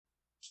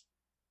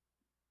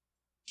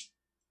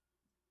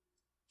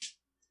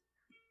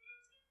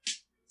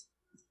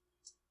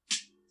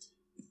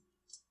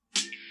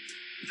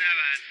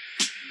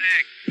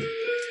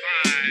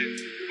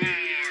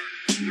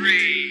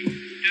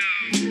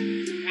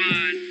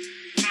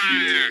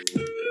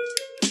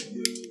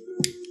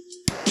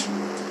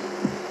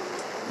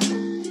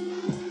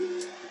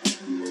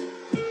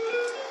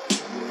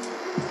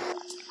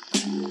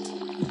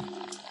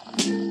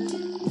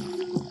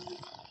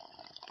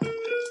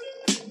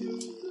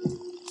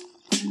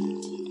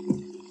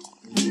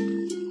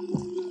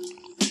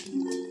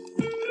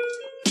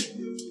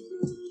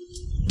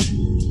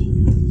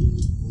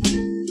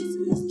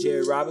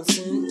Jerry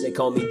Robinson, they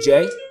call me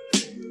Jay.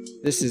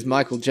 This is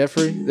Michael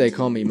Jeffrey, they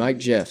call me Mike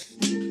Jeff.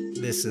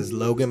 This is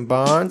Logan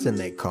Barnes, and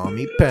they call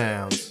me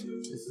Pounds.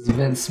 This is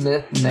Vince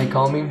Smith, and they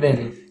call me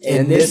Vinny.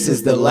 And this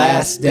is The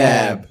Last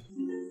Dab.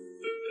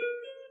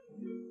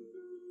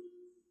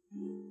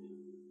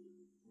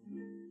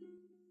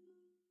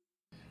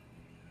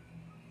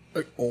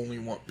 I only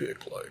want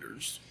pick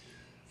lighters.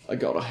 I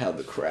gotta have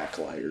the crack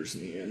lighters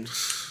in the end.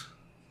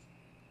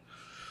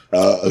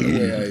 The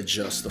way I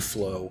adjust the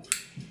flow.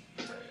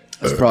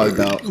 That's probably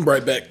about.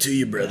 Right back to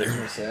you, brother.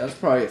 That's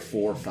probably a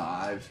 4 or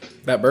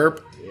 5. That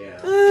burp? Yeah.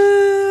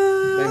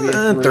 Maybe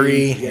a 3.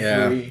 three.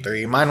 Yeah, Three.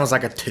 3. Mine was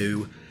like a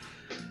 2.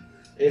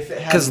 If it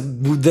Because has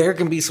there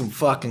can be some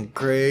fucking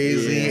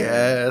crazy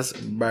ass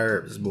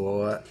burps,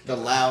 boy. the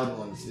loud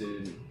ones,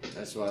 dude.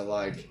 That's what I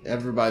like.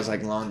 Everybody's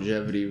like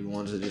longevity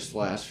ones that just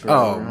last forever.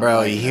 Oh, I'm bro,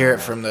 like, you hear it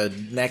nah. from the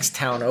next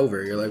town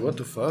over. You're like, what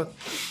the fuck?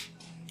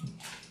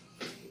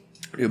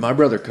 Dude, my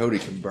brother Cody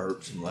can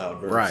burp some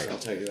loud burps. Right. I'll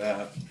tell you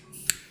that.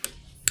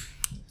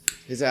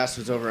 His ass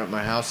was over at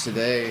my house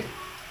today.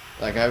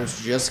 Like, I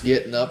was just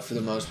getting up for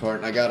the most part,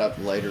 and I got up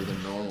later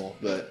than normal.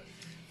 But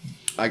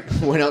I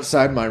went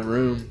outside my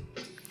room,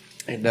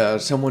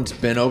 and someone's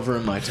been over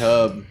in my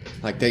tub.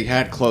 Like, they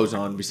had clothes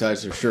on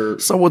besides their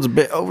shirt. Someone's a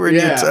bit over in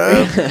your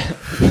tub.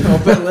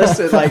 No, but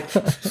listen, like,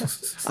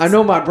 I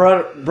know my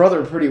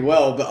brother pretty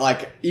well, but,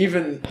 like,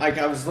 even, like,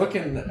 I was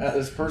looking at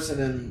this person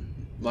in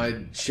my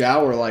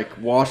shower, like,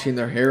 washing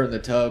their hair in the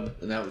tub,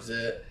 and that was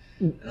it.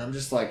 And I'm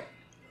just like,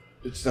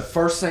 it's the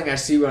first thing I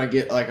see when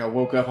I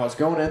woke up. I was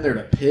going in there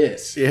to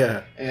piss.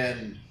 Yeah.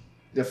 And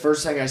the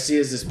first thing I see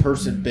is this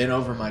person bent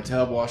over my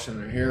tub washing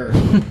their hair.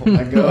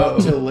 I go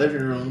out to the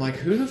living room. I'm like,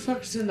 who the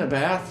fuck's in the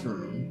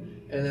bathroom?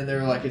 And then they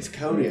were like, it's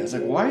Cody. I was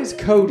like, why is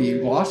Cody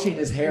washing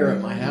his hair at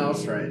my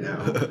house right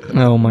now?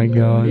 Oh my He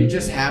god.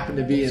 just happened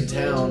to be in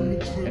town,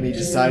 and he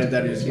decided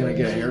that he was going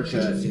to get a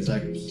haircut. He's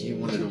like, he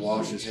wanted to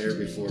wash his hair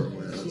before it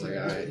went. I was like,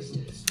 all right.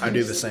 I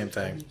do the same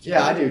thing.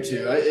 Yeah, I do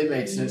too. It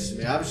made sense to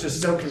me. I was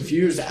just so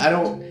confused. I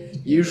don't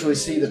usually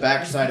see the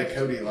backside of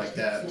Cody like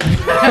that.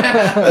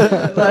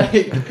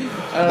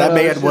 That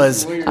man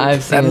was-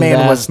 I've seen That his man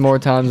ass was more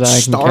times than I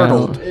can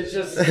startled. count. It's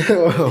just he's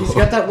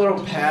got that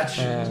little patch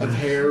of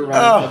hair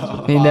right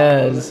above He the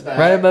does. back.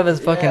 Right above his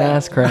fucking Yeah.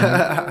 ass crack.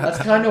 That's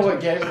kind of what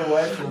gave it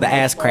away from The me.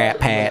 ass crap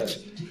patch.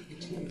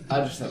 I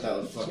just thought that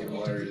was fucking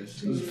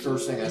hilarious. It was the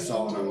first thing I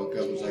saw when I woke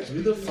up. Was like,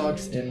 who the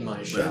fuck's in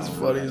my shower? That's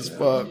funny as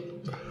fuck.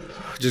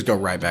 Just go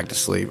right back to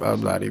sleep.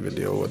 I'm not even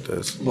dealing with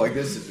this. Like,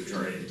 this is a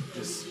dream.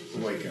 Just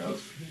wake up.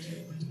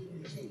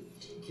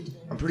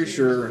 I'm pretty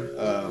sure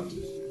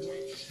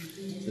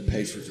the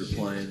Pacers are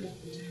playing.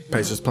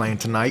 Pacers playing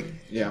tonight.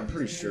 Yeah, I'm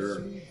pretty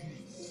sure.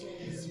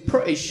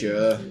 Pretty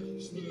sure.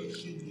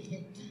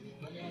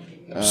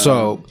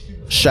 So,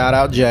 shout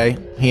out Jay.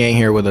 He ain't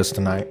here with us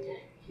tonight.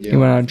 He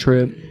went on a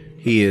trip.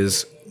 He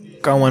is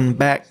going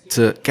back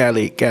to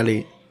Cali.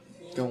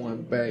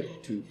 Going back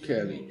to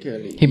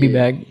Kelly. He'll be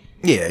back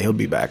Yeah, he'll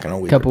be back in a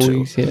week couple or 2.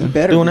 weeks, yeah.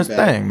 Better Doing be his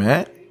back. thing,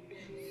 man.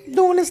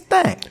 Doing his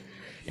thing.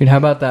 Dude, how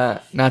about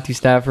that Matthew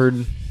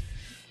Stafford?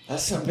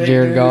 That's some big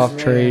Jared news, Goff man.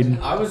 trade.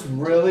 I was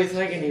really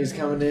thinking he was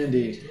coming to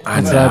Indy. I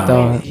That's what I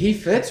thought. He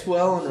fits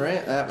well in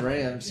at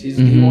Rams. He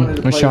Mhm. wanted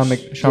to With play Sean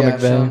McVay. Sean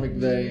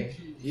McVay.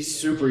 He's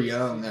super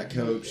young, that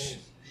coach.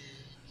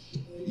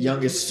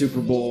 Youngest Super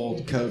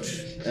Bowl coach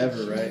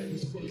ever, right?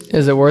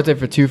 Is it worth it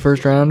for 2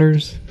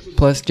 first-rounders?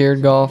 Plus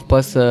Jared Goff,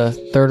 plus a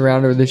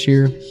third-rounder this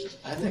year?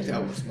 I think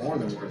that was more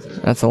than worth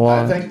it. That's a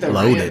lot. I think the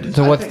Loaded. Rams,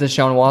 So I what's think-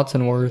 Deshaun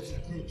Watson worth?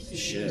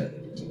 shit?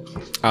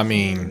 I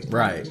mean,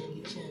 right.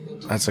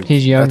 That's a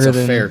He's younger that's a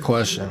than- fair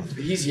question.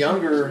 He's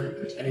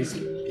younger, and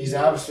he's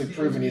obviously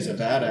proven he's a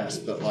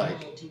badass. But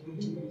like,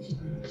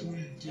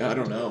 I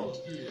don't know.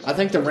 I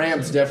think the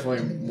Rams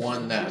definitely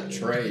won that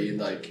trade.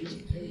 Like,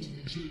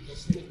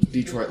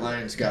 Detroit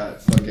Lions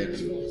got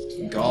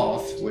fucking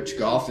Goff, which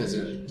Goff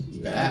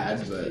isn't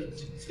bad,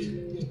 but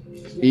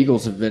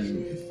Eagles have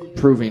been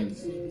proving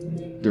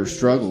their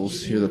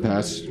struggles here the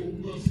past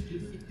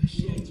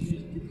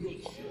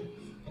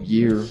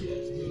year.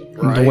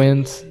 Right. The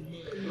wins.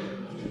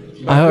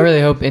 I really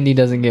hope Indy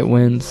doesn't get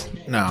wins.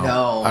 No,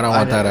 No, I don't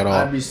want that at all.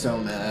 I'd be so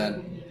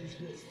mad.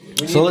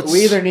 So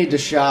We either need to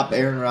shop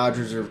Aaron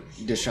Rodgers or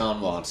Deshaun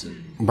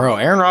Watson. Bro,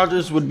 Aaron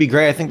Rodgers would be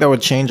great. I think that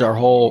would change our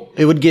whole.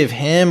 It would give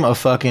him a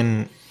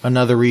fucking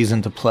another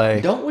reason to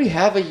play. Don't we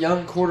have a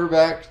young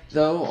quarterback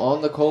though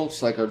on the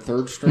Colts, like our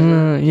third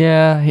stringer?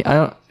 Yeah, I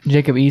don't.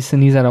 Jacob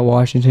Eason, he's out of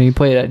Washington. He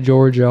played at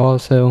Georgia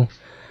also,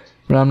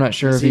 but I'm not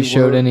sure if he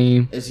showed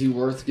any. Is he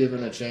worth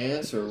giving a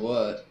chance or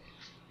what?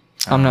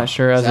 I'm not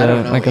sure as I don't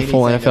a know like a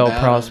full anything NFL about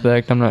him.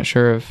 prospect. I'm not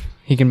sure if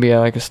he can be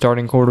like a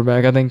starting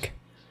quarterback. I think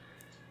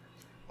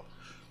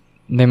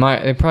they're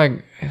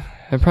probably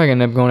gonna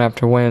end up going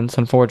after Wentz,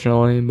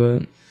 unfortunately.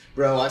 But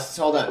Bro, I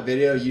saw that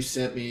video you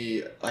sent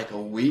me like a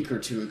week or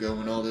two ago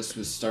when all this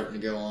was starting to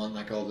go on,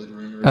 like all the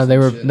rumors.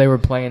 they were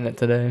playing it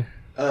today.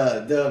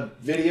 The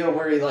video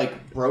where he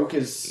like broke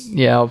his.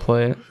 Yeah, I'll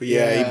play it.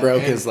 Yeah, he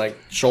broke his like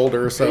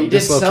shoulder or something, He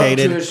did something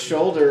dislocated. to his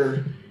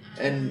shoulder,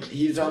 and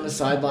he's on the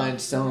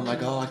sidelines telling him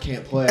like, "Oh, I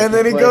can't play." And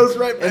then he goes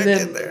right back and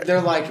then in there.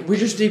 They're like, "We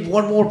just need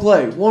one more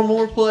play, one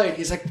more play." And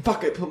he's like,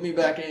 "Fuck it, put me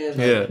back in."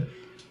 Like, Yeah.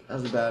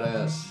 that was a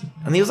badass.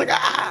 And he was like,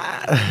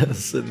 ah,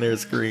 sitting there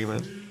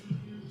screaming.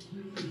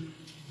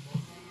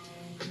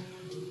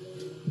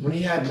 When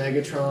he had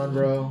Megatron,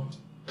 bro,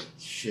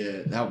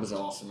 shit, that was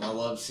awesome. I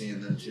love seeing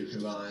them two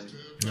combined.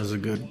 It was a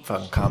good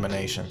fucking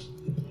combination.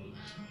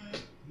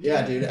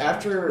 Yeah, dude.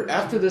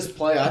 After this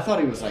play, I thought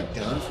he was like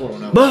done for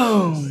when I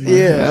was. Boom!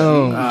 Yeah.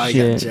 Oh, He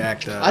shit. got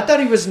jacked up. I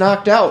thought he was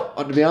knocked out.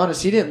 To be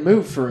honest, he didn't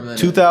move for a minute.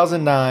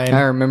 2009.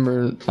 I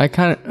remember. I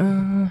kind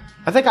of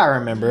I think I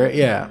remember it.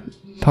 Yeah.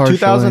 partially.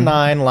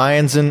 2009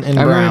 Lions and I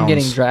remember him Browns.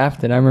 getting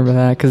drafted. I remember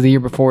that because the year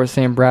before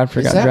Sam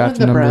Bradford Is got that when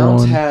drafted the number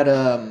Browns one. had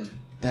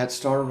that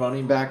star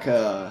running back?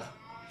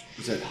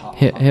 Was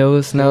it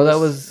Hillis? No, that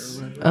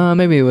was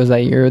maybe it was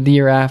that year. The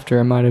year after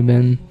it might have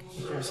been.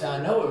 I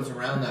know it was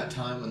around that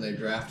time when they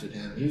drafted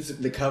him. He was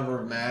the cover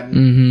of Madden.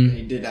 Mhm. And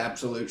he did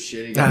absolute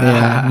shit. He got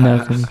Yeah,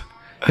 nothing.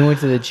 He went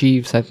to the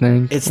Chiefs, I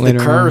think. It's the later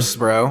on. curse,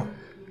 bro.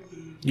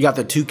 You got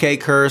the 2K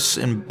curse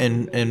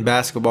in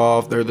basketball.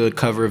 If they're the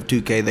cover of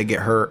 2K, they get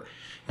hurt.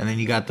 And then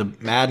you got the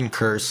Madden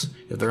curse.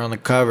 If they're on the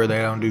cover, they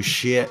don't do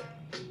shit.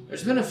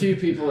 There's been a few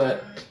people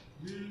that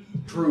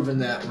proven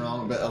that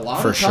wrong, but a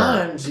lot For of sure.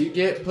 times you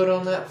get put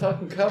on that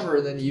fucking cover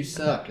and then you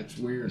suck. It's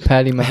weird.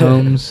 Patty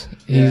Mahomes,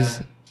 Yeah.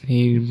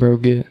 he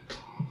broke it.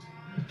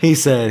 He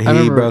said I he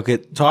remember- broke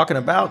it. Talking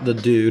about the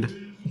dude,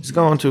 he's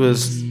going to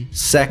his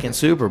second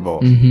Super Bowl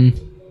in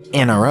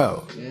a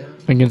row Yeah.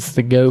 Against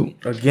the GOAT.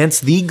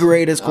 against the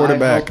greatest I hope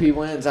quarterback. he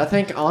wins. I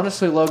think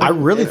honestly, Logan. I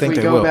really if think we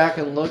they go will. back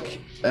and look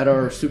at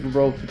our Super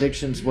Bowl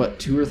predictions,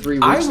 2 or 3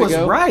 I weeks was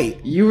ago? right.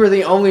 You were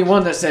the only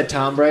one that said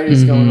Tom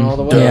Brady's going all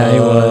the way. Yeah, he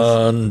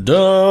was.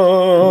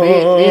 Dun,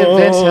 Me and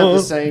Vince had the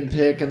same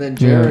pick, and then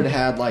Jared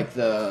had like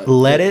the.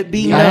 Let it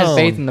be I had known.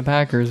 faith in the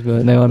Packers,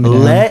 but they let me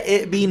down. Let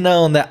it be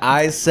known that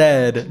I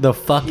said the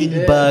fucking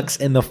did. Bucks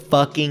and the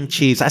fucking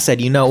Chiefs. I said,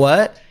 you know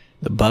what?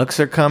 The Bucks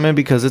are coming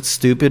because it's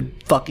stupid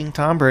fucking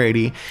Tom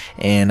Brady.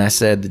 And I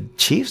said, the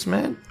Chiefs,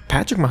 man,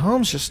 Patrick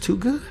Mahomes just too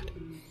good.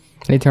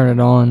 They turn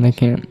it on. They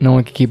can't. No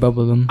one can keep up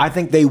with them. I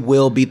think they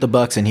will beat the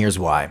Bucks, and here's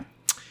why.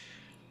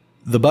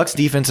 The Bucks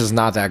defense is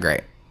not that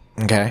great.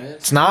 Okay,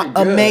 it's not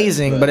pretty good,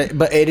 amazing, but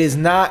it is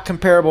not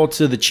comparable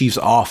to the Chiefs'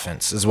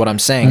 offense, is what I'm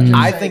saying.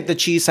 I think the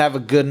Chiefs have a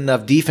good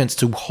enough defense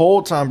to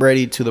hold Tom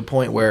Brady to the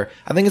point where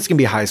I think it's gonna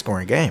be a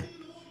high-scoring game.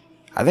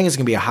 I think it's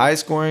gonna be a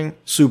high-scoring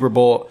Super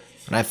Bowl,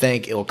 and I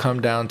think it'll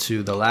come down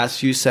to the last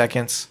few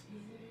seconds.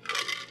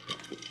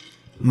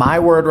 My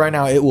word right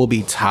now, it will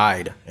be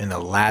tied in the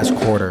last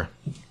quarter.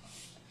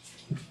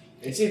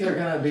 It's either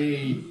gonna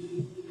be.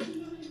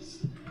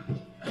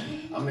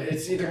 I mean,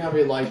 it's either gonna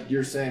be like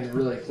you're saying,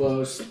 really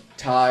close,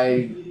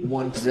 tie,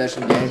 one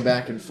possession game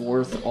back and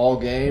forth all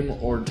game,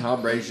 or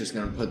Tom Brady's just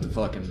gonna put the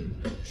fucking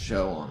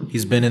show on.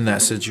 He's been in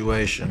that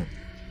situation.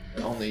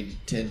 Only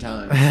 10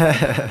 times.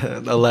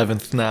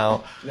 11th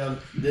now. No,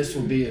 this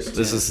will be his 10th.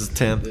 This is his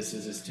 10th. This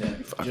is his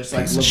 10th. Just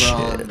like piece of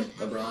LeBron. shit.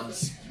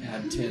 LeBron's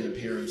had 10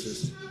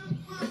 appearances.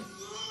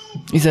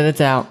 He said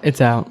it's out. It's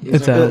out. He's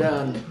It's like, "We're out.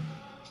 done."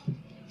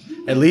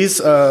 At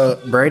least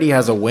Brady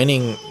has a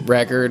winning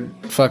record,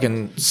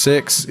 fucking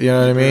 6. You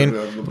know what I mean?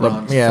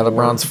 LeBron's yeah, 4.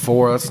 LeBron's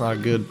 4. That's not a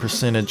good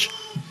percentage.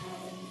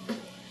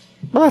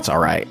 Well, that's all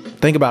right.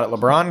 Think about it.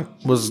 LeBron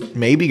was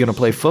maybe gonna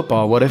play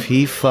football. What if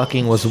he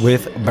fucking was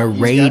with He's got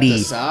Brady? the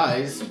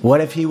size. What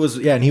if he was?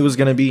 Yeah, and he was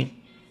gonna be,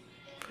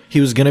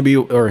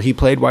 or he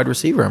played wide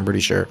receiver. I'm pretty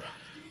sure.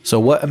 So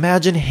what?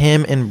 Imagine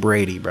him and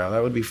Brady, bro.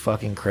 That would be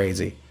fucking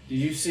crazy. Did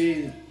you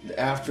see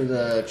after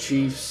the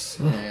Chiefs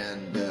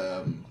and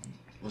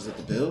was it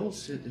the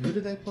Bills? Who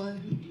did they play?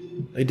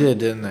 They did,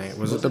 didn't they?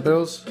 Was it the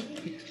Bills?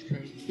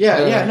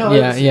 Yeah, no.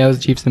 Yeah, it was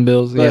Chiefs and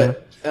Bills. Yeah.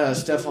 But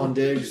Stephon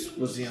Diggs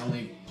was the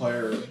only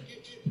player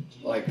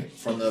like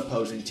from the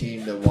opposing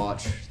team to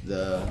watch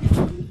the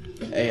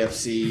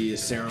AFC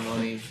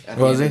ceremony at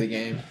the Was end of he? the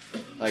game.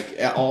 Like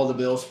all the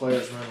Bills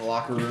players were in the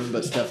locker room,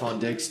 but Stephon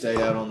Diggs stayed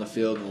out on the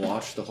field and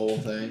watched the whole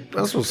thing.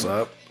 That's what's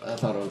up. I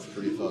thought it was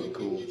pretty fucking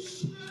cool.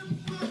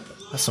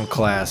 That's some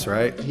class,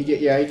 right? He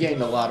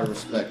gained a lot of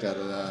respect out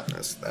of that.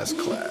 That's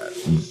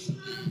class.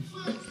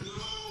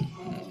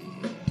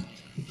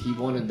 He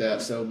wanted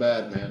that so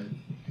bad, man.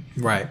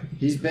 Right.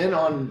 He's been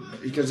on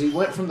because he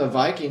went from the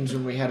Vikings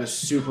when we had a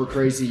super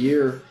crazy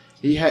year.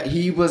 He had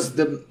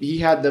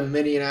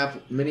the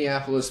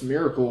Minneapolis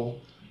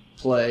Miracle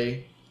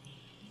play,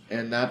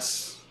 and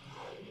that's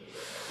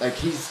like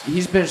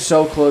he's been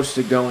so close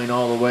to going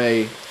all the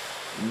way,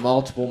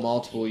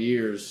 multiple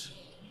years.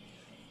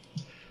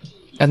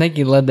 I think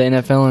he led the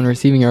NFL in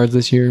receiving yards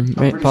this year, I'm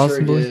pretty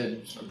possibly. sure he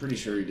did. I'm pretty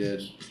sure he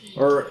did.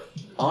 Or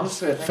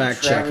honestly, I think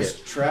Fact check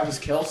Travis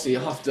Kelce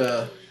off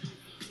the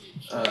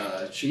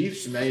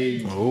Chiefs may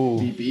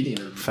be beating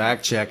him.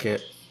 Fact check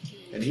it.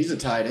 And he's a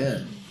tight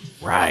end.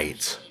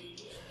 Right.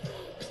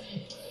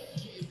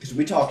 Because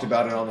we talked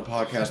about it on the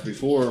podcast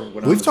before.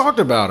 When We've talked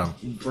about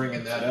him.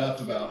 Bringing that up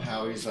about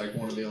how he's like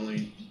one of the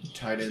only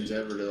tight ends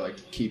ever to like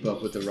keep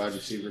up with the wide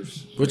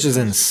receivers. Which is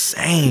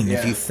insane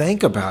if Yeah. you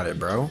think about it,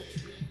 bro.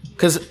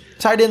 Because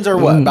tight ends are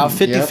what? About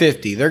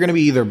 50-50. They're going to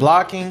be either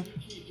blocking.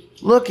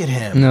 Look at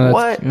him. No,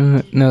 What?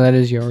 No, that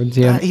is yards.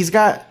 Yeah. He's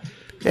got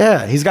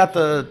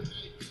the.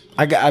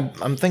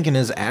 I'm thinking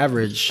his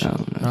average.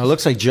 It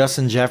looks like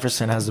Justin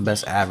Jefferson has the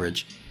best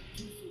average.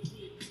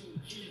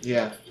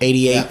 Yeah.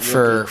 88 That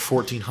for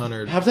rookie.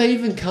 1,400. Have they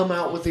even come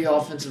out with the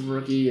offensive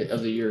rookie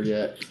of the year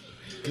yet?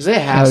 Because they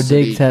have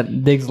to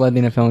be. Diggs led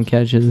the NFL in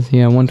catches.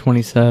 Yeah,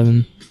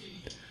 127.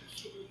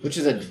 Which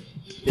is a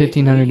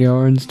 1,500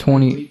 yards, leap from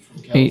 28,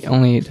 California.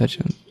 only 8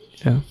 touchdowns.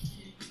 Yeah.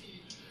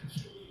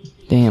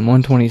 Damn,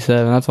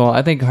 127. That's all.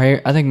 I think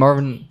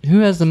Marvin. Who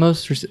has the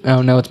most?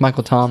 Oh no, it's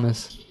Michael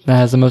Thomas that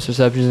has the most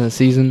receptions in the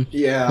season.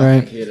 Yeah, Right.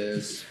 I think it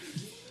is.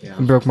 Yeah.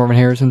 He broke Marvin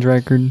Harrison's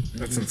record.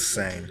 That's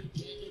insane.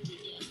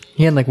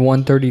 He had like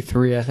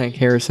 133. I think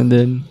Harrison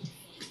did.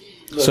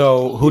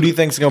 So who do you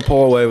think's gonna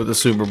pull away with the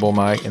Super Bowl,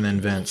 Mike, and then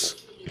Vince?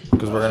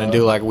 Because we're gonna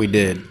do like we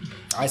did.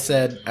 I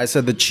said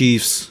the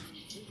Chiefs.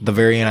 At the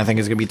very end, I think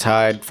it's gonna be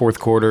tied. Fourth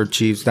quarter,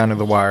 Chiefs down to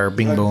the wire.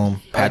 Bing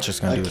boom. Patrick's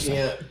gonna do the same.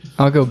 can't.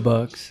 I'll go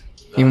Bucks.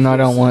 Even though I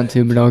don't want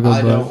to, but I'll go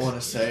I don't Bucks. want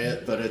to say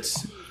it, but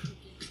it's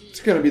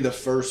going to be the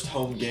first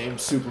home game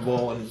Super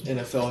Bowl in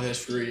NFL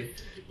history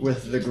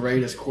with the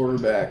greatest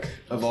quarterback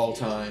of all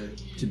time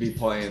to be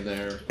playing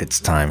there.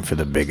 It's time for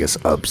the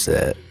biggest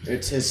upset.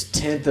 It's his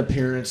 10th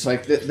appearance.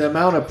 Like the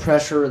amount of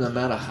pressure and the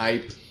amount of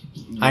hype.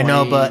 I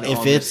know, but weighing if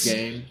on it's- this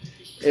game,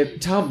 if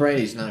Tom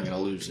Brady's not going to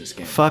lose this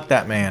game. Fuck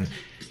that man.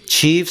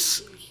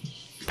 Chiefs.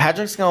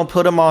 Patrick's gonna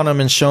put him on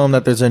him and show him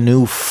that there's a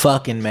new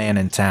fucking man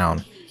in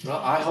town. Well,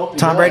 I hope he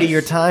Tom does. Brady,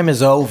 your time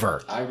is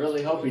over. I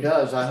really hope he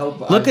does. I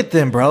hope. Look at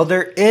them, bro.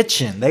 They're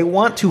itching. They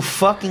want to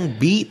fucking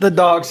beat the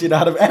dog shit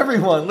out of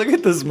everyone. Look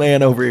at this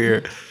man over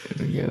here.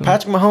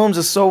 Patrick Mahomes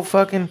is so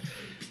fucking.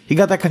 He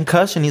got that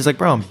concussion. He's like,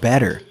 bro, I'm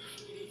better.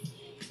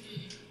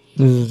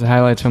 This is the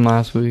highlights from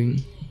last week.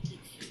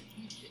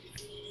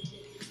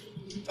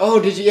 Oh,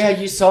 did you? Yeah,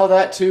 you saw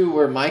that too.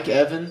 Where Mike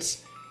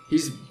Evans,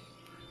 he's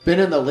been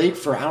in the league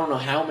for I don't know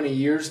how many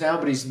years now,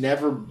 but he's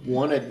never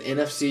won an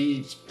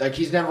NFC. Like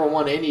he's never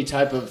won any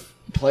type of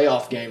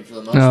playoff game for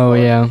the most part. Oh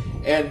yeah.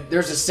 And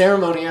there's a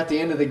ceremony at the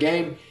end of the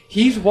game.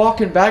 He's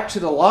walking back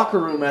to the locker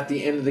room at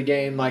the end of the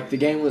game, like the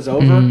game was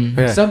over.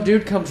 Yeah. Some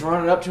dude comes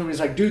running up to him. He's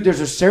like, "Dude, there's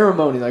a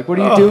ceremony. Like, what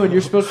are you doing?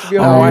 You're supposed to be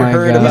over Oh here." my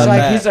God. He's about like,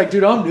 that. he's like,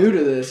 "Dude, I'm new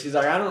to this." He's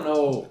like, "I don't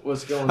know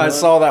what's going on." I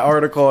saw that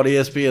article on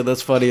ESPN.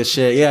 That's funny as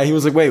shit. Yeah, he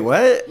was like, wait,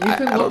 what? You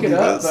can I look don't it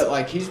do up, this. but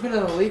like he's been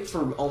in the league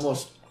for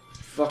almost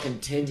fucking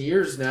 10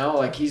 years now.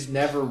 Like he's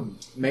never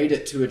made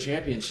it to a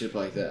championship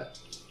like that.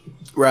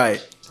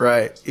 Right.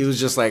 He was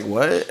just like,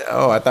 what?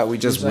 Oh, I thought we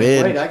just He's like,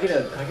 win. wait, I get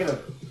a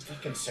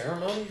fucking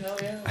ceremony? Hell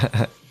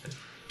yeah.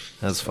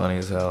 That's funny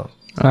as hell.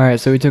 All right,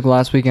 so we took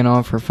last weekend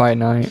off for fight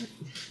night.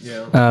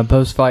 Yeah.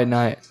 Post fight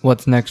night,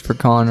 what's next for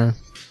Connor?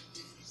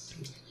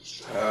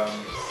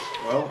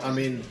 Well, I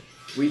mean,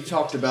 we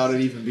talked about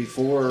it even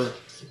before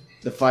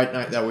the fight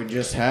night that we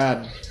just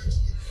had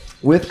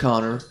with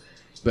Connor,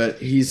 but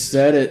he's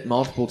said it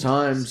multiple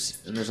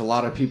times, and there's a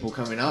lot of people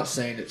coming out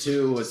saying it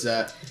too, was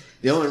that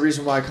the only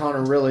reason why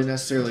Connor really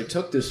necessarily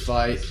took this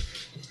fight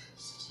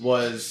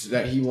was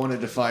that he wanted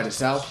to fight a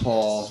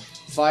southpaw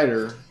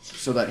fighter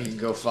so that he can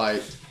go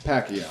fight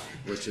Pacquiao,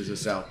 which is a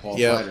southpaw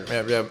fighter.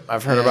 Yeah.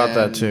 I've heard about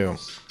that And too.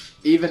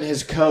 Even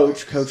his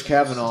coach, Coach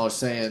Kavanaugh, is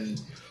saying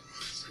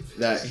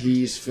that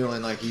he's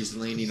feeling like he's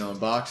leaning on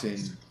boxing,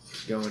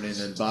 going in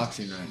and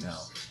boxing right now.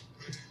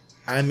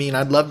 I mean,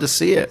 I'd love to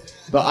see it.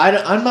 But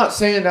I'm not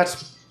saying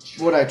that's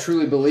what I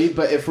truly believe,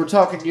 but if we're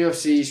talking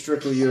UFC,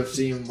 strictly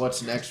UFC, and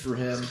what's next for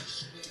him,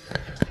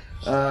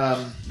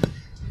 I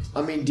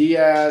mean,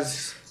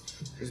 Diaz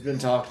has been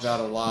talked about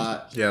a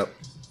lot. Yep.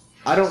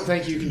 I don't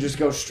think you can just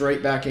go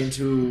straight back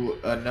into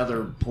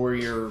another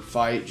Poirier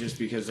fight just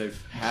because they've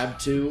had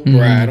to.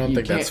 Right, I don't You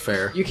think that's can't-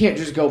 fair. You can't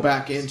just go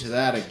back into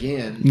that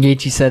again.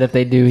 Gaethje said if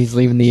they do, he's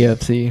leaving the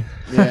UFC.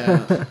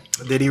 Yeah.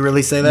 Did he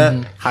really say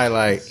that?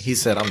 Highlight. He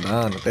said, I'm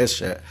done with this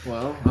shit.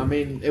 Well, I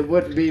mean, it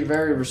wouldn't be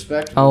very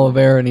respectful.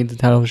 Oliveira needs a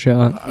title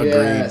shot. Agreed.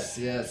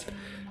 Yes.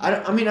 I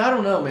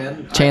don't know,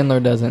 man. Chandler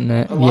doesn't.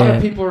 A lot of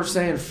Yeah. people are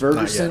saying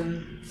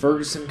Ferguson,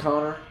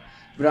 Connor,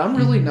 but I'm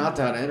really not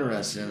that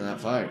interested in that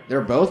fight.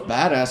 They're both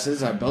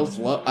badasses. I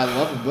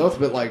love them both,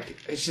 but like,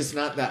 it's just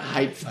not that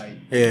hype fight.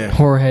 Yeah.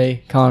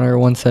 Jorge Connor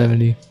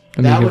 170.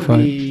 That'd be a good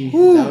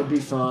fight. That would be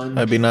fun.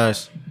 That'd be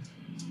nice.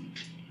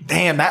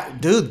 Damn,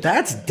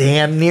 that's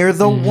damn near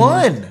the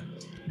one.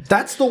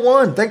 That's the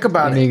one. Think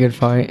about That'd be a it. good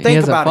fight. Think he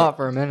hasn't about fought it.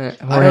 for a minute.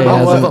 I Jorge don't know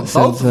Both what- of them. hasn't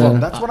Both of since, them.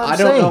 That's what I'm I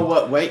saying. don't know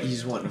what weight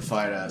he's wanting to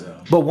fight at though.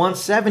 But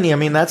 170, I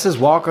mean, that's his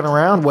walking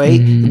around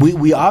weight.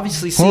 We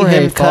obviously see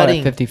Jorge him fought cutting.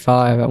 at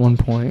 55 at one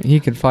point. He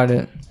could fight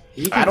it.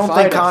 He can I don't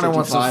fight think at Conor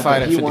wants to 55, fight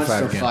but at he 55 wants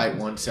to again. fight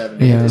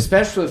 170. Yeah.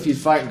 Especially if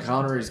he's fighting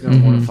Conor, he's going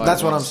to want to fight.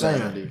 That's what I'm saying.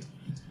 170.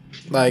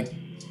 Like,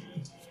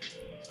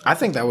 I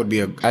think that would be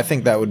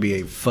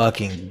a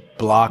fucking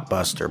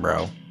blockbuster,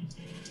 bro.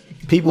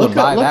 People would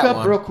buy Look that up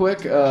one. real quick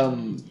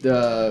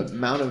the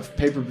amount of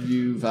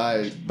pay-per-view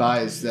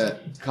buys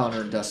that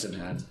Conor and Dustin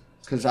had.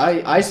 Because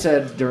I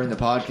said during the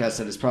podcast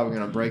that it's probably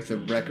going to break the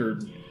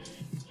record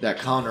that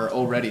Conor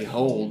already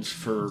holds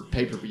for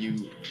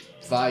pay-per-view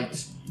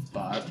fights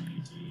bought.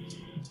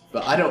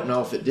 But I don't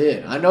know if it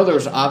did. I know there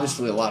was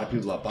obviously a lot of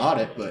people that bought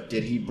it, but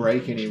did he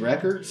break any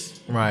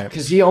records? Right.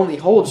 Because he only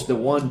holds the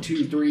 1,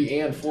 2, 3,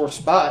 and 4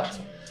 spots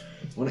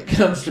when it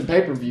comes to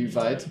pay-per-view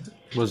fights.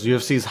 Was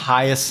UFC's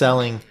highest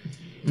selling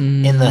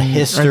in the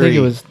history. I think it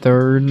was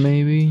third,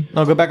 maybe.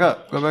 No, go back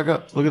up. Go back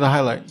up. Look at the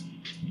highlight.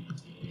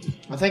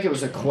 I think it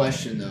was a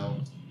question, though.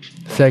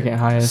 Second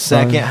highest.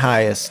 Second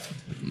highest.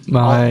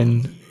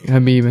 behind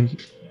Habib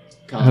and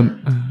Conor.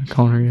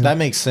 Conor. Yeah. That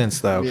makes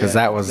sense though, because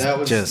Yeah, that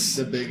was just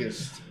the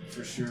biggest,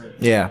 for sure.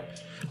 yeah.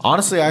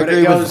 Honestly, I But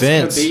agree it goes with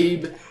Vince.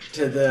 Khabib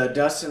to the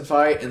Dustin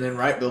fight, and then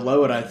right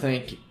below it, I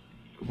think,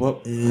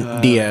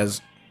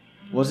 Diaz.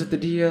 Was it the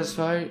Diaz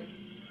fight?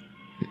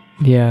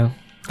 Yeah.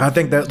 I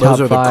think that Top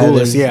those are the five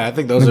coolest. is Yeah, I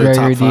think those are McGregor, the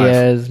top five.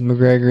 Diaz,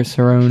 McGregor,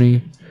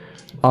 Cerrone,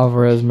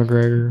 Alvarez,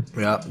 McGregor.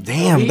 Yeah.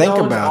 Damn, He think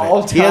owns about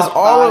all it. He has top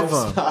all of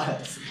five them.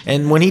 spots.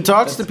 And when he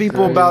talks to That's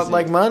people about crazy.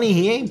 like money,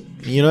 he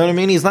ain't. You know what I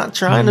mean? He's not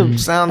trying to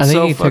sound I think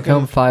so he took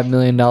home fucking.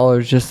 $5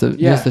 million just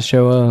to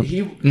show up,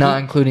 not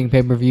including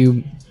pay per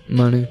view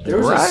money. There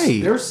was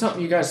Right. there was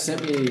something you guys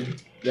sent me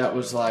that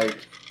was like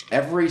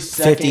every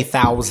second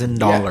 $50,000.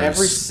 Yeah,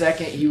 every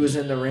second he was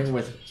in the ring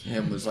with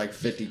him was like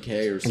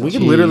 $50K or something. We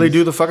can literally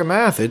do the fucking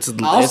math. It's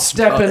I'll it's,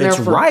 step in there it's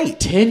for right.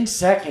 10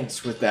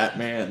 seconds with that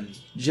man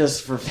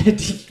just for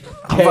 50K.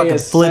 I'll fucking a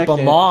flip second.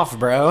 him off,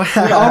 bro. Dude,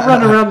 I'll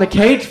run around the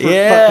cage for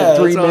Yeah,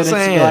 fucking 3 that's what I'm minutes and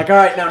be saying. like, all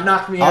right, now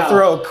knock me out. I'll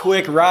throw a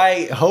quick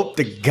right. Hope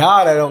to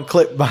God I don't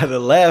clip by the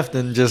left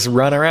and just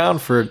run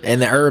around for.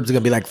 And the Herb's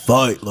gonna be like,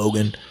 "Fight,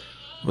 Logan."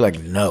 We're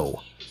like,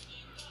 no.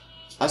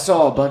 I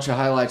saw a bunch of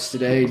highlights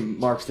today,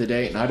 marks the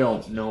date, and I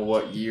don't know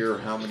what year,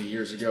 how many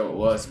years ago it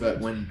was, but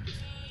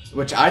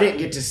which I didn't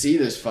get to see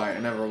this fight. I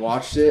never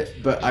watched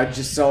it, but I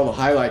just saw the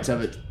highlights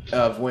of it,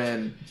 of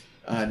when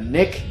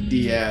Nick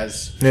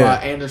Diaz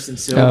fought Anderson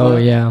Silva. Oh,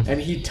 yeah. And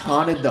he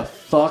taunted the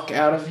fuck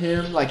out of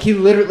him. Like, he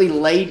literally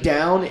laid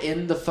down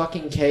in the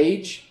fucking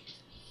cage,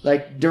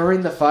 like,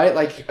 during the fight.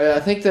 Like, I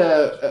think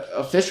the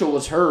official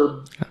was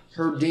Herb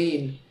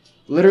Dean,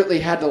 literally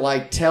had to,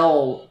 like,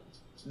 tell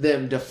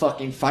them to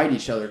fucking fight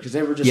each other because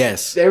they were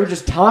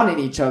just taunting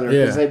each other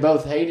because they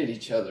both hated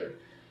each other.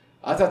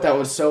 I thought that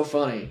was so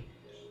funny.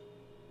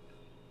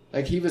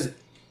 Like, he was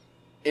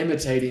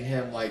imitating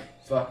him like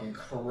fucking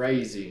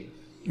crazy.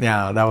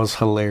 Yeah, that was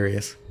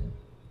hilarious.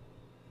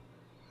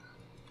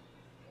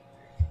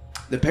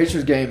 The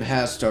Pacers game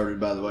has started,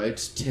 by the way.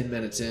 It's 10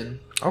 minutes in.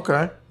 Okay.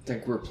 I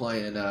think we're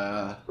playing,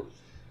 I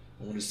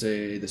want to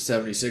say the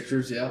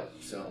 76ers, yeah.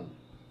 So,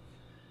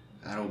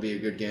 that'll be a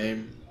good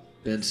game.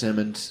 Ben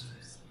Simmons,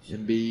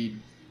 Embiid,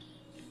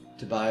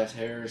 Tobias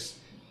Harris.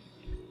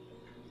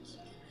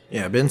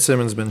 Yeah, Ben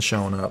Simmons been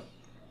showing up.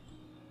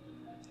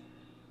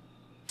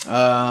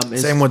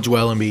 Is- Same with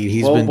Joel Embiid.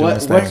 He's Well, been doing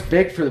his what's thing.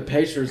 big for the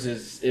Pacers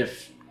is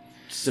if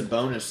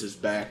Sabonis is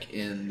back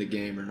in the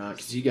game or not,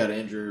 because he got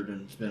injured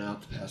and has been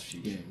out the past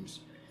few games.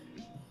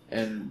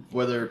 And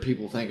whether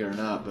people think it or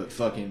not, but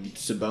fucking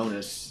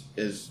Sabonis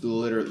is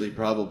literally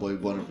probably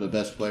one of the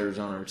best players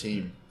on our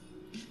team.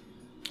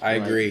 I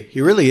agree.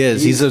 He really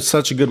is. He's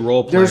such a good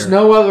role player. There's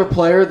no other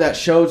player that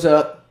shows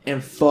up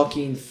and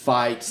fucking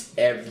fights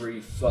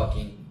every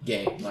fucking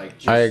game. Like,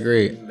 just I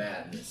agree.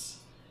 Madness.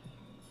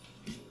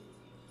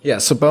 Yeah,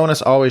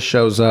 Sabonis always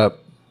shows up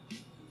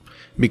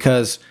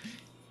because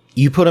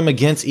you put him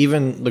against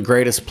even the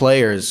greatest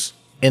players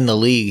in the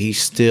league.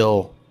 He's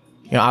still,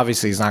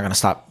 obviously he's not going to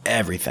stop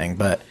everything,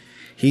 but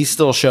he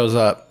still shows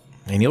up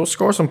and he'll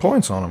score some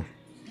points on him.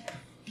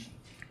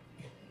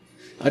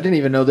 I didn't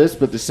even know this,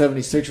 but the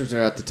 76ers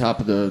are at the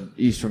top of the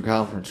Eastern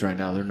Conference right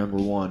now. They're number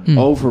one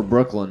over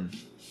Brooklyn.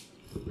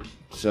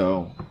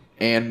 So,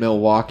 and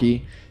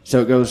Milwaukee.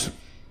 So it goes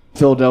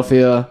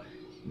Philadelphia,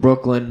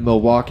 Brooklyn,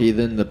 Milwaukee,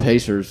 then the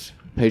Pacers.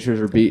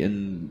 Pacers are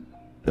beating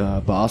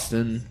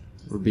Boston.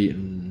 We're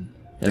beating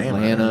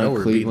Atlanta,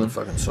 Cleveland.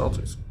 Fucking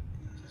Celtics.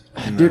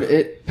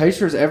 Dude,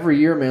 Pacers every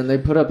year, man, they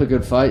put up a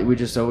good fight. We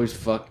just always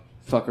fuck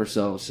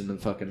ourselves in the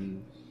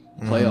fucking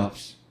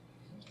playoffs.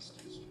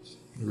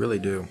 You really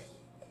do.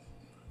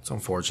 It's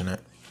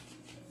unfortunate.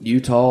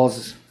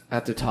 Utah's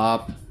at the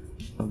top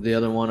of the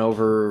other one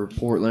over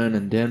Portland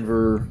and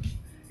Denver.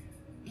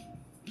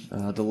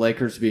 The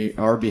Lakers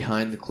are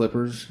behind the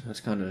Clippers. That's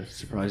kind of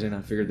surprising.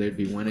 I figured they'd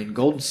be winning.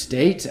 Golden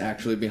State's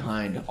actually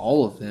behind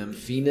all of them.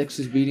 Phoenix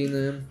is beating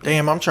them.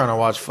 Damn, I'm trying to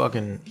watch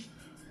fucking.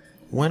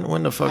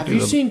 When the fuck Have do you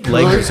the seen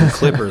Lakers Curry? and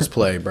Clippers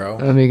play, bro?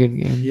 That'd be a good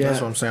game. Yeah,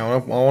 That's what I'm saying. I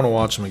want to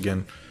watch them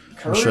again.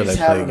 Curry's I'm sure they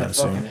play having again a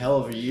fucking soon. hell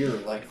of a year.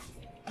 Like,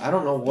 I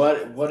don't know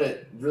what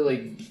it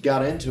really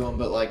got into him,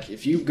 but like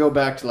if you go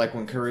back to like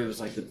when Curry was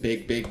like the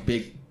big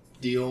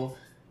deal,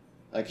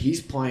 like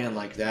he's playing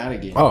like that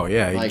again. Oh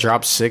yeah, he Like,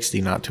 dropped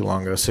 60 not too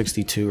long ago,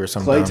 62 or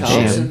something.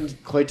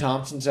 Klay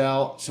Thompson's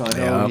out, so I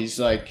know Yeah. he's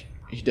like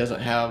he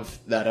doesn't have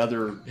that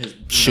other his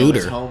Shooter.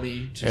 his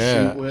homie to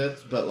Yeah. shoot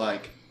with, but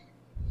like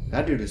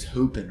that dude is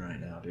hooping right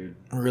now, dude.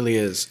 It really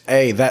is.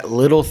 Hey, that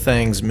Little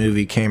Things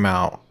movie came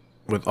out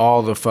with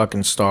all the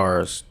fucking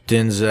stars: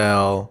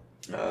 Denzel,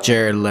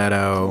 Jared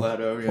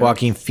Leto, Yeah.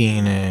 Joaquin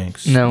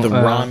Phoenix, No, the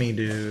Rami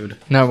dude.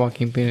 Not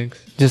Joaquin Phoenix.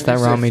 Just that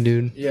Rami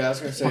dude. Yeah, I was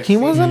gonna say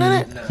Joaquin wasn't in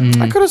it. No.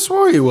 Mm-hmm. I could have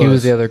swore he was. He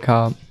was the other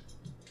cop.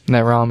 That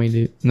Rami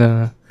dude.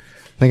 The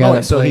guy Oh,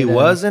 that so he played,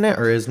 was in it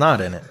or is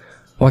not in it?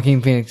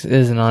 Joaquin Phoenix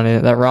isn't on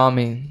it. That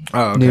Rami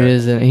Oh, dude okay.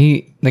 isn't.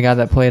 The guy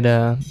that played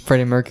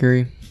Freddie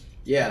Mercury.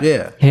 Yeah.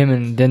 Yeah. Him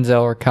and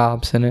Denzel are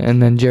cops in it,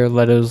 and then Jared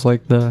Leto's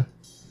like the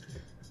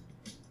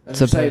I was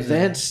gonna say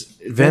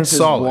Supposedly. Vince has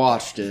solid.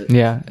 watched it.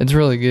 yeah. It's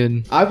really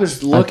good. I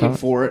was looking thought-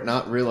 for it,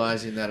 not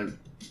realizing that it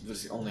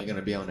was only going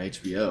to be on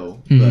HBO.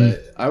 Mhm.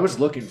 But I was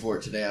looking for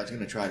it today. I was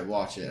going to try to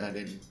watch it, and I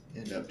didn't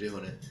end up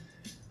doing it.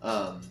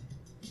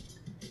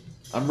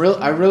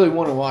 I really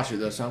want to watch it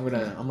though, so I'm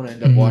gonna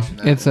end up watching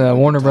that. It's and we can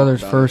Warner talk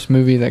Brothers' about first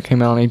movie that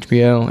came out on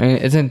HBO,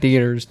 and it's in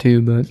theaters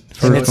too. But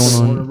first it's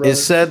one Warner on. Brothers?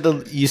 It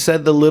said you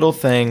said the little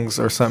things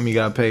or something you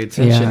got to pay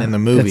attention Yeah, in the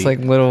movie. it's like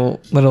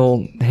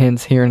little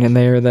hints here and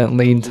there that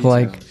lead to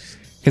like, Details.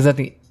 because at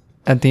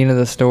the end of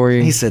the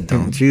story, he said,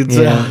 "Don't you?"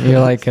 yeah, you're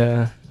like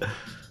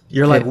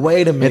You're like,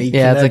 wait a minute.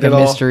 yeah, it's like a connected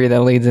all- mystery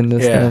that leads into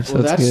Yeah. stuff. So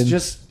Well, it's that's good.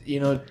 just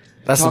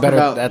That's the talk better.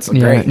 about- That's yeah,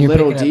 great. and you're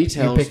little picking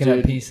details, You're picking up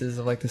dude. pieces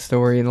of like the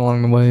story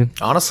along the way.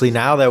 Honestly,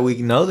 now that we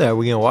know that,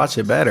 we can watch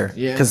it better.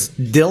 Yeah. Because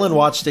Dylan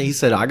watched it. He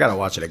said, "I gotta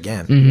watch it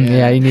again."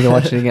 Yeah. You need to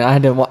watch it again.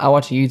 I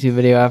watched a YouTube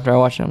video after I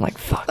watched it. I'm like,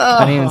 fuck,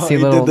 I didn't even see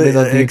He little did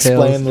details.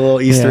 explain the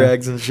little Easter Yeah.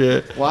 eggs and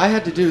shit. Well, I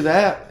had to do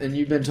that, and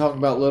you've been talking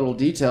about little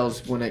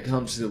details when it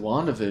comes to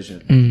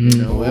WandaVision. Mhm.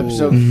 You know,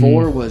 episode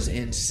 4 was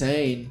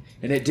insane,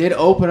 and it did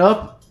open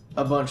up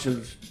a bunch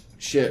of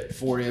shit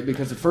for you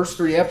because the first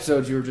 3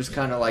 episodes you were just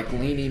kind of like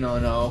leaning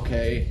on, oh,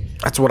 okay,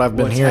 That's what I've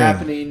been what's hearing.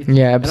 happening.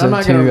 Yeah, and episode I'm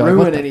not 2, going to you're like,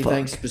 ruin what the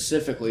anything fuck?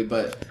 specifically,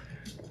 but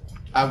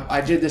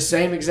I did the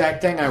same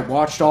exact thing. I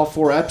watched all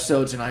 4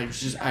 episodes, and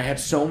I had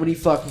so many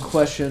fucking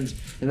questions,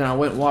 and then I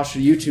went and watched a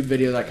YouTube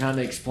video that kind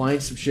of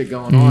explained some shit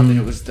going on, and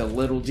it was the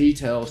little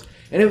details,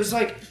 and it was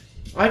like,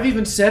 I've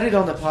even said it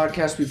on the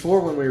podcast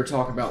before when we were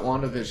talking about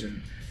WandaVision,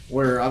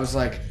 where I was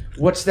like,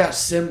 what's that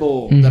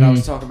symbol that I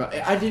was talking about?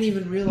 I didn't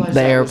even realize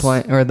The that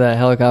airplane or the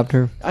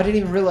helicopter. I didn't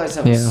even realize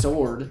that was Yeah.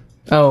 sword.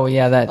 Oh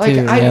yeah, that Like,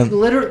 too. I Yeah.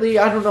 literally,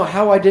 I don't know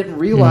how I didn't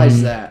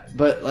realize that,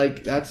 but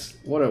like, that's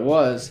what it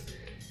was.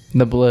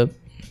 The blip.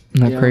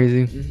 Isn't that Yeah.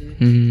 crazy? Mhm.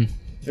 Mm-hmm.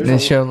 There's They a-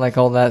 showed like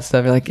all that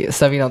stuff, like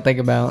stuff you don't think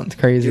about. It's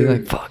crazy. Dude.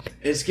 Like fuck.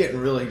 It's getting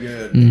really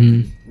good.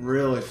 Mm-hmm.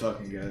 Really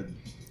fucking good.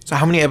 So,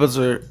 how many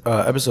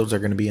episodes are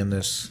going to be in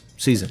this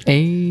season?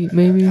 8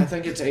 maybe. I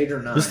think it's 8 or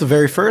 9. This the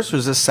very first, or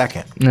is this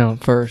second? No,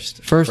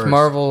 first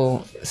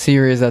Marvel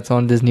series that's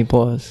on Disney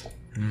Plus.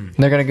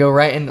 They're gonna go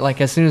right in like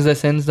as soon as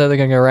this ends though, they're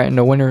gonna go right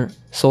into Winter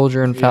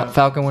Soldier and Yeah.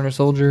 Falcon Winter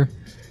Soldier,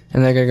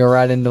 and they're gonna go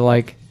right into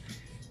like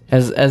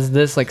as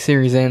this like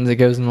series ends, it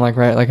goes into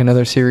like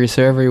another series.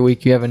 So every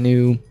week you have a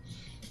new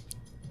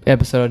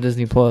episode of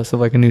Disney Plus of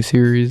like a new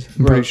series.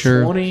 I'm Bro, pretty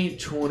sure.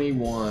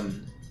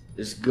 2021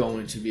 is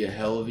going to be a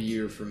hell of a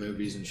year for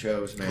movies and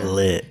shows, man.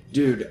 Lit.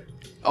 Dude,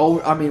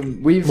 I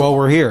mean, we've Well,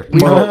 we're here.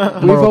 we've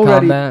Mortal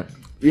already Kombat,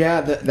 yeah,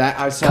 that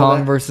I saw Kong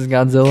that. versus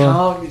Godzilla.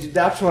 Kong,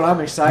 that's what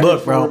I'm excited Look,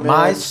 for, bro, man.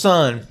 my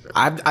son,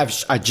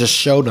 I just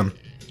showed him.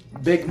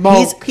 Big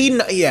Monk.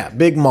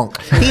 Big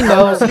Monk. He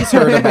knows. He's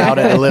heard about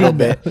it a little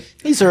bit.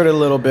 He's heard a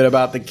little bit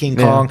about the King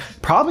Yeah. Kong.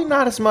 Probably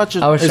not as much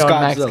as I was as showing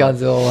Max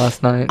Godzilla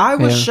last night. I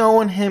was Yeah.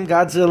 showing him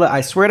Godzilla.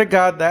 I swear to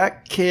God,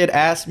 that kid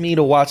asked me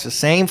to watch the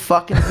same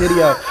fucking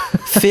video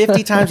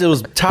 50 times. It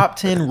was top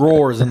 10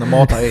 roars in the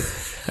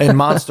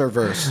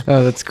MonsterVerse.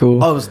 Oh, that's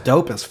cool. Oh, it was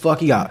dope as fuck.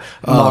 He got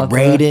Mothra.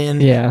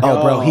 Raiden. Yeah.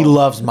 Oh, bro, he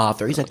loves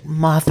Mothra. He's like,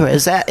 Mothra,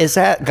 is that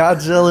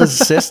Godzilla's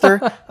sister?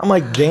 I'm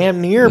like,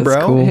 damn near, That's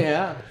bro. cool.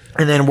 Yeah.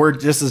 And then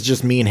this is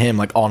just me and him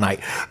like all night.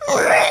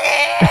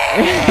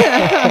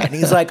 And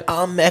he's like,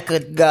 I'm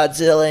Mecha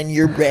Godzilla and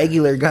you're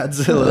regular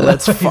Godzilla.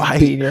 Let's fight.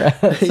 Beating your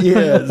ass.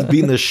 Yeah, it's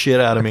beating the shit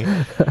out of me.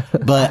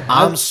 But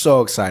I'm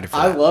so excited for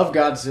I that. love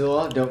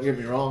Godzilla, don't get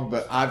me wrong,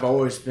 but I've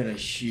always been a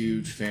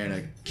huge fan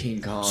of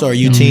King Kong. So are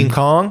you Team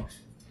Kong?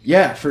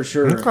 Yeah, for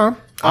sure. Okay.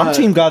 I'm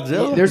Team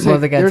Godzilla. Well,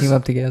 they got to team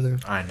up together.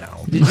 I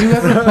know. Did you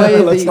ever play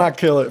Let's the not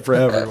kill it for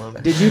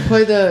everyone. Did you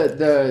play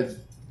the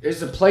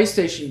it's a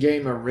PlayStation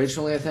game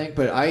originally, I think,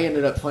 but I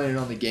ended up playing it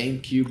on the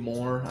GameCube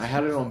more. I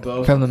had it on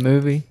both. From the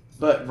movie?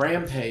 But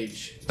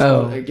Rampage.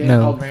 Oh, a game no.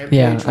 called Rampage.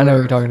 Yeah, I know what where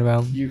you're talking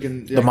about. You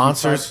can The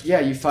monsters?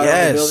 You fight on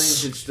Yes. the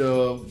buildings. It's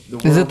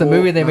the Is it the wormhole,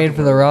 movie they not made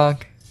for The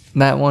Rock?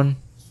 That one?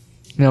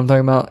 You know what I'm talking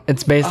about?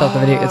 It's based off the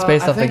video. It's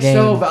based I off the think game.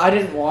 so, but I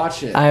didn't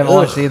watch it. I haven't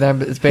watched it either,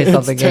 but it's based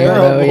off the game. Though.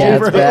 terrible, Yeah, it's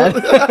bro.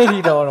 bad.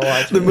 You don't want to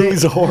watch The it.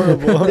 movie's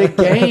horrible. The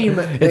game.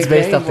 It's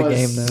based off the was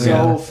game, though, So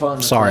yeah. fun.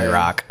 To Sorry, play.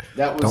 Rock.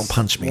 That was Don't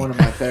punch me. one of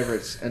my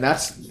favorites, and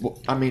that's.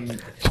 I mean,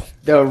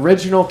 the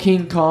original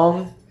King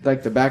Kong,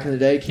 like the back in the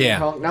day King Yeah.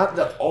 Kong, not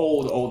the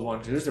old one.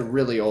 There's a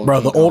really old.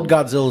 Bro, King the old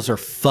Kong. Godzillas are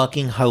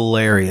fucking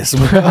hilarious.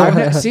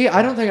 See,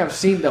 I don't think I've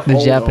seen the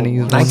old,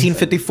 Japanese old one. ones.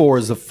 1954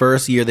 is the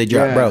first year they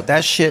dropped. Yeah. Bro,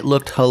 that shit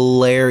looked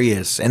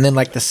hilarious. And then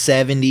like the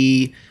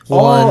 70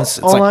 All ones,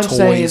 it's like I'm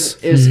saying toys.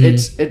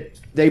 is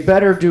they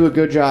better do a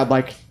good job.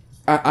 Like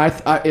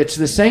I it's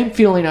the same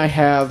feeling I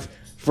have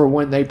for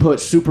when they put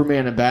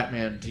Superman and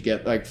Batman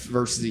together, like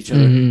versus each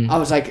other. I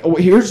was like, oh,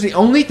 here's the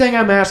only thing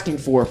I'm asking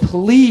for.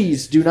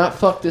 Please do not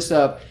fuck this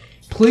up.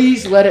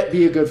 Please let it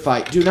be a good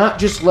fight. Do not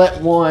just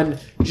let one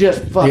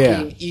just fucking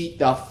Yeah. eat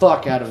the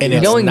fuck out of And it.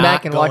 it's Going not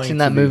back and going watching to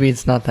that be. movie,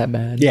 it's not that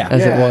bad. Yeah.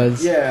 as yeah, it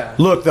was. Yeah.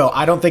 Look, though,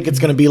 I don't think it's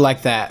going to be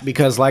like that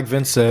because, like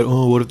Vince said,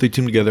 oh, what if they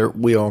team together?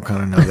 We all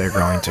kind of know they're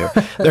going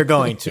to. They're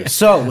going to.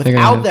 So, gonna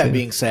without have that to.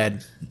 being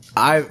said,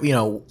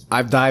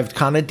 I've dived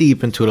kind of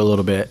deep into it a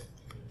little bit.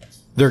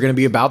 They're going to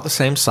be about the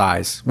same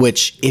size,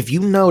 which, if you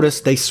notice,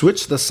 they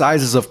switched the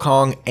sizes of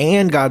Kong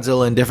and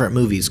Godzilla in different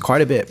movies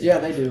quite a bit. Yeah,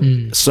 they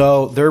do.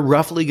 So, they're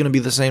roughly going to be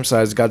the same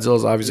size.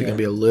 Godzilla's obviously going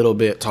to be a little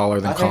bit taller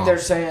than I think Kong. they're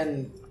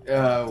saying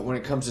when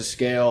it comes to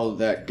scale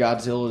that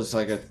Godzilla is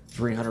like a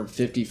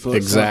 350 foot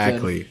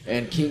Exactly. something,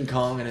 and King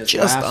Kong in his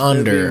Just last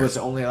under. movie was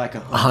only like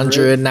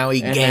 100, now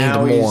he and gained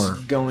now more.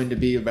 He's going to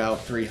be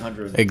about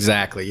 300.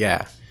 Exactly,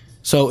 yeah.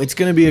 So it's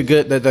going to be a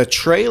good... The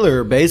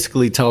trailer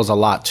basically tells a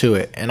lot to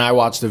it. And I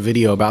watched a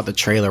video about the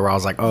trailer where I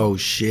was like, oh,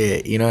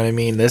 shit. You know what I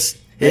mean? It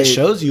Hey,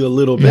 shows you a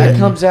little That bit.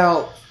 comes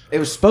out. It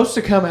was supposed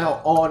to come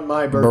out on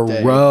my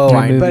birthday. Bro,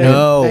 I But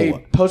know.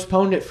 they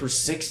postponed it for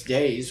 6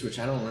 days, which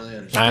I don't really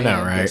understand. I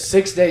know, right? But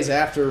 6 days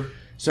after,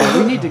 so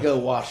we need to go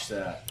watch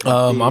that.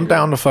 I'm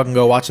down to fucking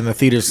go watch in the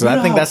theaters because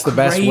I think that's the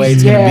best Crazy. way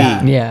it's going to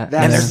Yeah. be. Yeah.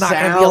 That And there's not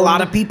gonna be a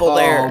lot of people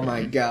there. Oh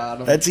my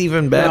god. That's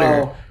even better.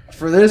 No,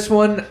 for this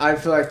one, I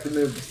feel like the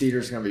movie theater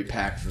is going to be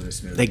packed for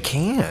this movie. They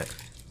can't.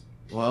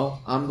 Well,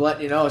 I'm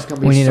letting you know it's going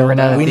to be We need to sold rent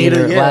out out. a We need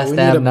theater to- yeah, last we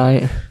dab need a-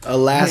 night. A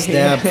last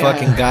dab Yeah.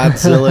 fucking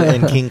Godzilla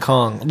and King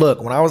Kong.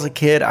 Look, when I was a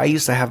kid, I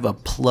used to have a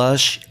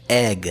plush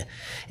egg.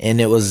 And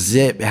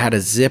it had a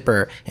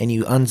zipper, and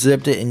you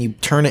unzipped it, and you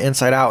turn it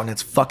inside out, and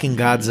it's fucking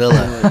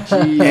Godzilla.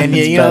 Jeez. And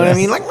you know what I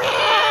mean? Like,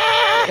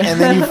 and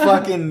then you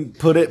fucking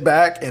put it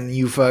back, and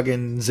you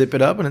fucking zip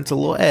it up, and it's a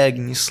little egg,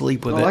 and you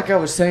sleep with Well, it. like I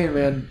was saying,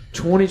 man,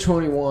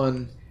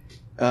 2021,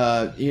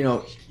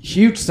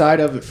 huge side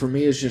of it for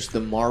me is just the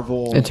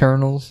Marvel.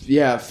 Eternals.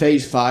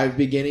 Phase 5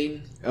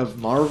 beginning of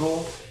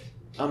Marvel.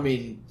 I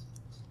mean,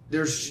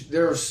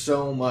 there's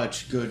so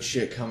much good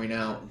shit coming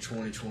out in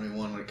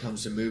 2021 when it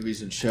comes to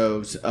movies and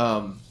shows.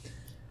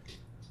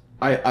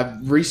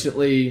 I've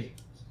recently,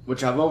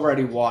 which I've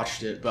already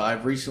watched it, but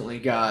I've recently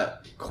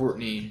got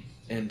Courtney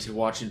into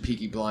watching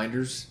Peaky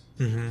Blinders.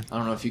 I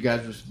don't know if you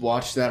guys have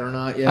watched that or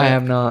not yet. I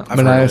have not, I've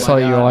but heard I of it. saw Oh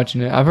my you God.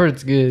 watching it. I've heard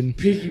it's good.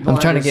 Peaky I'm trying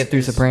to Blinders get through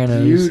is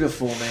Sopranos.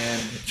 Beautiful, man.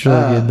 It's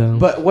really good, though.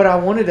 But what I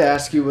wanted to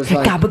ask you was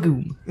like,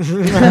 Gabagoom.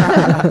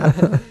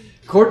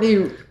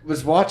 Courtney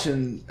was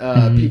watching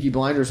Mm-hmm. Peaky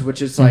Blinders,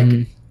 which is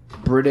like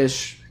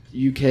British,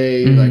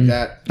 UK, like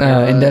that.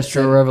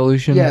 Industrial so-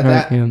 Revolution. Yeah,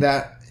 right,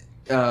 that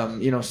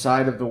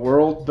side of the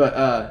world.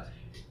 But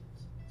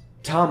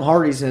Tom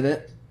Hardy's in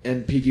it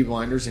in Peaky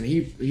Blinders, and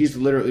he's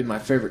literally my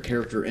favorite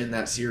character in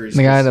that series.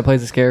 The guy that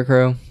plays the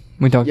Scarecrow.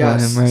 We talked about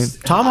him, right?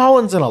 Tom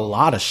Holland's in a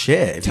lot of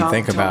shit, if you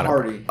think Tom about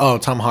Hardy. it. Oh,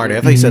 Tom Hardy.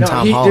 I thought you said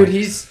Tom Holland. Dude,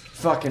 he's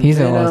fucking. He's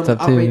in a lot Venom. of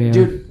stuff, I too, mean, yeah.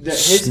 dude,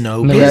 his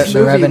Snowpiercer. The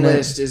movie Revenant.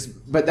 list is.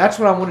 But that's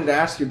what I wanted to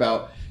ask you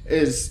about.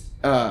 Is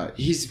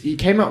he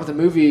came out with a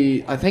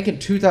movie I think in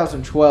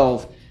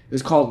 2012. It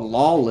was called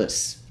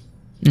Lawless.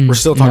 We're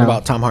still talking No.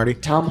 about Tom Hardy.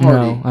 Tom Hardy,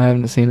 No, I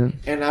haven't seen it.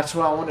 and that's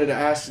what I wanted to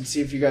ask and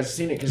see if you guys have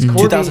seen it because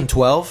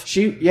 2012?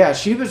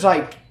 she was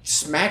like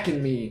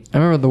smacking me. I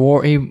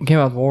remember he came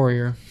out with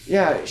Warrior.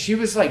 Yeah, she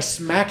was like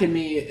smacking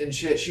me and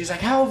shit. She's like,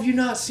 "How have you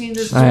not seen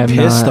this?" I have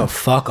movie?" Piss not. the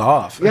fuck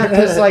off. Yeah,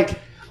 because like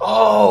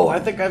Oh, I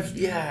think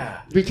yeah.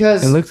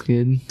 because It looks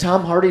good.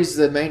 Tom Hardy's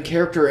the main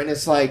character, and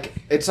it's like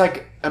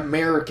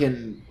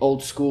American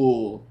old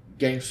school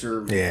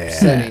gangster Yeah.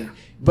 setting,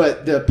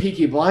 but the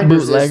Peaky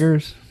Blinders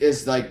Bootleggers.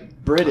 is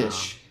like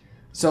British,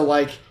 so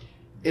like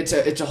it's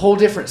a whole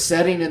different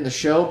setting in the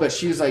show. But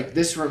she was like,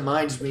 "This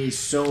reminds me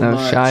so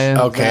much." Shia.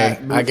 of Okay, that I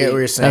get what movie."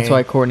 you're saying. That's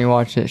why Courtney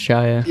watched it,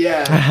 Shia.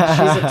 Yeah,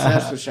 she's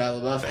obsessed with Shia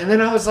LaBeouf, and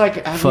then I was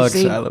like, "Have Fuck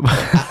you seen?" Shia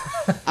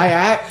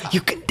LaBeouf.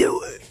 You can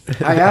do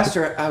it. I asked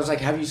her. I was like,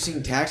 "Have you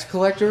seen Tax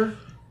Collector?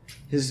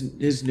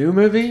 His new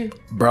movie?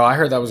 Bro, I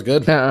heard that was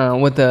good.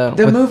 With The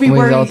with- movie when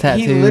where he's all he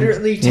tattooed.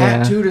 literally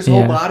Yeah, tattooed his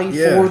whole yeah. body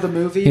Yeah. for the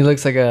movie. He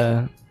looks like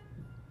a.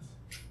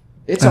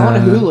 It's on Uh,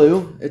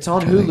 Hulu. It's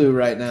on Hulu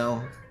right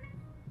now.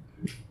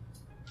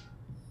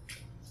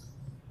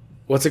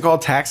 What's it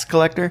called? Tax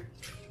Collector?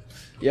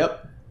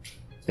 Yep.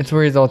 It's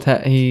where he's all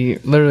he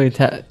literally He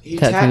tattooed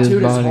tattooed his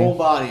his body. whole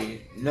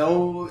body.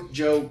 No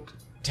joke.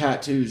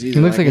 tattoos either.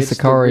 He looks like a it's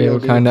the real Sicario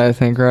deal. kind of, I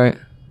think, right?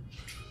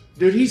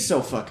 Dude, he's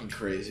so fucking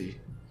crazy.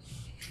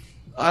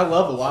 I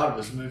love a lot of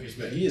his movies,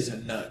 but he is a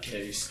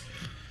nutcase.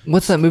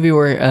 What's that movie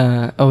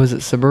where? Is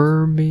it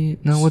Suburbia?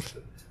 No, what's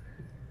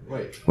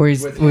Wait, where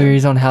he's with where him?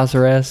 he's on house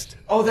arrest?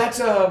 Oh, that's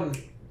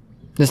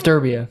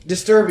Disturbia.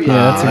 Disturbia.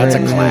 Yeah, that's a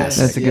great movie. classic.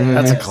 That's a good movie.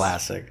 That's a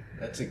classic.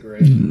 That's a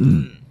great.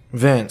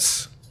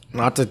 Vince,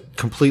 not to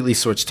completely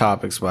switch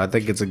topics, but I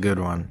think it's a good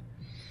one.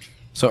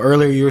 So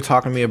earlier you were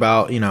talking to me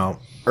about,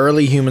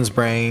 early humans'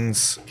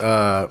 brains.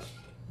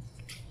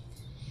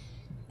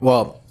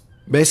 Well,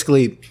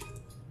 basically,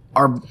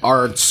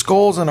 our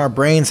skulls and our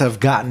brains have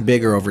gotten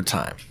bigger over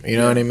time. You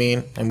know what I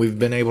mean? And we've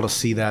been able to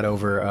see that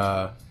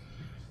over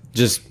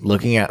just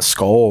looking at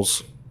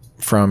skulls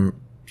from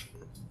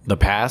the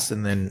past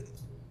and then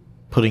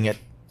putting it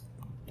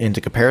into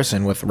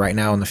comparison with right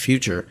now and the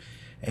future.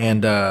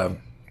 And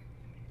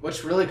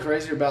What's really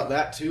crazy about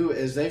that too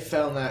is they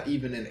found that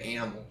even in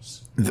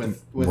animals. With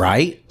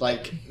right?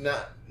 Like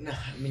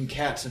I mean,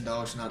 cats and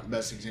dogs are not the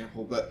best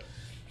example, but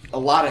a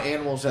lot of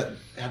animals that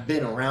have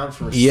been around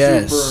for a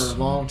super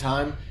long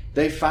time,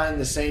 they find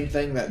the same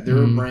thing, that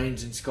their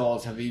brains and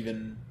skulls have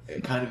even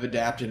kind of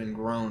adapted and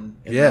grown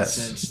in that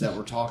sense that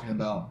we're talking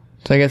about.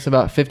 So I guess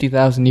about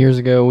 50,000 years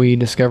ago, we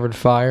discovered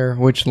fire,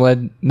 which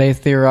they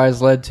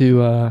theorized led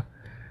to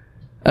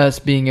us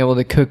being able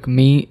to cook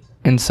meat,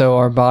 and so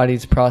our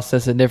bodies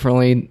process it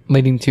differently,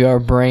 leading to our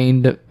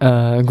brain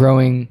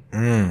growing.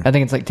 I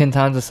think it's like 10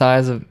 times the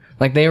size of.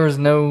 Like, there was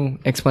no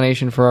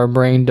explanation for our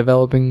brain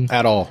developing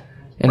At all.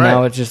 and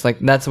now it's just like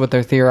that's what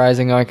they're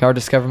theorizing. Like our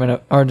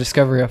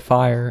discovery of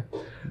fire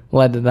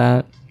led to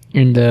that,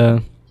 and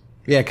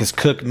Yeah, because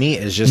cooked meat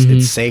is just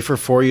it's safer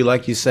for you,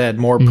 like you said,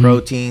 more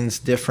proteins,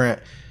 different.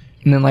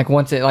 and then like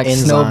once it like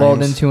Enzymes.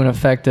 snowballed into an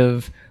effect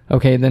of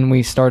okay, then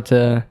we start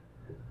to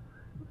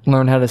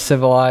learn how to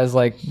civilize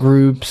like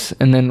groups,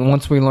 and then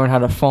once we learn how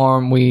to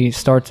farm, we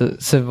start to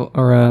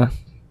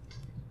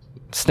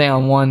stay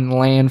on one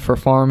land for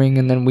farming,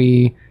 and then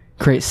we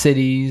create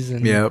cities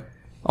and Yep.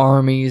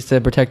 armies to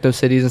protect those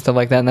cities and stuff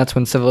like that, and that's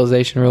when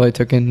civilization really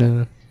took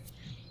into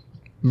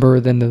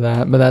birth into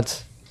that. But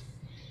that's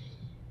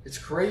It's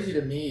crazy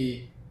to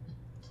me,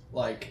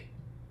 like,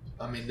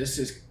 I mean, this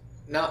is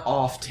not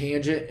off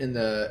tangent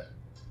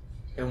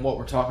in what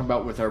we're talking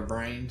about with our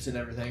brains and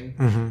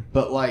everything,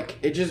 but like,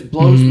 it just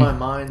blows my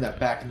mind that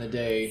back in the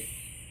day,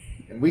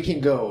 and we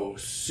can go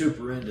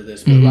super into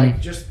this, but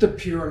like, just the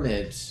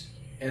pyramids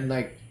and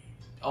like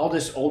all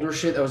this older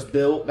shit that was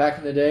built back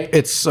in the day.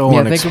 It's so think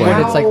of what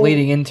unexplainable. it's like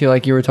leading into,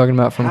 like you were talking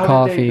about from How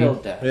coffee. did they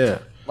build that? Yeah.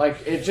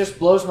 Like, it just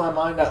blows my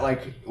mind that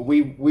like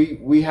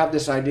we have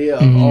this idea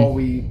of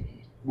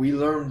we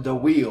learned the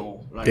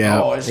wheel, like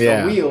it's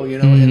the wheel,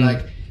 and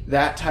like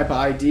that type of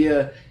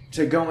idea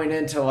to going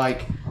into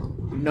like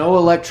no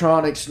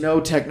electronics, no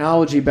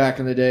technology back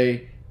in the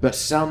day, but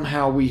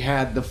somehow we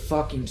had the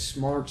fucking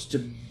smarts to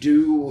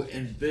do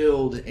and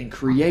build and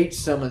create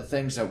some of the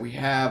things that we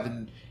have.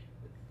 And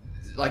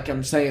like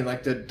I'm saying,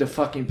 like the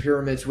fucking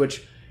pyramids,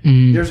 which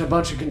there's a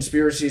bunch of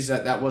conspiracies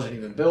that wasn't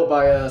even built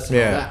by us. And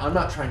all that. I'm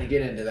not trying to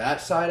get into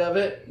that side of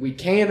it. We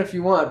can if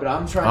you want, but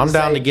I'm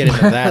down to get into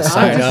that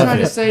side I'm just of trying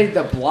it. to say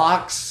the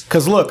blocks.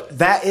 Because look,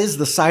 that is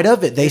the side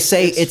of it. They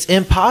say it's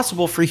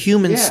impossible for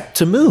humans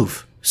to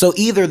move. So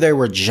either there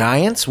were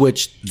giants,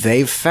 which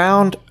they've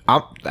found.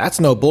 That's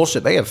no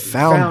bullshit. They have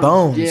found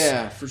bones.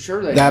 Yeah, for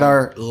sure. They That have.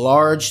 are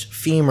large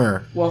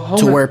femur Well,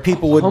 to where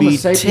people would Homo be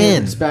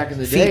sapiens 10 back in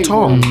the feet day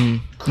tall. were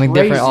Like different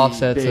crazy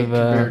offsets big of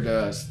compared to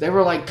us. They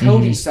were like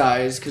Cody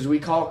size because we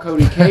call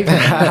Cody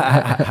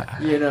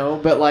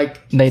caveman, but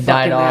like They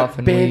died fucking off that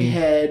and big we-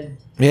 head,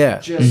 Yeah.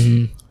 just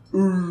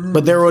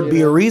But there would be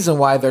a reason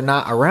why they're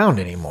not around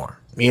anymore.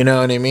 You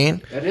know what I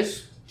mean? that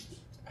is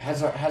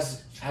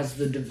has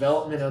the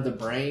development of the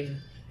brain.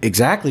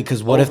 Exactly,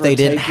 because what if they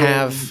didn't overtaken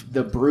have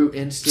the brute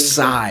instinct of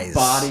size.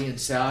 body and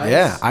size?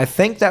 Yeah, I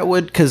think that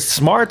would, because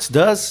smarts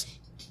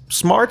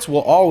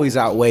will always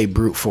outweigh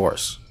brute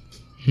force.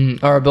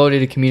 Our ability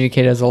to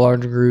communicate as a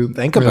large group.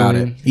 Think about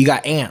really. it. You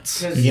got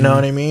ants. 'Cause- You know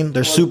what I mean?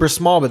 They're super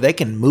small, but they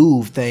can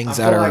move things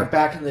I that feel are. like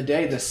back in the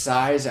day, the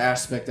size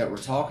aspect that we're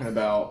talking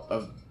about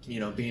of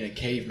being a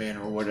caveman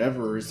or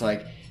whatever is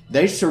like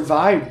they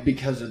survived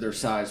because of their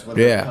size.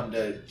 Whether it come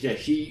to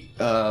heat,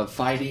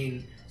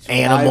 fighting,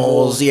 survival,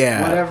 Animals,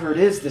 whatever it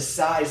is, the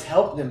size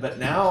helped them. But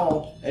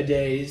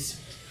nowadays,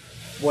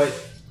 what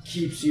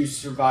keeps you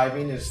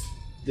surviving is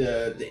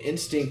the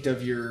instinct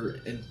of your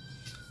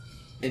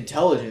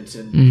intelligence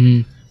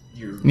and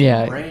your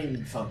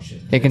brain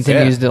function. It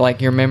continues to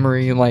like your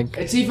memory, like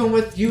It's even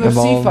with UFC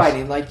evolves.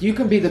 fighting. Like, you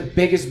can be the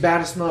biggest,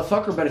 baddest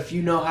motherfucker, but if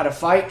you know how to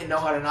fight and know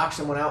how to knock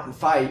someone out and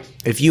fight,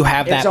 if you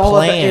have that it's all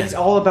plan. about. It's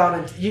all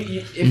about.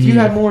 If you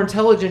had more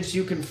intelligence,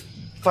 you can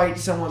fight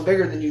someone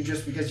bigger than you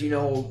just because you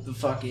know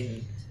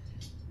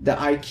the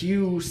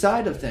IQ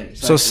side of things.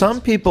 So Like,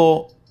 some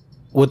people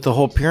with the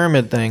whole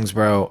pyramid things,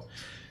 bro,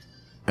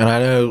 and I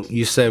know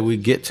you said we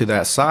get to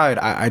that side.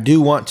 I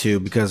do want to,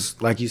 because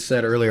like you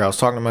said earlier, I was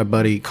talking to my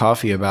buddy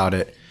Coffee about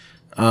it.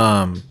 you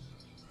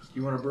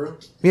want to brew?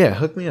 Yeah,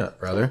 hook me up,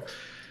 brother.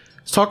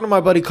 was talking to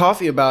my buddy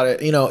Coffee about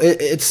it. You know,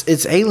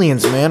 it's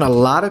aliens, man. A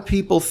lot of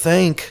people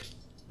think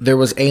there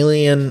was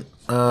alien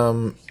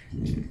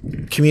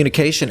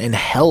communication and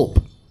help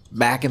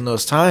back in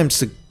those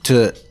times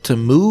to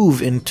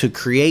move and to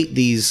create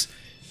these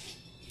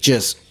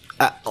just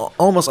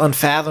almost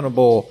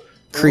unfathomable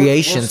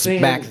creations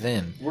back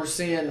then. We're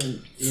seeing,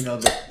 you know,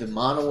 the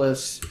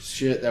monoliths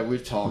shit that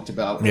we've talked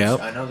about. Which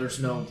Yep. I know there's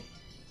no,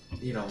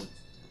 you know,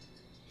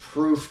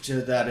 proof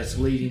to that it's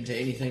leading to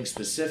anything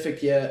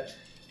specific yet,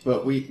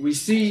 but we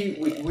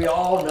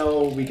all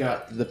know we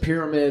got the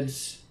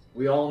pyramids.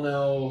 We all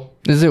know.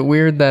 Is it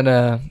weird that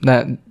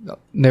that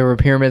there were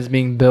pyramids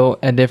being built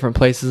at different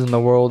places in the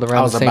world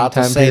around the same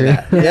time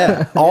period?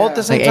 Yeah, all at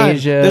the same Like time.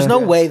 Asia, There's no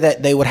way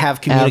that they would have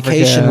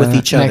communication Africa, with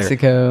each other.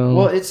 Mexico.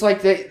 Well, it's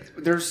like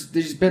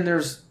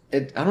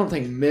I don't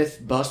think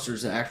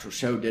Mythbusters, the actual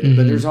show, did it,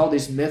 but there's all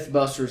these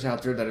Mythbusters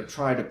out there that have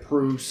tried to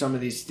prove some of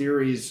these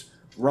theories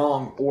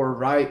wrong or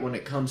right when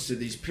it comes to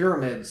these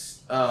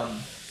pyramids.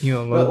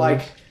 But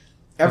like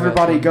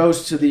everybody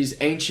goes to these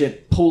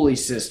ancient pulley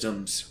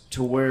systems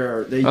to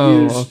where they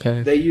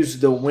use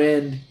the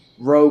wind,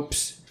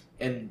 ropes,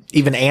 and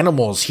Even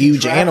animals,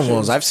 huge contraptions.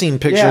 animals. I've seen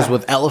pictures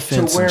with to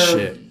elephants where and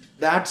shit.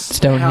 That's how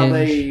Stonehenge.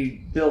 they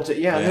built it.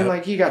 Yeah, and then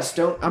like you got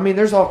stone. I mean,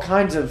 there's all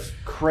kinds of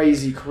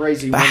crazy.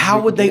 But ones how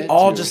we would can they get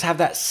all into. just have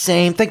that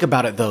same? Think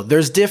about it though.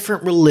 There's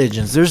different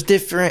religions, there's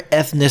different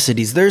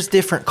ethnicities, there's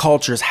different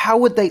cultures. How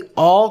would they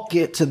all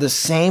get to the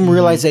same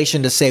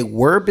realization to say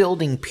we're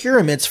building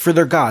pyramids for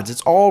their gods?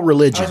 It's all I was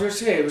religion. gonna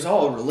say it was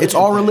all a religion. It's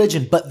all thing.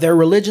 religion, but their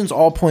religions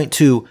all point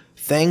to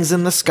things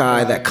in the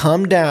sky that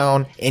come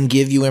down and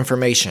give you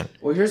information.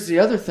 Well, here's the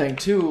other thing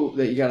too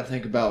that you got to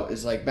think about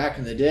is like back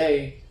in the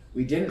day,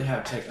 we didn't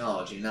have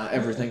technology. Not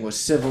everything was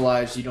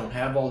civilized. You don't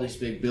have all these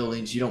big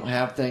buildings. You don't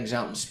have things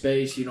out in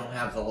space. You don't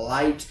have the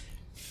light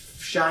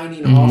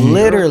shining off.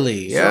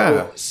 Literally, the yeah.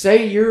 So,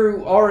 say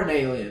you are an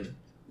alien.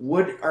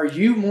 Are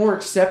you more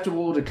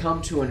acceptable to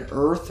come to an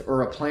Earth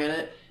or a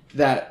planet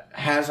that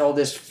has all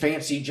this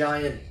fancy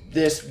giant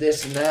this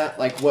and that,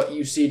 like what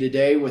you see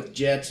today with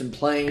jets and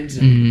planes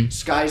and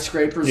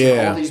skyscrapers and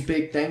Yeah. all these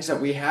big things that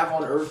we have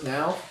on Earth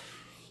now?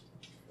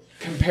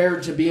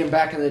 Compared to being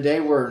back in the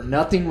day where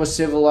nothing was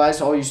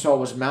civilized, all you saw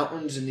was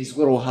mountains and these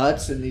little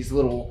huts and these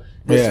little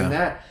this Yeah. and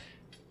that.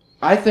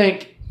 I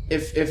think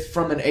if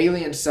from an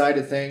alien side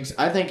of things,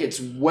 I think it's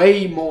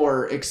way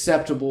more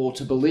acceptable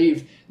to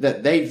believe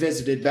that they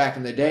visited back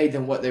in the day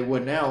than what they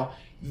would now.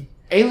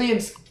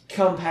 Aliens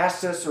come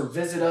past us or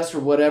visit us or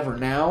whatever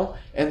now,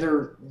 and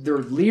they're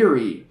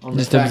leery on the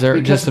Just fact observe-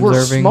 because just we're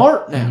observing.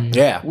 smart now.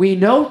 Yeah. We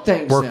know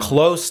things. We're now.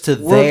 close to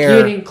We're their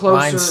getting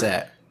closer.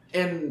 mindset.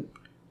 And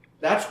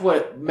that's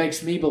what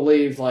makes me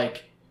believe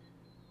like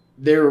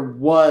there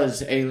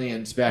was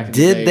aliens back in the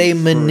day. Did they for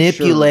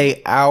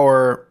manipulate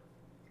our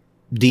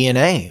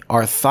DNA,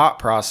 our thought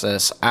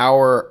process,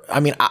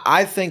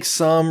 I think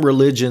some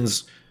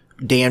religions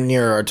damn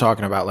near are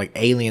talking about like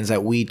aliens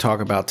that we talk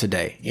about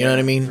today. You know what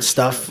I mean?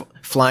 Stuff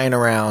flying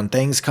around,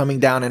 things coming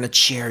down in a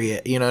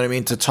chariot, you know what I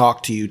mean, to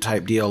talk to you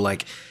type deal,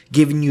 like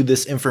giving you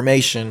this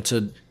information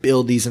to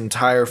build these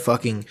entire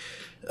fucking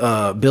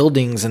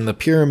buildings and the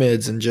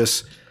pyramids and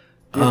just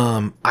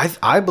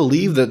I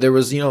believe that there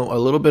was, you know, a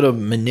little bit of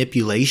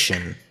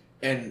manipulation.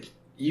 And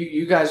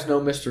you guys know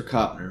Mr.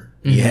 Kopner.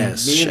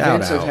 Yes, Me and shout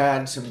Vince out. have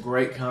had some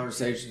great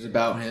conversations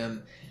about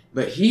him.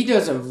 But he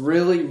does a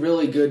really,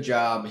 really good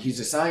job. He's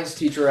a science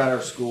teacher at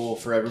our school,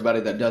 for everybody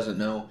that doesn't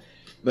know.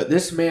 But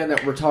this man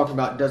that we're talking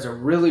about does a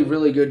really,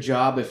 really good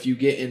job if you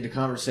get into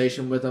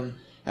conversation with him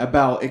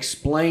about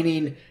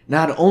explaining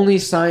not only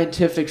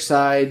scientific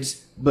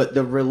sides, but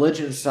the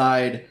religion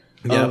side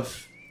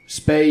of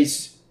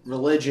space,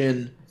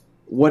 religion,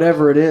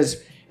 whatever it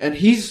is. And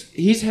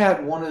he's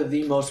had one of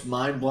the most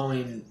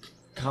mind-blowing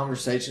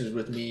conversations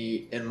with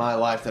me in my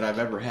life that I've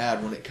ever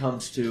had when it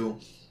comes to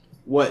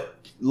what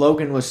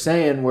Logan was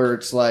saying, where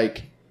it's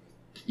like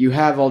you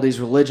have all these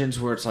religions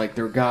where it's like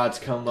their gods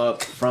come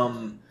up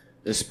from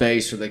the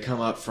space or they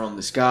come up from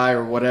the sky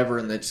or whatever,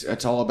 and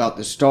it's all about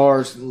the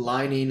stars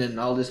lining and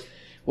all this.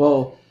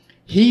 Well,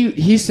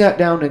 he sat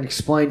down and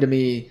explained to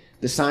me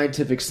the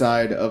scientific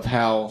side of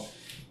how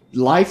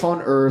life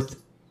on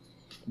Earth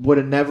would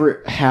have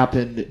never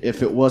happened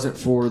if it wasn't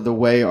for the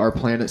way our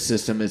planet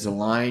system is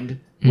aligned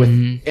with.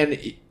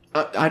 And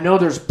I know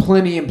there's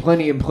plenty of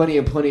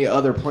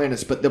other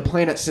planets, but the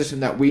planet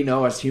system that we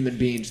know as human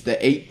beings,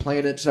 the 8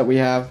 planets that we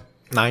have,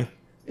 9.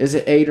 is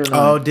it 8 or 9?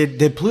 Oh,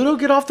 did Pluto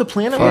get off the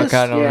planet Fuck, list?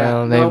 I don't Yeah.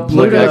 know. They No, look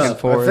Pluto's- back and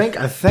forth.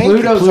 I think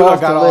Pluto's Pluto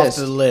off got the off list.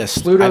 the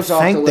list. Pluto's I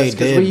off think the they list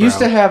because did. we used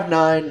bro. to have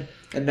 9,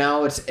 and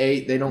now it's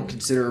 8. They don't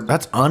consider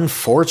That's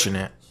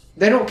unfortunate.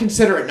 They don't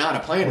consider it not a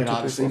planet,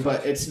 obviously,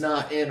 but it's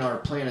not in our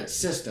planet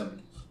system.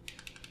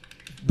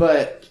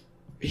 But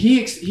he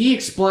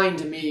explained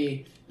to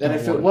me that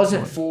if it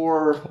wasn't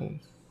for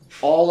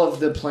all of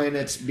the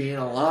planets being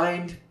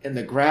aligned and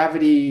the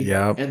gravity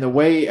Yep. and the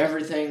way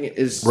everything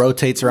is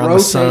Rotates around the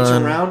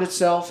sun. around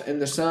itself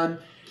and the sun,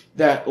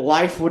 that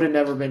life would have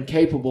never been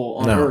capable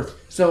on No. Earth.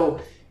 So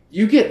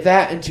you get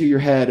that into your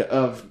head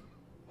of,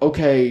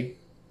 okay,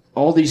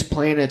 all these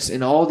planets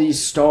and all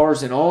these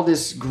stars and all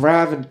this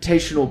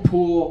gravitational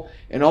pull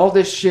and all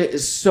this shit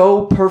is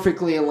so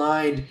perfectly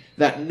aligned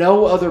that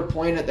no other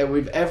planet that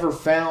we've ever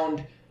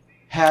found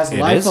has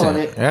life on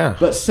it. Yeah.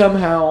 But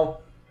somehow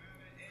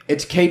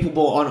it's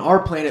capable on our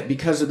planet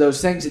because of those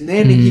things. And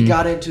then he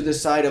got into the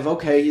side of,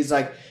 okay, he's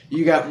like,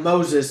 you got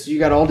Moses, you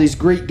got all these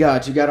Greek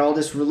gods, you got all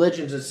this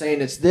religions that's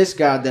saying it's this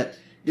God that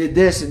did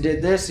this and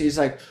did this. He's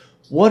like,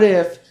 what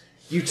if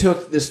you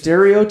took the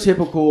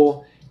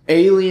stereotypical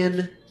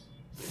alien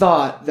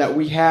thought that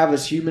we have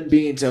as human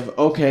beings of,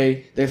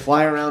 okay, they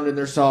fly around in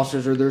their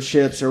saucers or their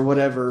ships or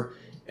whatever,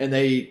 and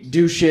they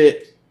do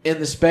shit in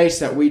the space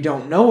that we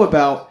don't know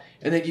about,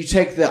 and then you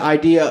take the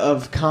idea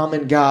of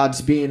common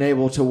gods being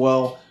able to,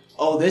 well,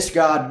 oh, this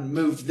god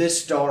moved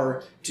this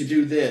star to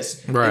do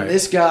this, right, and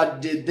this god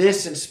did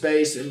this in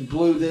space and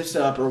blew this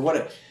up or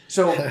whatever.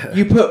 So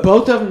you put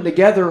both of them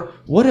together.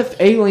 What if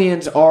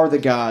aliens are the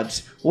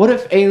gods? What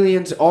if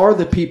aliens are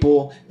the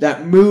people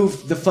that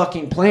moved the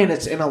fucking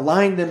planets and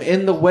aligned them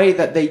in the way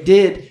that they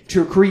did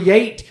to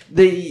create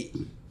the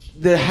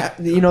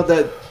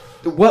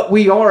what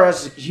we are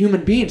as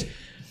human beings?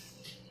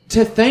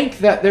 To think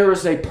that there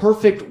is a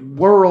perfect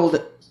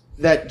world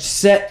that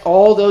set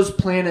all those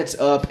planets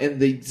up in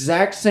the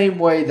exact same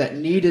way that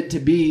needed to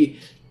be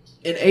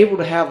and able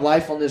to have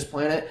life on this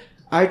planet,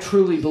 I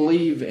truly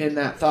believe in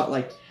that thought.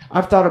 Like,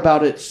 I've thought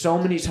about it so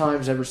many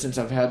times ever since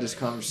I've had this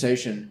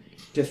conversation,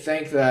 to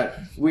think that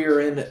we are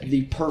in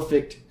the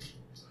perfect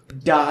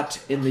dot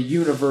in the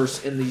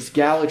universe, in these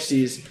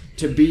galaxies,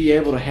 to be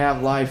able to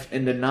have life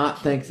and to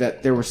not think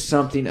that there was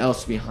something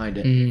else behind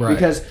it. Right.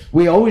 Because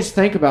we always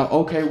think about,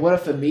 okay, what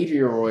if a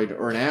meteoroid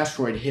or an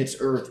asteroid hits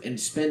Earth and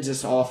spins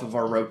us off of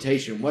our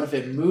rotation? What if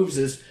it moves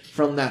us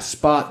from that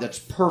spot that's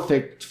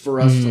perfect for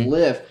us to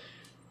live?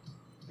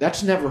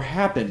 That's never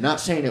happened. Not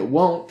saying it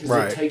won't, because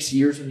Right. it takes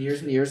years and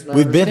years and years. And I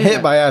We've been understand hit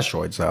that. by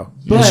asteroids, though.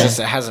 But It's just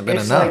it hasn't been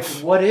it's enough.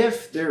 Like, what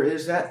if there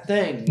is that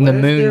thing? The What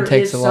if moon there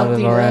takes is a lot of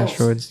something our else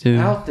asteroids, too.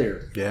 out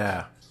there.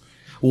 Yeah.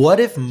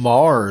 What if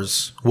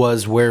Mars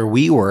was where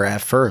we were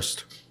at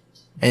first?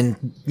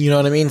 And you know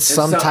what I mean?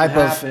 Some something type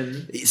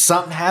happened. of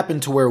something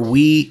happened to where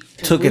we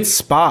took its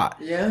spot.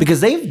 Yeah.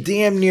 Because they've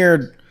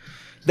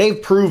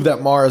proved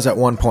that Mars at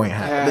one point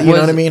had, you know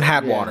Was- what I mean,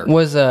 had yeah. water.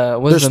 Was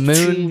There's the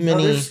too moon No,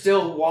 many. there's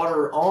still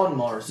water on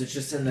Mars. It's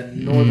just in the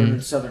northern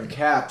and southern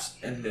caps,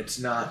 and it's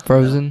not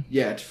Frozen?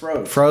 Yeah, it's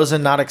frozen.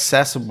 Frozen, not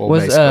accessible.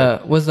 was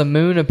basically. was the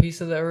moon a piece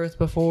of the Earth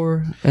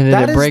before, and did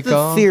That it is break the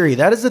off? theory.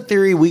 That is the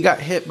theory. We got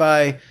hit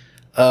by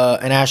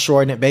an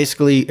asteroid, and it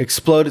basically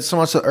exploded so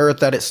much of the Earth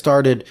that it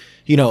started,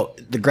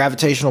 the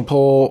gravitational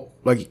pull.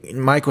 Like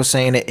Mike was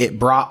saying, it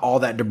brought all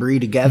that debris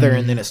together,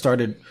 and then it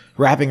started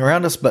wrapping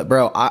around us. But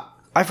bro,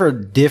 I've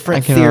heard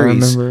different I cannot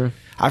theories. remember.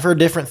 I've heard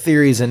different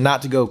theories, and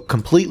not to go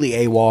completely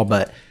AWOL,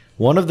 but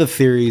one of the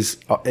theories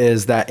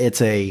is that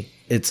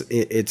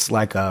it's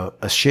like a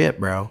ship,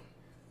 bro.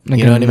 Like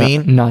You know a what I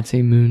mean?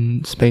 Nazi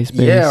moon space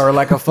base. Yeah, or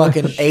like a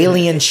fucking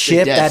alien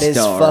ship Death that is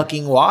Star.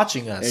 fucking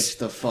watching us. It's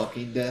the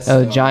fucking Death A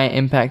Star. giant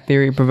impact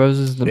theory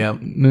proposes the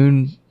Yep.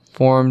 moon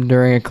formed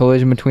during a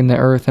collision between the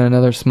Earth and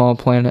another small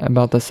planet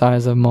about the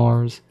size of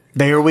Mars.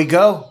 There we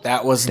go.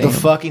 That was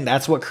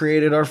that's what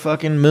created our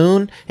fucking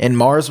moon, and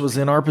Mars was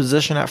in our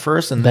position at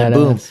first, and then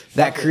boom, Badass.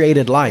 that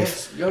created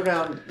life. Yes, go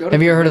down. Go to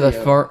Have you ever heard of the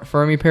video.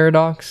 Fermi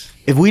paradox?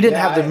 If we didn't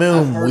Yeah, have the I've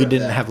moon, heard we of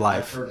didn't that. have I've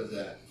life. heard of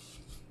that.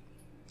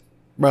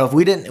 Bro,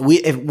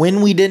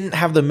 when we didn't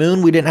have the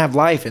moon, we didn't have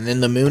life, and then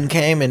the moon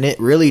came, and it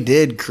really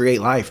did create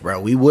life, bro.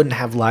 We wouldn't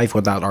have life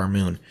without our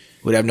moon.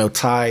 We'd have no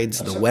tides.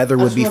 The weather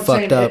would That's be what I'm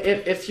fucked saying.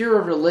 up. If you're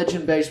a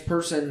religion-based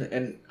person,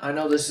 and I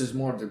know this is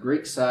more of the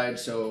Greek side,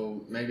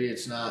 so maybe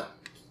it's not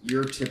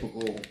your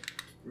typical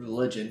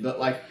religion, but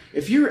like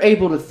if you're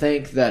able to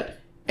think that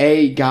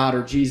a God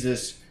or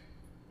Jesus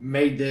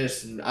made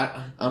this, and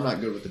I'm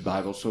not good with the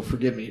Bible, so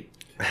forgive me.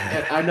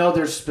 And I know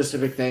there's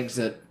specific things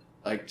that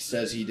like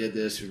says he did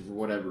this or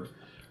whatever.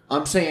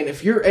 I'm saying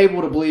if you're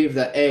able to believe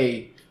that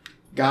A,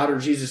 God or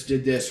Jesus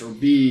did this, or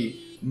B,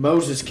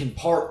 Moses can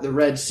part the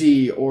Red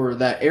Sea, or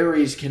that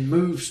Ares can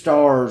move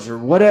stars, or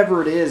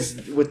whatever it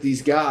is with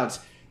these gods,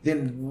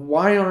 then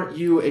why aren't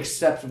you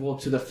acceptable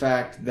to the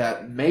fact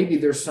that maybe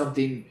there's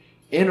something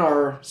in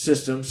our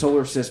system,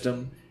 solar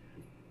system,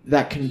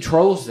 that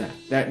controls that?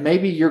 That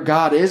maybe your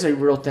God is a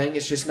real thing,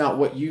 it's just not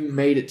what you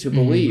made it to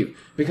believe.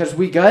 Because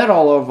we got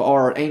all of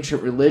our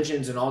ancient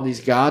religions and all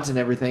these gods and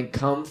everything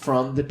come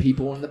from the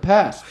people in the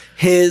past.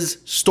 His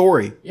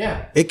story,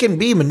 Yeah. it can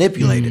be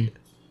manipulated.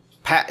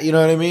 You know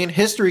what I mean?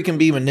 History can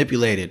be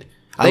manipulated.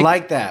 I Think-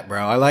 like that,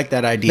 bro. I like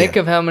that idea. Think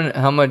of how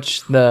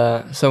much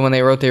so when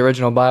they wrote the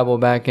original Bible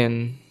back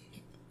in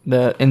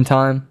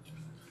time.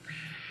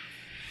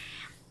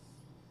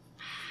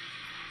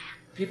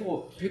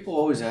 People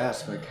always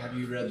ask, like, have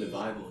you read the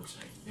Bible? It's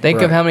like, Think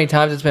of Right. how many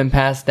times it's been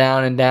passed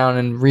down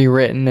and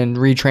rewritten and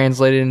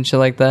retranslated and shit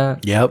like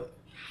that. Yep.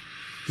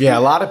 Yeah,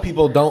 a lot of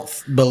people don't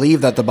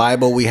believe that the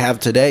Bible we have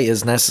today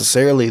is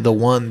necessarily the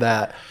one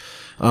that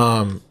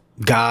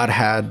God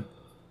had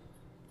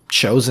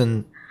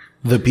chosen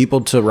the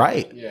people to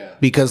write. Yeah.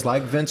 Because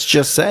like Vince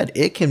just said,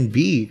 it can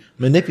be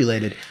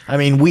manipulated. I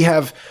mean, we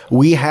have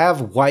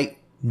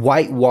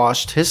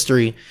whitewashed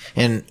history,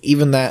 and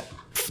even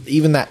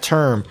that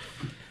term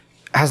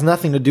has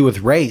nothing to do with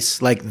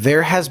race. Like,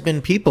 there has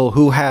been people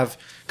who have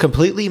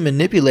completely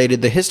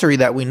manipulated the history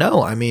that we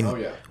know. I mean,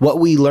 what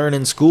we learn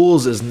in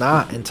schools is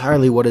not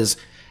entirely what has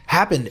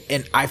happened,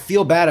 and I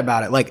feel bad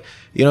about it. Like,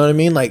 you know what I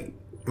mean? Like,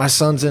 my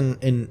son's in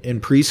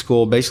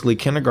preschool, basically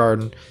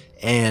kindergarten,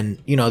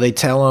 and you know, they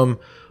tell him,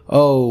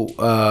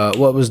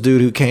 what was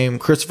dude who came?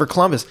 Christopher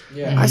Columbus.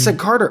 I said,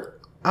 Carter,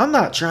 I'm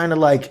not trying to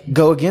like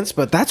go against,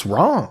 but that's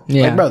wrong.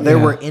 Yeah. Like, bro,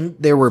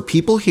 there were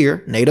people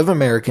here, Native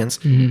Americans,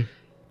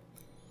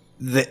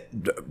 that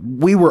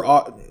we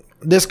were.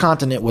 This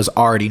continent was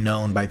already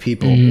known by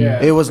people.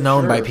 It was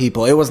known by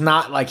people. It was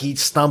not like he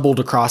stumbled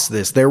across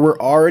this. There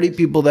were already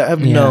people that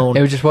have known.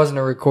 It just wasn't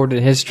a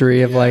recorded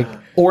history of like.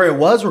 Or it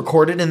was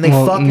recorded and they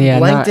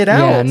blanked it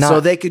out so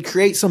they could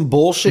create some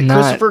bullshit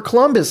Christopher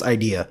Columbus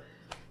idea.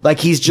 Like,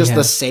 he's just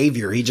the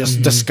savior. He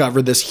just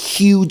discovered this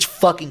huge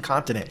fucking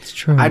continent. It's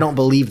true. I don't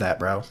believe that,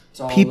 bro.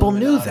 People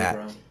knew that.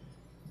 Bro.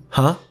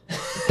 Huh?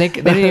 They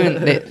didn't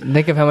even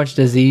think of how much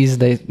disease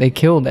they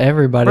killed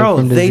everybody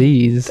from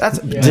disease. That's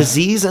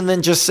disease, and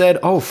then just said,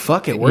 "Oh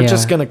fuck it, we're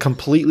just gonna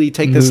completely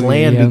take this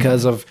land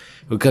because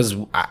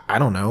I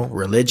don't know,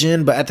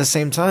 religion." But at the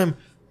same time,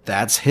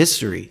 that's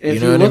history.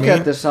 If you look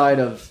at the side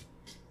of,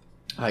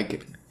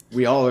 like,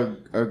 we all are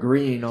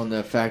agreeing on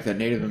the fact that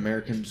Native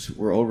Americans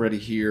were already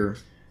here,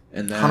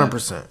 and that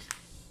 100%.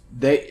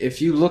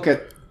 if you look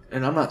at,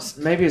 and I'm not,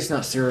 maybe it's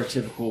not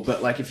stereotypical,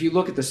 but like if you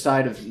look at the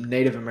side of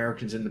Native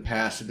Americans in the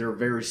past, they're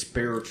very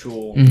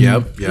spiritual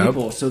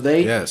people. So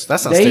that's not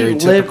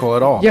stereotypical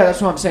at all. Yeah,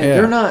 that's what I'm saying.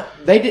 They're not.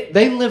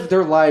 They lived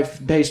their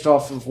life based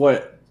off of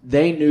what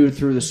they knew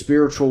through the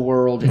spiritual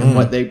world and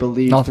what they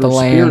believed Not through the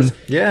land.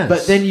 spirits. Yes.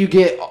 But then you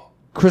get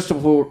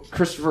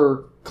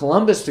Christopher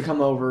Columbus to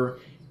come over,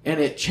 and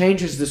it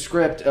changes the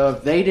script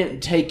of they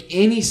didn't take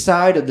any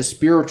side of the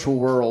spiritual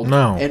world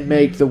and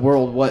make the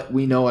world what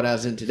we know it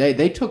as in today.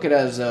 They took it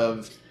as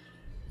of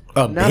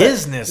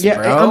business, bro.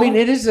 bro. I mean,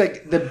 it is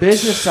like the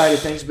business side of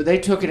things, but they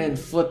took it and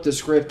flipped the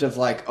script of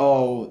like,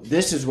 oh,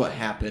 this is what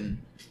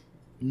happened.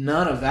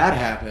 None of that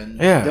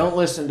happened. Yeah. Don't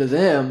listen to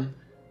them.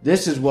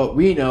 This is what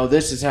we know.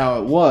 This is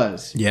how it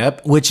was.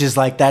 Yep. Which is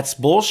like, that's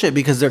bullshit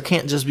because there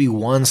can't just be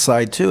one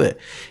side to it.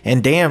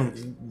 And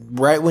damn,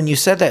 right when you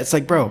said that, it's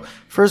like, bro,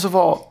 first of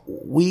all,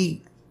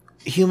 we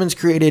humans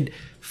created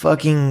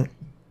fucking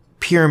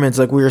pyramids,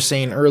 like we were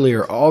saying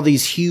earlier, all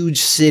these huge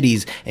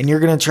cities, and you're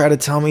going to try to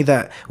tell me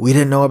that we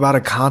didn't know about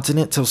a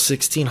continent till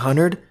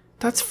 1600?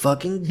 That's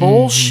fucking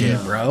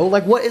bullshit, bro.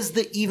 Like, what is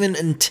the even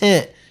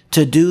intent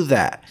to do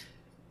that?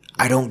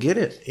 I don't get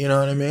it. You know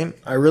what I mean?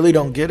 I really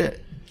don't get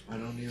it. I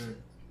don't either.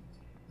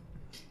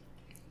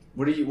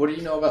 What do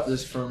you know about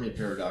this Fermi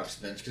paradox,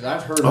 Vince? Because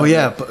I've heard. Oh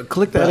yeah, but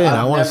click that in.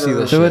 I want to see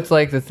this. So it's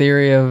like the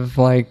theory of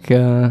like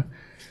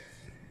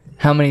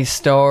how many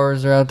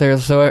stars are out there.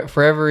 So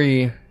for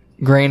every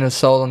grain of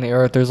salt on the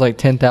earth, there's like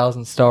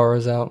 10,000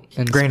 stars out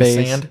in space. Grain of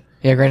sand.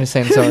 Yeah, grain of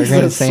sand. Sorry,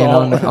 grain of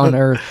sand on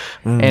Earth.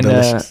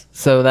 And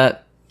so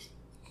that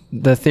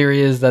the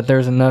theory is that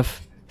there's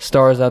enough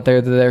stars out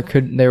there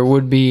that there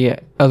would be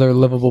other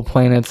livable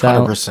planets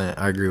out. 100%.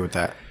 I agree with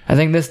that. I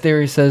think this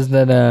theory says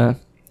that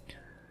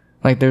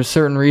like there's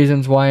certain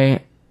reasons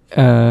why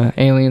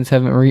aliens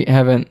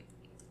haven't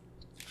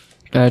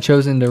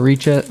chosen to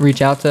reach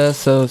out to us.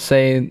 So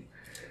say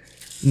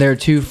they're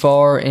too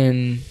far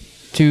and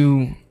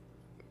too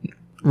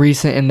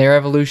recent in their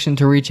evolution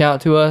to reach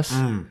out to us.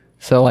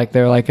 So like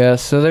they're like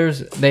us. So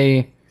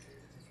they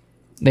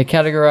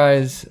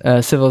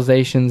categorize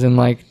civilizations in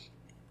like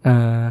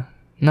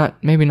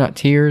not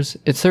tiers.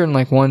 It's certain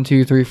like 1,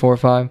 2, 3, 4,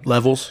 5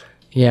 Levels.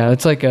 Yeah,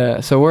 it's like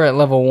so we're at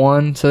level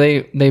 1. So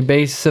they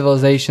base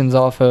civilizations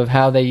off of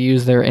how they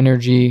use their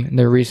energy,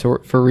 their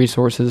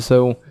resources.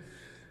 So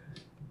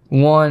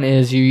 1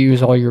 is you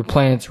use all your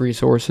planet's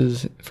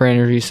resources for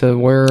energy. So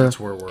that's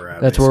where we're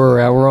at. That's where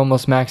we're at. We're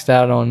almost maxed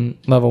out on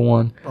level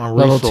 1.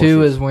 Level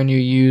 2 is when you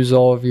use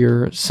all of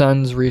your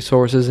sun's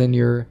resources in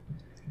your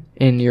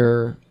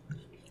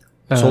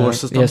solar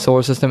system. Yeah,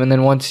 solar system. And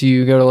then once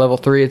you go to level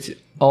 3, it's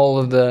all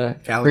of the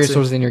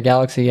resources in your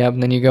galaxy. Yeah,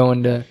 and then you go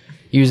into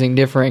using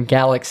different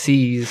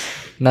galaxies,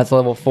 and that's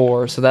level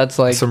 4. So that's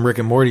like some Rick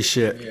and Morty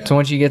shit. Yeah. So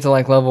once you get to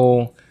like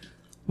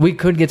we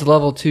could get to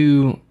level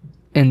 2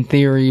 in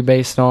theory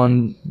based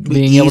on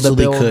being able to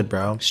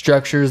build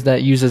structures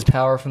that uses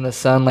power from the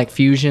sun, like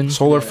fusion,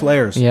 solar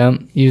flares. Yeah,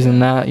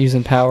 using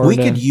power. We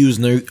could use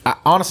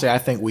honestly, I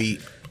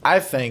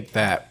think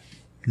that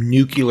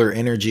nuclear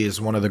energy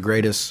is one of the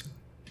greatest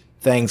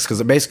things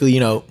because basically,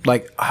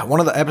 like one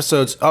of the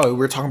episodes. Oh, we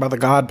were talking about the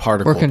God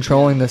particle. We're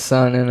controlling the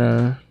sun in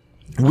a.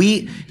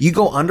 You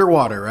go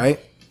underwater, right?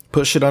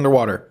 Put shit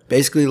underwater.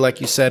 Basically,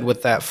 like you said,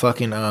 with that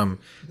fucking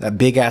that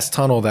big ass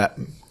tunnel that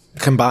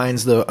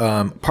combines the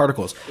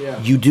particles. Yeah.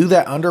 You do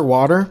that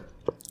underwater,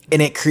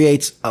 and it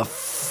creates a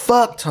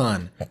fuck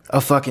ton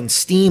of fucking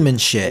steam and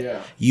shit.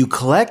 Yeah. You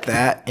collect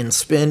that and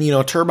spin,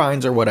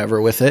 turbines or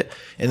whatever with it,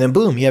 and then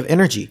boom, you have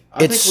energy.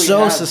 It's think we so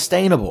have-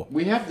 sustainable.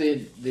 We have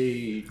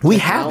the We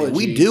have it.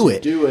 We technology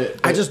do to it.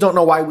 I just don't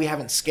know why we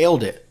haven't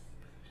scaled it.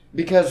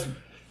 because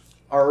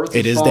our Earth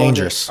It is fallen-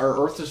 dangerous.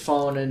 Our Earth has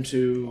fallen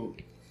into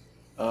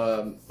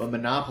a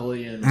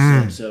monopoly in the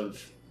Mm. sense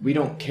of we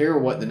don't care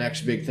what the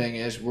next big thing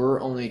is.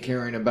 We're only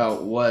caring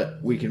about what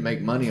we can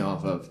make money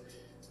off of.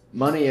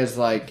 Money is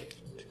like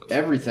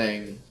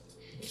everything.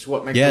 It's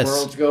what makes Yes. the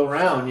world go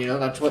round.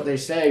 That's what they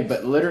say.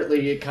 But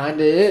literally, it kind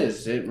of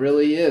is. It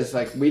really is.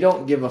 Like we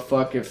don't give a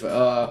fuck if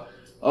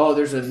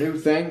there's a new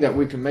thing that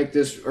we can make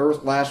this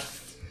Earth last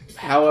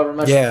however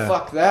much. Yeah.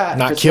 Fuck that.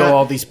 Not If it's kill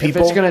all these If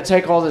people. it's gonna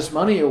take all this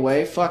money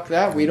away, fuck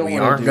that. We don't We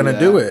want aren't to gonna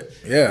do it.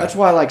 Yeah. That's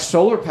why like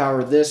solar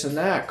power, this and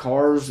that,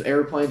 cars,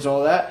 airplanes,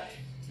 all that.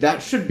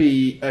 That should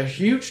be a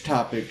huge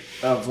topic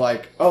of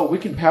like, we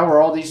can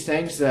power all these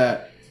things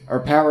that are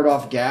powered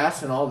off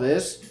gas and all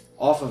this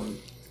off of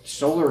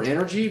solar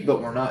energy,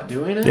 but we're not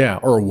doing it. Yeah,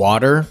 or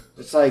water.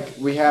 It's like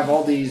we have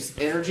all these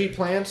energy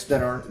plants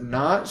that are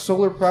not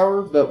solar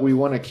powered, but we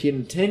want to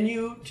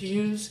continue to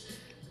use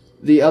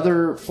the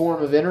other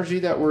form of energy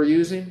that we're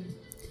using.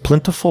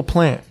 Plentiful The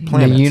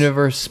planets.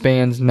 universe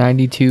spans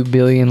 92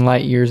 billion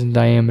light years in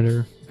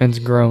diameter and it's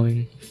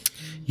growing.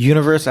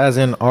 Universe as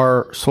in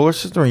our solar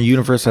system, or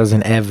universe as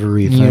in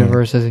everything?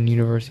 Universe as in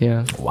universe,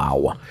 yeah.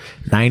 Wow.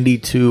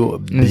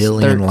 92 And it's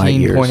billion light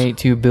years.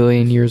 13.82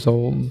 billion years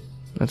old.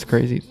 That's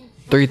crazy.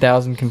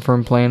 3,000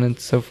 confirmed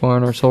planets so far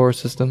in our solar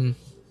system.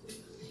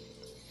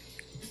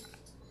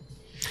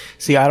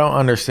 See, I don't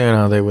understand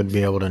how they would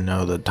be able to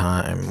know the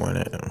time when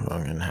it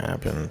fucking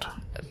happened.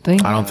 I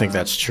I don't think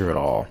that's true at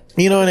all.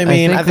 You know what I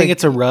mean? I think, think, like-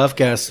 it's a rough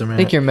guesstimate. I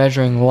think you're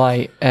measuring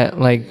light at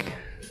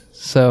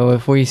so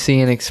if we see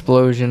an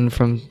explosion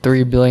from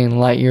 3 billion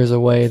light years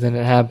away, then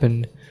it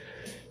happened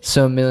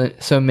so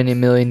many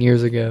million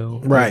years ago.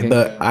 right, Like,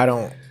 but I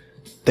don't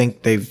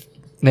think they've.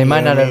 they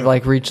might know not what I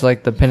have mean? reached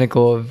the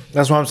pinnacle of.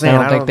 That's what I'm saying.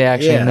 I don't think they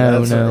actually know.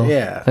 that's No,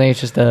 yeah. I think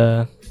it's just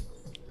a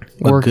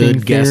working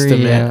good theory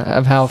guesstimate.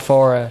 of how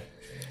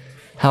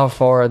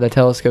far the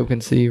telescope can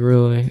see.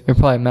 Really, they're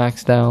probably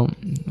maxed out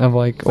of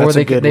or That's a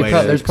they good could. way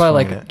to There's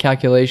probably explain it.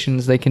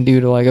 calculations they can do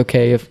to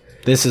okay, if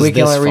This is we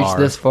can this only reach far.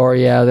 this far,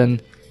 yeah,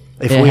 then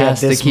If it we had has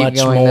to this keep much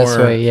going more this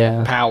way,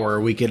 yeah. power,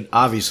 we could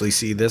obviously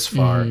see this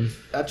far.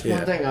 That's Yeah.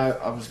 one thing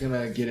I was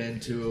gonna get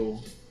into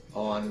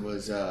on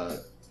was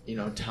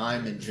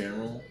time in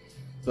general,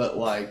 but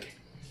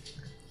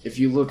if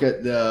you look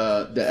at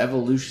the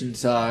evolution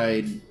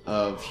side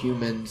of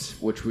humans,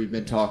 which we've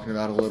been talking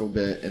about a little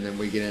bit, and then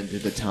we get into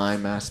the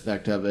time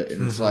aspect of it,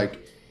 and it's like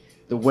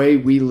the way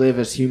we live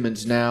as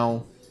humans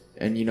now,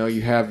 and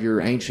you have your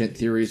ancient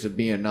theories of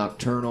being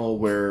nocturnal,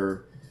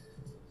 where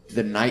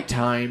the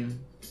nighttime,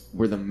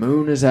 where the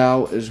moon is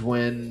out, is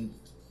when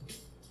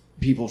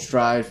people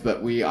strive,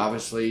 but we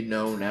obviously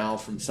know now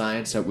from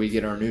science that we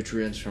get our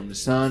nutrients from the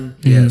sun.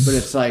 Yes. But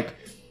it's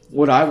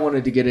what I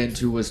wanted to get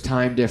into was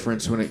time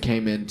difference when it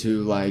came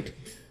into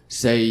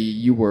say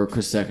you work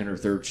a second or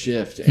third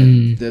shift,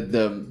 and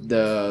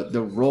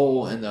the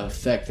role and the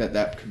effect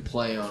that can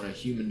play on a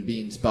human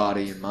being's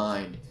body and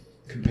mind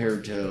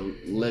compared to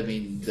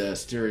living the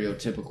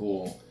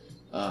stereotypical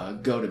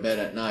go to bed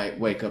at night,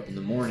 wake up in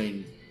the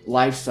morning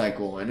life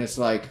cycle. And it's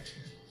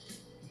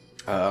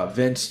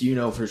Vince,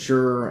 for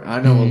sure,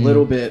 I know a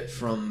little bit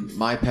from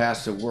my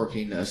past of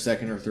working a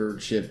second or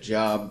third shift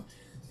job,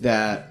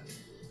 that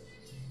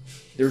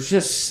there's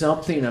just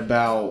something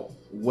about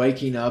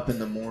waking up in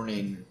the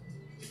morning.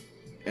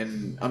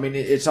 And I mean,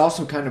 it's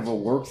also kind of a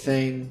work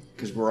thing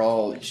because we're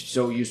all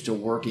so used to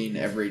working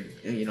not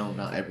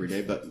every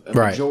day, but a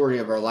Right. majority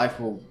of our life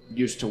we're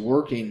used to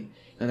working,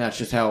 and that's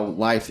just how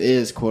life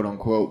is, quote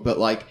unquote.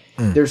 But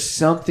there's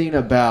something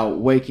about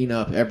waking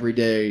up every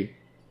day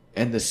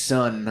and the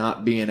sun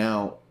not being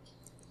out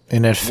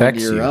And it when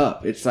affects you're you.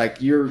 up. It's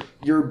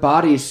your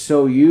body's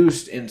so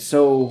used and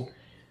so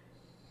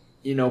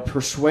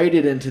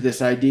persuaded into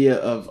this idea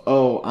of,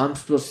 I'm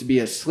supposed to be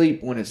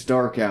asleep when it's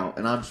dark out,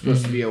 and I'm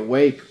supposed to be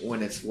awake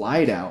when it's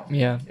light out.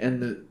 Yeah.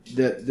 And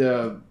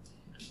the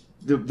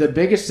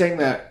biggest thing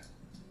that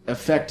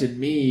affected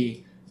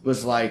me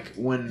was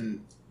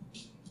when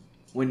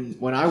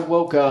I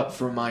woke up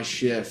from my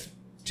shift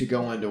to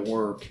go into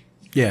work,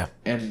 Yeah.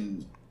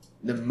 and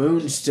the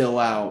moon's still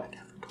out,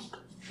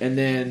 and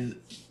then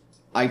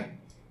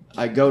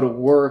I go to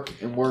work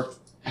and work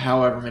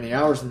however many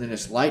hours, and then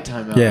it's light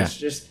time out. Yeah. It's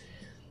just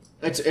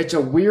it's a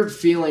weird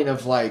feeling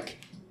of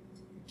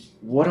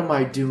what am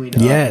I doing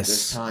up at Yes.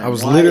 this time? I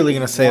was literally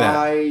gonna say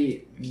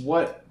that.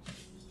 What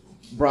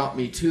brought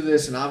me to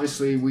this? And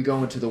obviously we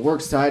go into the work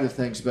side of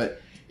things,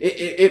 but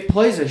it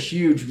plays a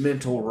huge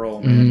mental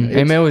role, man.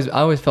 I mean, I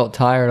always felt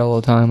tired all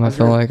the time. I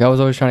felt like I was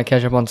always trying to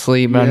catch up on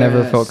sleep, but I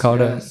never felt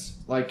caught up.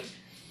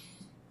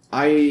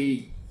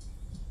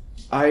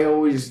 I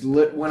always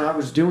when I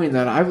was doing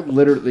that, I would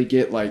literally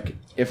get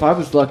if I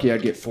was lucky,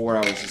 I'd get 4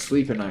 hours of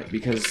sleep a night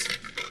because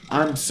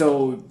I'm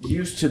so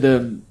used to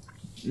the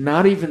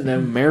not even the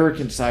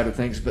American side of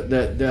things, but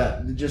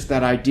the just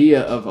that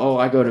idea of, oh,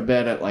 I go to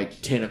bed at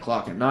like 10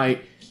 o'clock at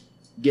night,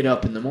 get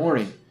up in the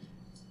morning.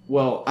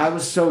 Well, I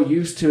was so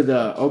used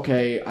to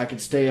okay, I can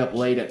stay up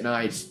late at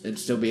nights and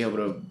still be able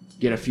to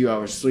get a few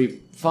hours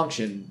sleep,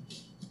 function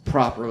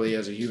properly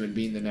as a human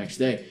being the next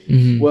day.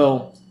 Mm-hmm.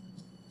 Well,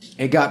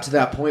 it got to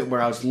that point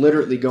where I was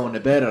literally going to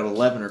bed at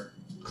 11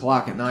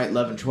 o'clock at night,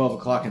 11, 12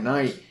 o'clock at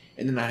night,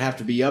 and then I'd have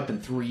to be up in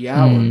 3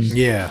 hours.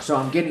 Yeah. So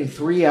I'm getting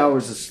 3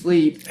 hours of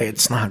sleep,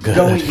 It's not good.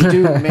 going to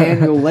do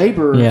manual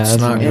labor Yeah, that's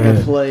not in good.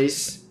 a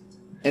place,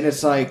 and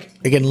it's like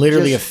It can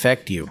literally just-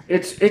 affect you.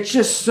 it's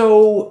just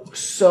so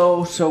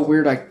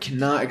weird. I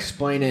cannot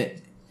explain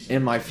it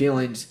in my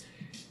feelings.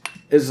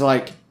 Is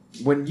like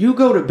when you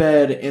go to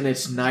bed and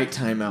it's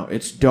nighttime out,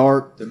 it's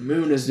dark, the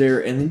moon is there,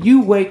 and then you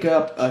wake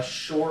up a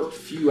short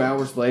few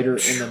hours later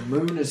and the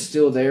moon is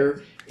still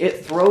there.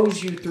 It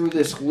throws you through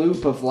this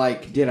loop of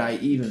like, did I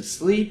even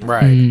sleep?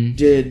 Right. Mhm.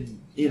 Did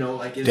you know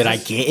like? Is Did I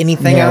this- get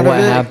anything Yeah, out what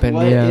of it? happened?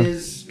 What Yeah.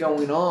 is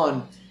going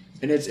on?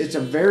 And it's a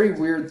very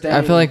weird thing.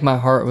 I feel like my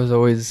heart was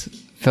always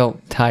felt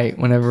tight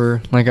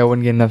whenever like I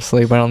wouldn't get enough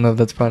sleep. I don't know if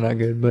that's probably not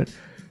good, but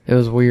it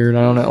was weird.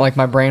 I don't know. Like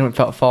my brain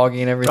felt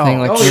foggy and everything.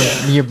 Oh, like oh, your,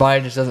 yeah. your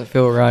body just doesn't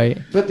feel right.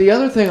 But the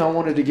other thing I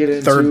wanted to get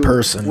into Third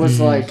person. was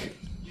like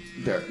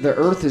the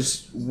Earth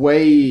is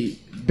way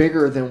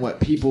bigger than what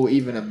people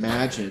even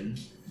imagine,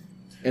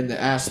 in the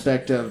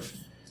aspect of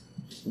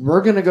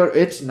we're gonna go.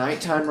 It's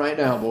nighttime right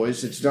now,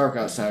 boys. It's dark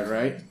outside,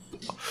 right?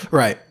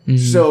 Right.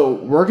 So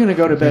we're gonna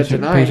go to bed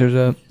tonight, Pacers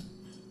up.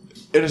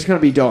 and it's gonna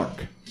be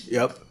dark.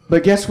 Yep.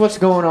 But guess what's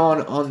going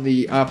on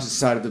the opposite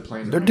side of the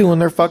planet? They're doing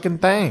their fucking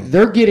thing.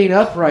 They're getting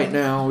up right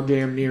now,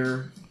 damn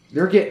near.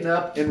 They're getting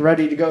up and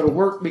ready to go to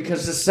work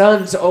because the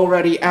sun's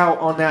already out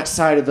on that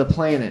side of the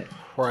planet.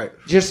 Right.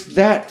 Just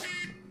that,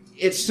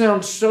 it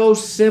sounds so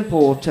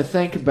simple to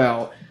think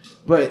about,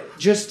 but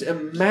just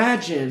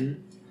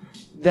imagine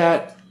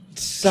that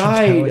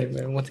side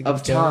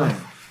of time.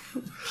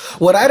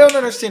 What I don't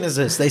understand is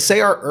this. They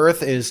say our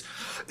Earth is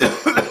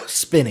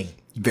spinning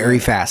very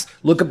fast.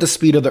 Look up the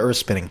speed of the Earth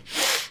spinning.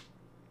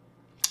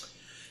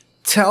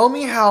 Tell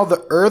me how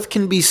the Earth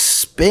can be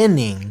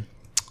spinning.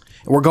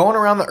 We're going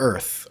around the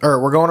Earth. Or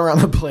we're going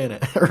around the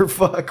planet. Or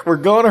fuck, we're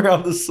going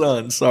around the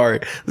sun. Sorry.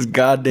 This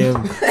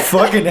goddamn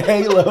fucking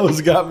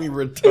halo's got me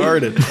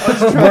retarded.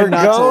 We're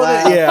not to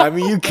laugh. going, yeah, I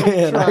mean you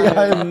can.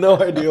 I have no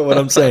idea what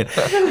I'm saying.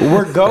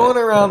 We're going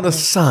around the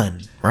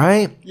sun,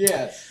 right?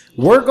 Yes.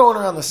 We're going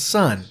around the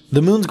sun.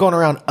 The moon's going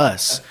around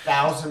us.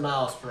 1,000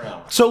 miles per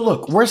hour. So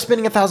look, we're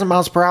spinning 1,000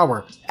 miles per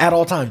hour at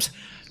all times.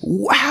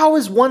 How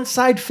is one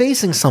side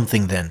facing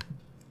something then?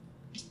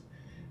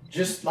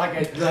 Just like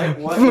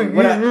what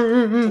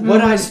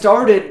I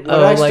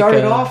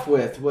started off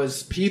with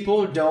was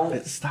people don't.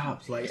 It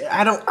stops. Like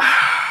I don't.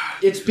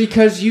 It's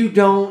because you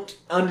don't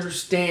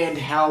understand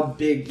how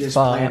big this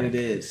Fuck. planet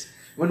is.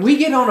 When we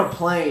get on a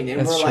plane and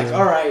That's we're like, true.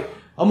 all right,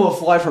 I'm going to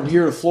fly from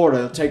here to Florida.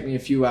 It'll take me a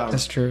few hours.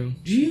 That's true.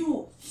 Do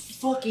you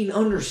fucking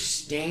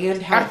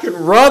understand how... I can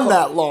run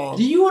that long.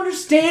 Do you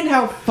understand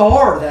how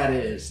far that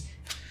is?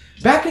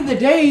 Back in the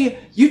day,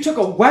 you took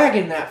a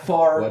wagon that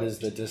far. What is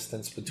the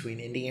distance between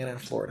Indiana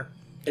and Florida?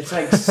 It's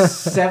like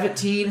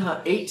 17,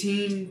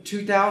 18,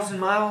 2,000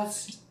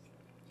 miles,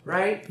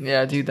 right?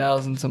 Yeah,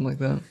 2000, something like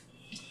that.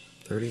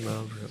 30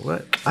 miles.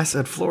 What? I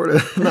said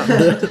Florida,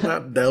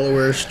 not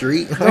Delaware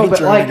Street. I No, ain't but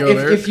trying like, to go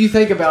there. if you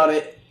think about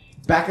it,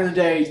 back in the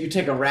day, you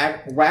take a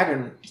wagon... A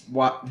wagon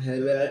walk,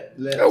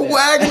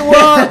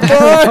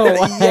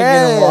 bud.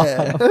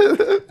 Yeah.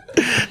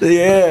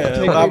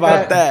 Yeah. How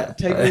about that?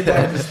 Take me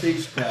back to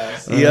speech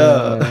class.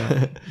 Yeah.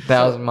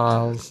 1,000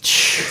 miles.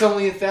 It's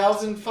only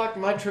 1,000. Fuck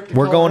my trip to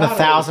We're going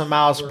Colorado 1,000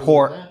 miles was-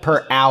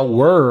 per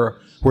hour.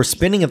 We're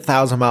spinning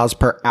 1,000 miles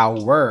per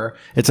hour.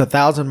 It's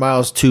 1,000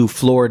 miles to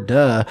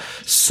Florida.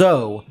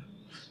 So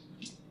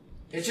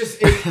It's just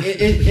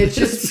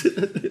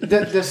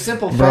the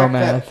simple Bro fact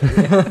math.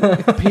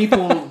 that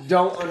people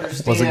don't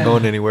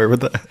understand anywhere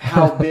with that.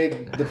 how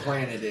big the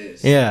planet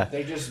is. Yeah.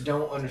 They just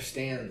don't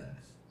understand that.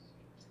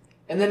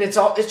 And then it's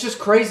just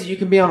crazy. You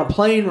can be on a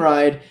plane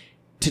ride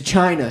to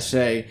China,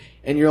 say,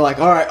 and you're like,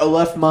 all right, I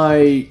left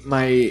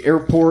my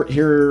airport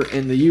here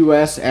in the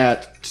U.S.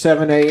 at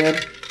 7 a.m.,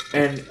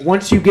 and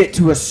once you get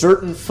to a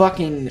certain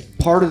fucking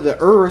part of the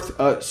Earth,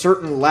 a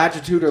certain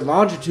latitude or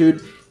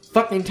longitude,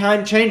 fucking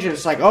time changes.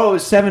 It's like, oh,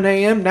 it's 7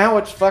 a.m., now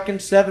it's fucking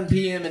 7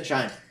 p.m. in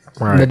China.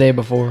 The day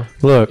before.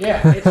 Look.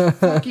 Yeah, it's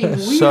fucking weird.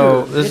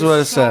 So this is It's what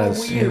it so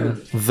says.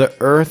 weird. The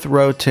Earth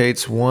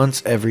rotates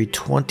once every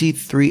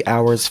 23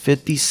 hours,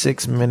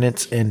 56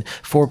 minutes, and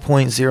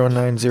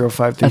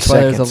 4.09053 That's why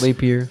there's seconds. a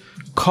leap year.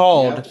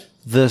 Called Yeah.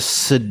 the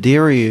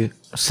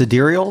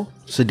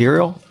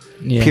sidereal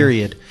Yeah.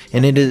 period,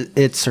 and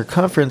its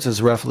circumference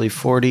is roughly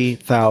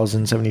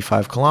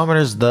 40,075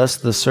 kilometers. Thus,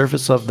 the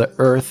surface of the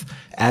Earth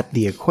at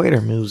the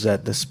equator moves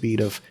at the speed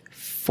of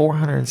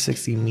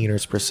 460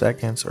 meters per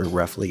second, or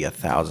roughly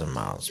 1,000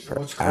 miles per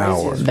What's crazy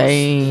hour. is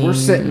Dang. we're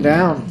sitting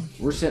down.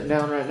 We're sitting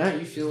down right now.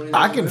 You feel anything?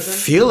 I can moving?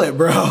 feel it,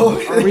 bro.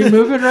 Are we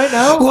moving right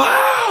now?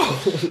 Wow!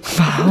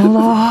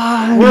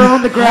 We're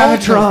on the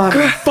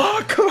gravitron.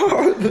 Fuck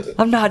on!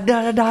 I'm not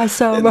gonna die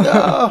sober.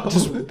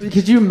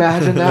 Could you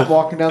imagine that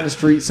walking down the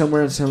street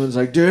somewhere and someone's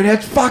like, "Dude,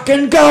 it's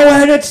fucking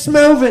going. It's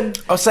moving."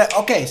 Oh,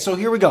 okay, so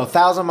here we go.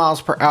 1,000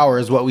 miles per hour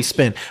is what we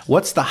spin.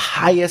 What's the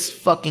highest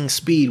fucking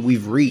speed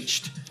we've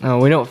reached? No,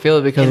 we don't feel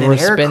it because In an we're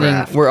spinning.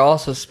 aircraft. We're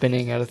also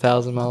spinning at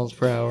 1,000 miles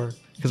per hour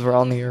because we're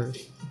on the Earth.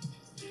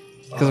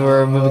 Because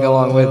we're moving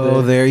along with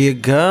Oh, it. there you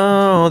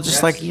go.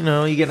 Just like, you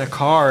know, you get in a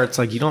car, it's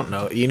like you don't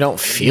know. You don't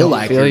feel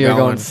like Feel you're you're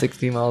going.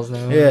 60 miles an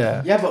hour.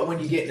 Yeah. Yeah, but when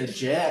you get in a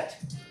jet,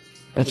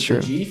 That's with true.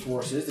 the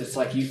G-forces, it's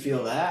like you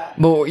feel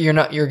that. But you're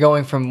not. You're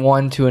going from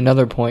one to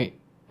another point,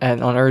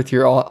 and on Earth,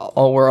 we're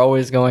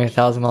always going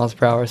 1,000 miles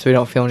per hour, so we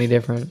don't feel any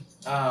different.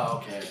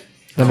 Oh, okay.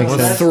 That makes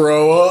sense.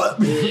 Throw up.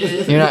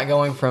 You're not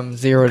going from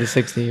 0 to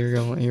 60.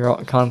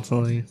 You're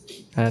constantly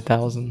at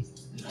 1,000.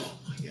 Oh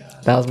my god.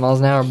 1,000 miles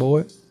an hour,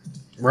 boy.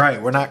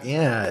 Right, we're not.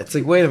 Yeah, it's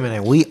like, wait a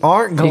minute, we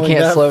aren't going. You can't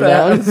that slow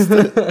fast.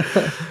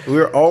 down.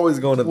 We're always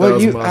going to Well,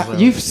 1,000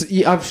 miles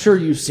an hour. I'm sure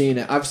you've seen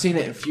it. I've seen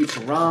it in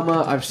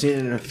Futurama. I've seen it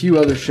in a few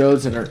other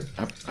shows that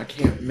I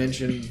can't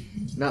mention.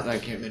 Not that I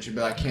can't mention,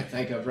 but I can't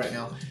think of right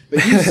now.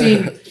 But you've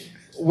seen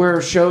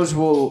where shows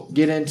will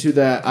get into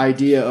that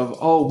idea of,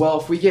 oh, well,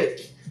 if we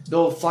get,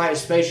 they'll fly a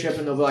spaceship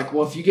and they'll be like,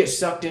 well, if you get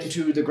sucked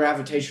into the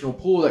gravitational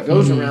pull that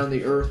goes around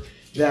the Earth,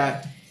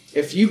 that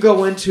if you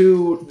go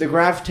into the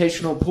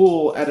gravitational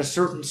pull at a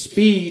certain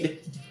speed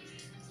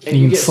and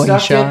You you can get sucked in,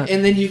 slingshot.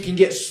 and then you can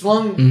get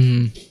slung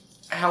Mhm.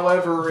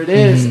 however it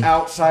is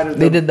outside of the...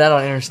 They did that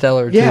on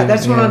Interstellar, too. Yeah,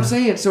 that's what I'm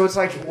saying. So it's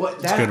like,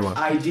 what that a good one.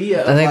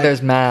 idea of I think like,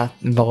 there's math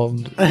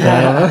involved. you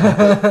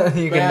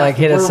can Math, like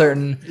hit a we're-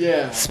 certain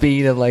yeah.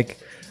 speed of like,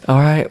 all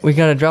right, we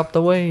gotta drop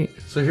the weight.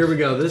 So here we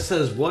go. This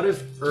says, what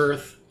if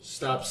Earth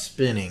stops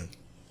spinning?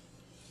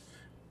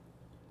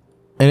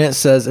 And it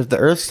says, if the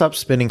Earth stopped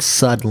spinning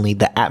suddenly,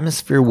 the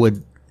atmosphere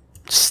would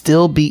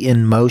still be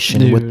in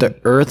motion with the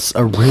Earth's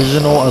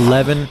original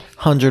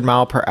 1,100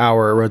 mile per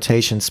hour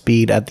rotation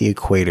speed at the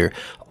equator.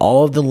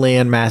 All of the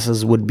land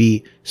masses would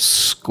be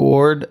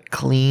scored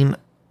clean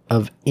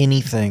of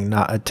anything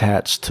not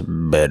attached to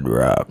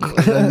bedrock.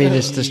 That'd be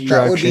just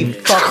That would be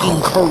destruction.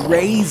 fucking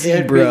crazy,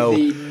 It'd bro.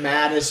 be the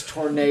maddest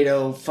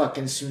tornado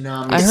fucking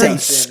tsunami. I heard-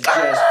 just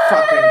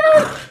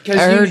fucking...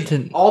 I heard Because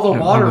to- all the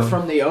no, water no.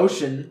 from the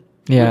ocean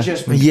Yeah. would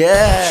just...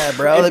 Yeah,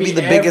 bro. It'd That'd be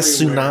be the biggest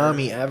everywhere.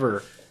 tsunami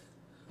ever.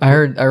 I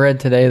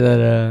read today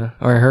that,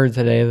 or I heard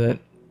today that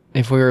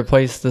if we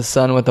replace the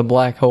sun with a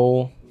black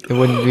hole, it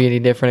wouldn't be any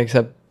different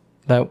except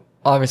that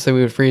obviously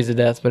we would freeze to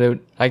death, but it would,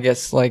 I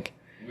guess like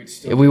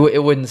it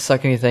wouldn't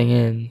suck anything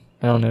in.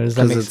 I don't know. Does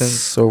that Because make it's sense?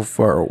 so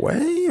far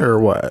away, or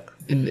what?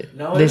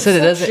 No, They it said it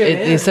sucks doesn't. shit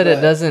They in, said it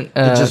but- doesn't.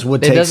 It just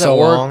would it take doesn't so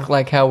work long.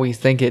 like how we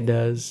think it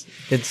does.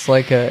 It's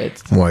like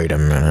Wait a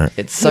minute.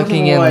 it's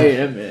sucking in. Wait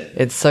a minute.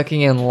 It's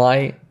sucking in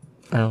light.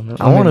 I don't know.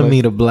 I want to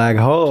meet a black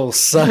hole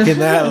sucking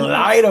that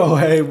light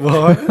away,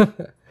 boy.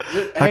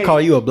 I Hey, call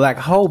you a black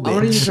hole, I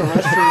want to use the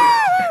bitch.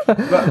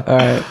 restroom. All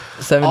right,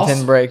 7:10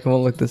 Also- break, and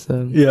we'll look this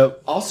up.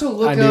 Yep. Also,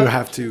 look I up... do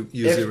have to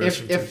use the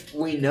if, restroom. if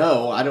we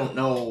know, I don't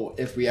know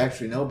if we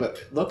actually know, but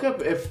look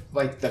up if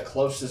like the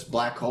closest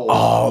black hole.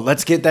 Oh,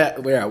 let's get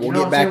that. Yeah, we'll You know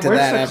get what back I'm to saying?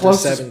 that Where's after the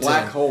closest 17.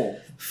 black hole?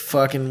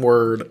 Fucking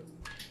word.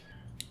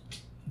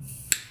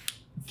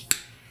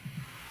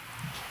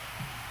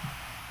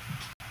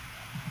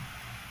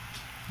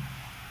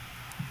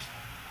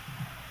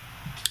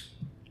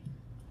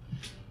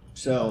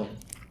 So,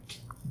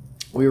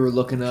 we were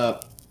looking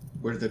up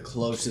where the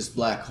closest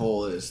black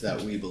hole is that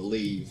we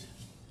believe,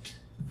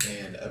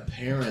 and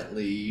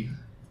apparently,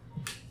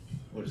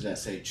 what does that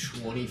say?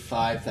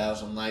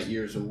 25,000 light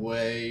years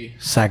away.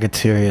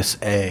 Sagittarius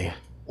A.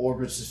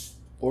 Orbits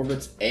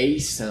a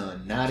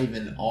sun, not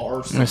even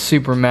our sun. A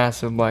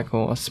supermassive black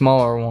hole, a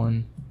smaller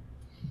one.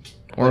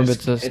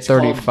 Orbits a It's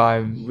called-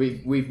 35.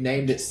 We've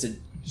named it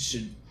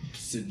Sagittarius.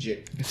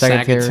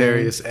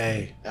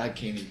 A. I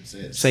can't even say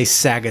it. Say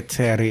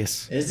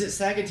Sagittarius. Is it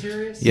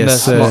Sagittarius?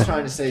 Yes, The I sir. was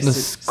trying to say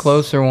The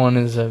closer one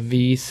is a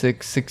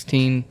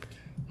V616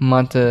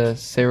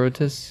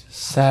 Montaceratus.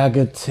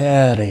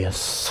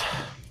 Sagittarius.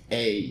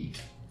 A.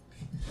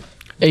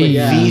 Hey,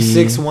 yeah.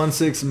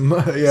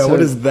 V616. Yeah, So-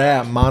 what is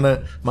that?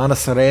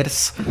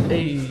 Monoceres.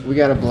 We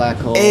got a black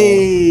hole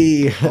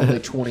Hey. only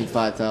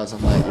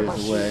 25,000 light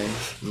years away,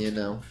 you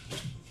know.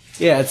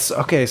 Yeah, it's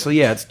okay. So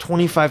yeah, it's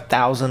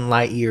 25,000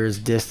 light years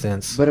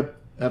distance. But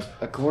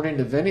according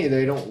to Vinny,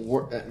 they don't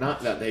work.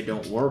 Not that they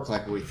don't work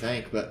like we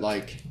think, but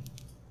like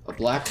a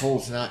black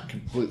hole's not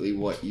completely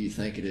what you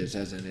think it is,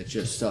 as in it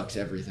just sucks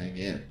everything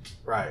in.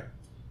 Right.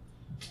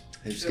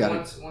 They just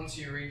got to. once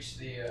you reach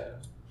the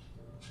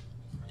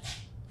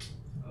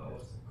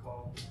what's it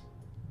called? The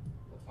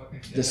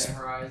fucking This-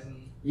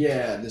 horizon.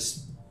 Yeah, the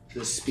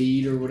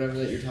speed or whatever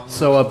that you're talking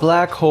So a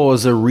black hole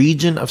is a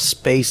region of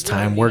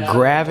space-time where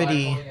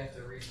gravity.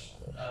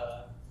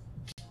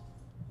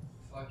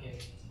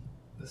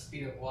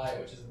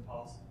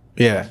 impossible.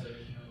 Yeah.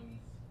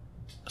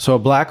 So a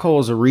black hole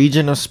is a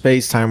region of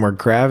space-time where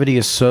gravity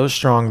is so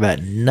strong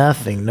that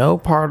nothing, no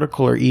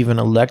particle or even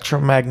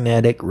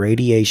electromagnetic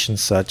radiation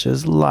such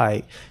as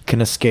light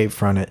can escape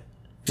from it.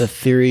 The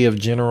theory of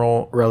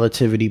general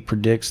relativity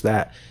predicts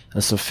that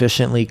a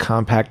sufficiently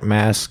compact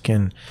mass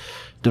can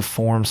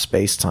deform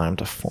space-time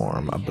to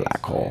form a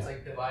black hole. It's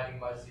like dividing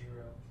by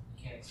zero.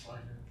 You can't explain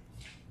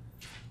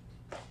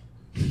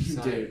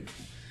it. Dude,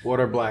 What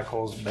are black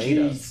holes made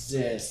of?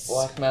 Jesus.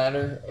 Black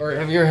matter. Or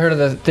have you ever heard of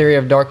the theory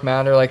of dark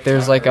matter? Like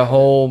there's like a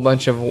whole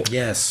bunch of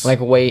Yes. like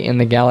weight in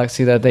the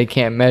galaxy that they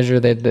can't measure.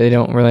 They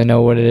don't really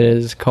know what it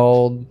is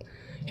called.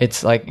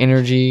 It's like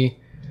energy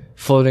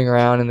floating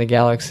around in the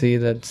galaxy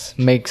that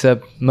makes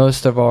up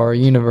most of our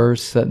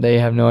universe that they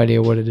have no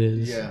idea what it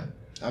is. Yeah,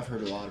 I've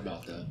heard a lot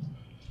about that.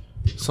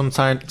 Some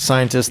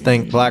scientists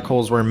think black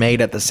holes were made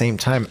at the same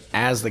time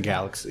as the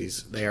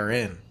galaxies they are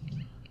in.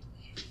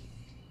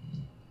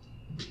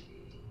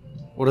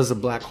 What does a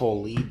black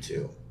hole lead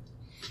to?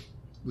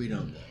 We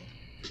don't know.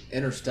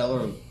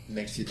 Interstellar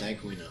makes you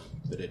think we know,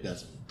 but it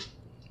doesn't.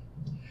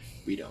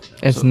 We don't know.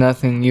 It's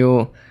nothing.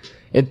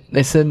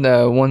 They said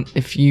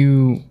if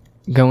you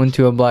go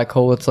into a black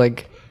hole, it's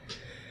like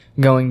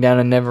going down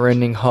a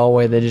never-ending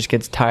hallway that just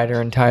gets tighter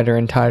and tighter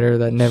and tighter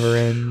that never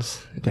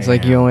ends. It's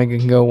like you Damn. only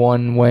can go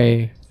one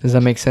way. Does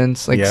that make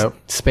sense? Like Yep.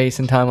 space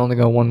and time only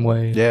go one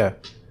way. Yeah.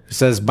 It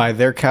says, by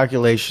their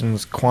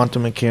calculations,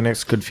 quantum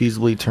mechanics could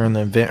feasibly turn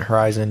the event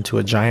horizon into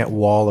a giant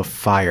wall of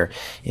fire.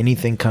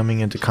 Anything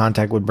coming into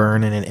contact would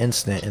burn in an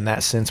instant. In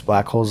that sense,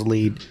 black holes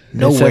lead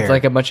nowhere. It's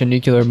like a bunch of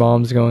nuclear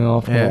bombs going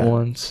off all at Yeah.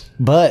 once.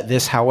 But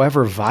this,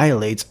 however,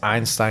 violates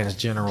Einstein's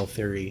general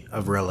theory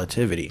of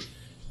relativity.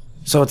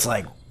 So it's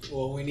like,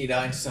 Well, we need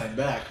Einstein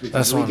back because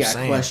that's we what I'm got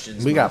saying.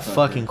 questions. We got motherfucker.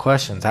 fucking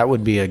questions. That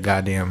would be a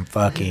goddamn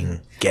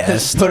fucking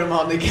guest. Put him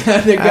on the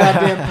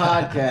goddamn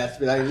podcast.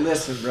 Be like,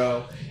 listen,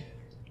 bro,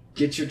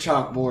 get your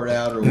chalkboard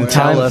out or whatever.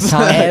 Tell us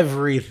Time-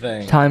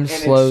 everything. Time And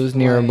slows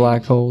near a explain.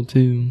 black hole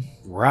too.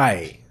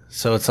 Right.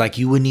 So it's like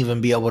you wouldn't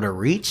even be able to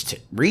reach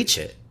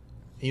it.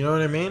 You know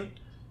what I mean?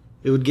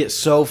 It would get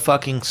so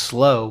fucking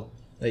slow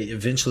that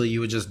eventually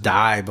you would just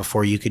die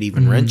before you could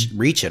even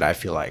reach it, I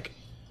feel like.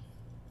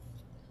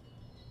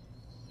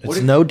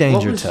 It's no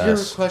danger what was to your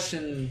us.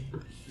 question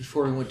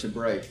before we went to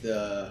break?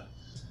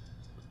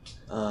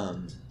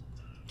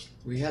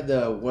 We had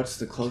what's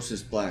the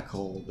closest black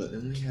hole, but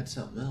then we had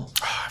something else.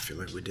 I feel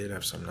like we did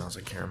have something else.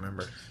 I can't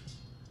remember.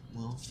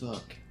 Well,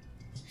 fuck.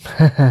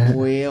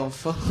 Well,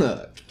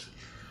 fuck.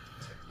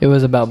 It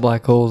was about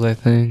black holes, I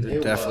think. It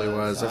It definitely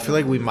was. was. I I feel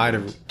like don't we remember. might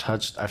have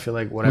touched. I feel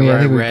like whatever Yeah, I I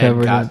think we read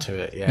covered got it. to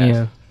it. Yeah.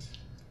 Yeah.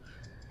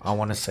 I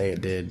want to say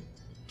it did.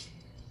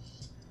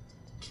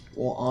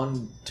 Well,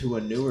 on to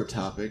a newer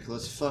topic.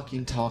 Let's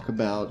fucking talk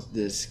about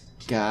this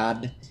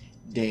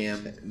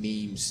goddamn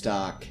meme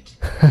stock.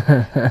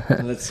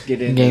 Let's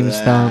get into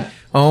GameStop. that.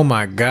 Oh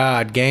my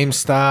God.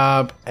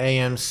 GameStop,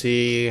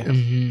 AMC.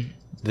 hmm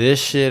This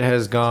shit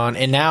has gone,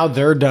 and now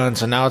they're done.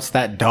 So now it's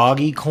that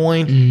doggy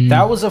coin.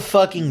 That was a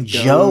fucking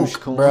joke,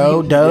 Dogecoin.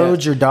 bro.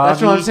 Doge Yeah. or doggy.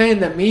 That's what I'm saying.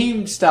 The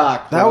meme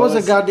stock. That bro. was a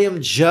It's-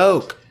 goddamn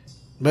joke.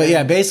 But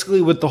yeah,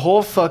 basically with the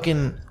whole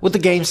fucking with the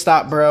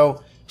GameStop,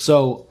 bro.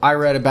 So I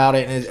read about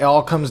it, and it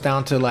all comes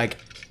down to like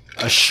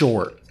a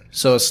short.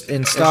 So it's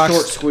in a stocks.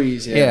 short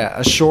squeeze. Yeah,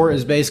 a short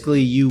is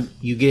basically you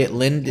get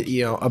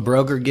a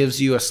broker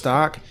gives you a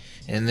stock,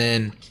 and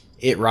then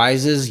it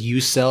rises.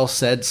 You sell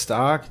said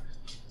stock.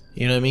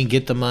 You know what I mean?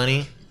 Get the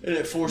money. And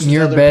it forces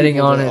You're other betting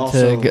people on it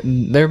also-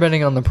 they're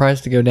betting on the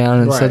price to go down,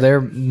 and so Right.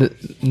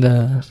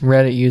 the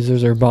Reddit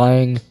users are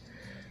buying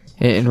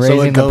it and So it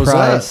raising the goes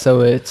price. up.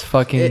 So it's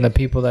fucking It- the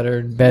people that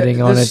are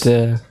betting on it this-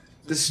 to.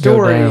 The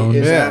story down.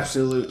 is Yeah.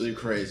 absolutely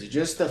crazy.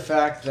 Just the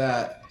fact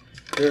that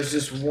there's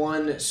this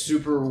one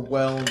super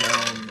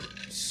well-known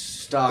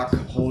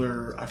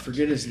stockholder. I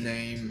forget his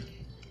name,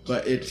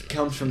 but it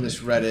comes from this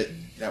Reddit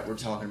that we're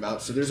talking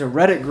about. So there's a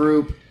Reddit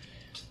group.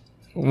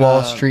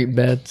 Wall Street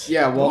bets.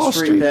 Yeah, Wall, Wall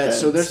Street Street bets.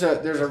 So bets.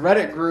 there's a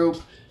Reddit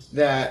group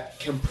that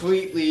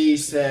completely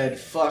said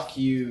 "fuck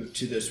you"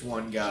 to this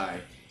one guy,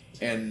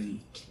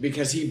 and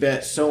because he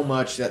bet so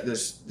much that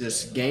this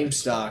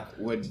GameStop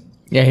would,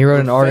 Yeah, he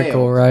wrote an Fail.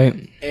 article, right?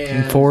 In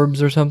and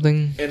Forbes or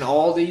something. and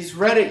all these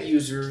Reddit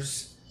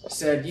users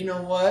said, you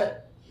know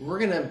what, we're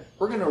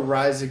gonna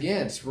rise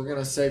against. We're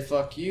gonna say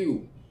 "fuck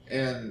you,"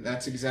 and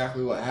that's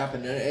exactly what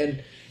happened.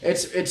 And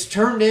it's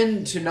turned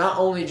into not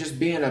only just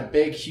being a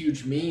big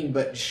huge meme,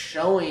 but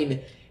showing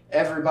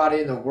everybody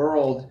in the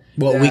world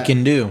What we that-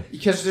 can do.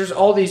 because there's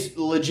all these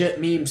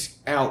legit memes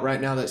out right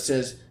now that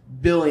says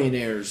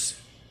billionaires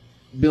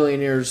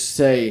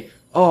say,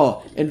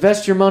 oh,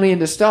 invest your money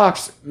into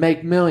stocks,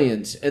 make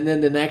millions. And then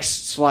the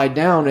next slide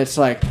down, it's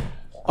like,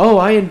 oh,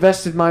 I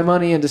invested my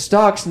money into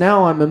stocks,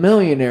 now I'm a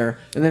millionaire.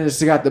 And then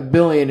it's got the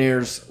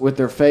billionaires with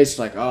their face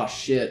like, oh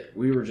shit,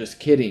 we were just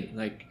kidding.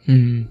 Like,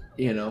 Mhm.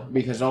 you know,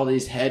 because all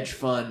these hedge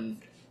fund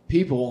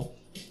people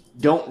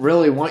don't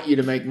really want you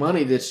to make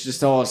money. That's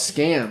just all a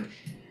scam.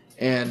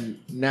 And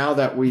now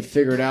that we've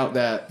figured out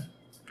that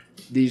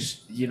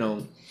these, you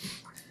know,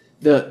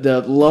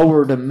 the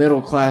lower to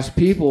middle class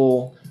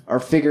people are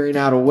figuring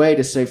out a way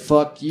to say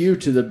fuck you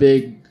to the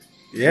big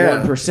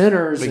one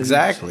percenters.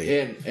 Exactly.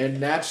 And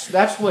that's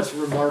what's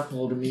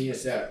remarkable to me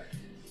is that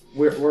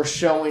we're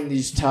showing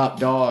these top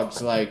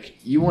dogs like,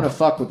 you want to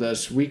fuck with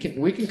us, we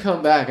can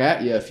come back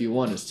at you if you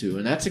want us to,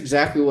 and that's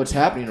exactly what's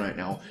happening right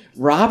now.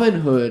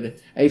 Robinhood,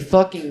 a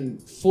fucking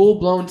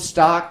full-blown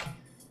stock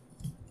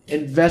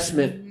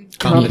investment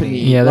company,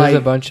 Yeah, there's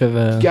a bunch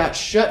of got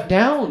shut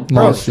down.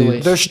 lawsuits. partially.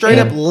 They're straight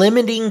up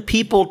limiting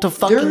people to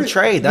fucking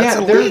trade. That's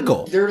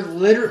illegal. They're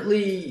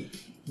literally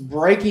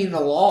breaking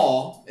the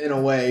law in a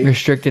way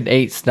restricted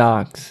 8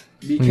 stocks.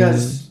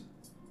 because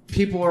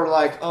people are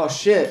like, oh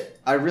shit,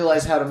 I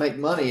realize how to make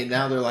money, and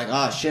now they're like,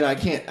 oh shit, I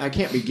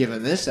can't be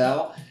giving this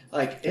out.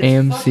 Like, it's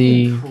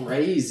AMC. fucking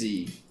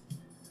crazy.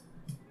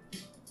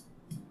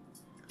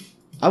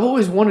 I've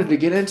always wanted to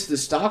get into the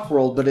stock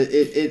world, but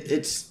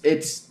it's.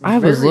 I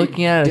was very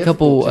looking at it a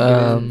difficult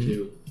couple, to get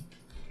into.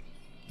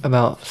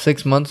 About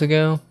 6 months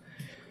ago.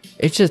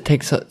 It just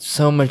takes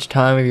so much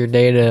time of your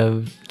day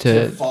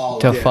to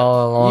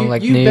follow along,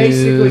 like You news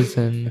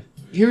basically- and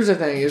Here's the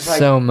thing: it's like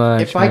so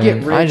much. if I get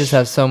man. rich, I just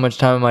have so much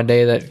time in my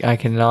day that I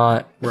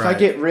cannot. if I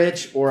get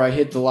rich or I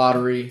hit the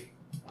lottery,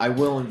 I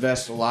will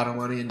invest a lot of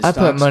money into I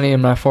stocks. put money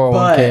in my 401k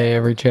But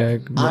every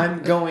check. but-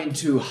 I'm going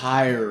to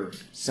hire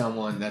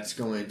someone that's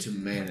going to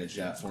manage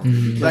that for me.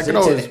 Mhm. Because That could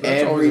it's always- an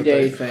that's always a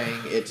everyday thing.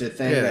 thing. It's a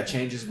thing Yeah. that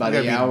changes by You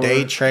gotta the be hour.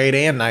 day trade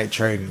and night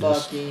trading.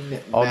 Fucking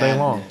all day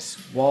long. madness.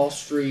 Wall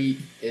Street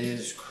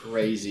is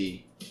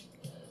crazy.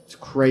 It's a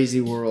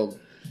crazy world.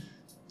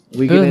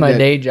 We If it was my into-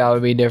 day job,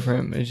 it'd be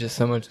different. It's just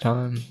so much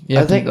time. You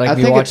have think- to like I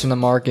be think watching the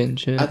market and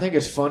shit. I think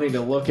it's funny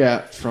to look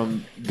at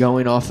from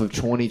going off of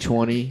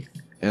 2020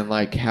 and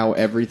like how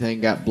everything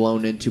got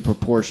blown into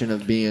proportion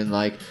of being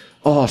like,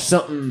 oh,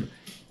 something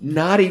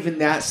not even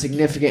that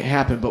significant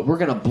happened, but we're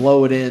gonna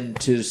blow it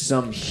into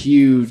some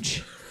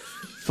huge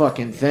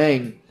fucking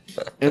thing.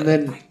 And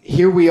then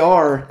here we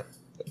are.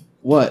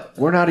 What?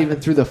 We're not even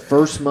through the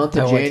first month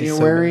I of watch it so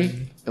January,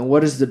 bad. and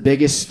what is the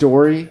biggest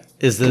story?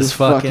 Is this This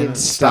fucking fucking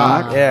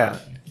stock? stock? Yeah.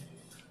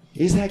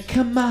 He's like,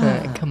 come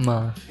on, Come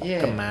on.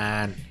 yeah. Come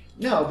on.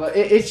 No, but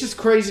it's just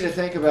crazy to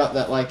think about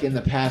that. Like in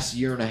the past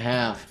year and a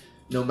half,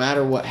 no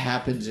matter what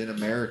happens in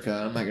America,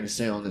 I'm not going to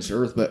say on this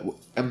earth, but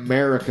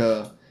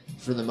America,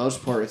 for the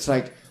most part, it's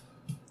like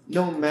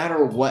no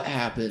matter what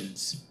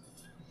happens,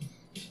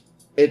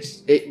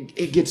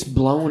 it gets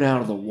blown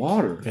out of the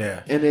water.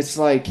 Yeah. And it's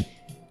like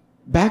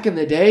back in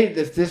the day,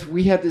 if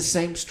we had the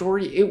same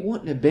story, it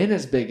wouldn't have been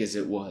as big as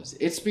it was.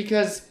 It's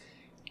because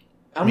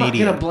I'm not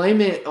Media. going to blame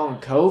it on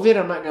COVID.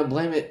 I'm not going to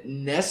blame it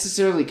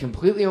necessarily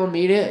completely on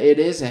media. It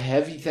is a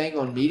heavy thing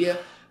on media,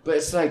 but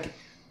it's like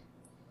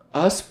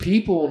us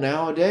people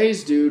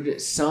nowadays,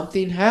 dude,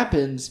 something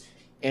happens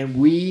and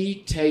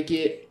we take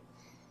it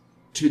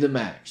to the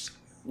max.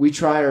 We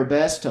try our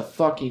best to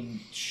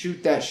fucking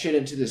shoot that shit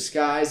into the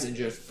skies and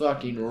just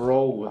fucking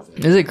roll with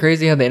it. Is it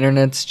crazy how the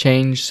internet's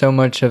changed so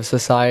much of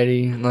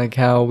society? Like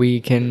how we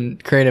can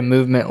create a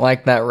movement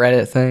like that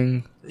Reddit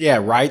thing? Yeah,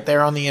 right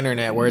there on the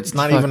internet where it's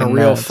not It's even a fucking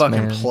real nuts,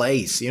 fucking man.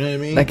 place. You know what I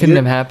mean? That couldn't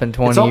have happened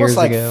 20 It's almost years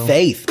like ago.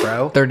 faith,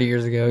 bro. 30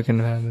 years ago, it couldn't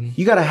have happened.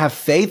 You got to have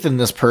faith in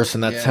this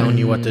person that's Yeah. telling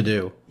you what to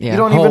do. Yeah, You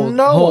don't hold, even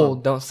know. Hold,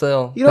 him. don't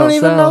sell. You don't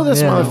even sell. know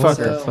this Yeah, don't motherfucker.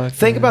 sell. Fuck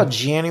Think yeah. about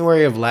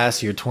January of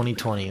last year,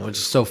 2020, which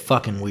is so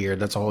fucking weird.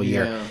 That's a whole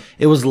year. Yeah.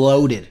 It was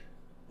loaded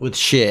with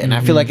shit, and I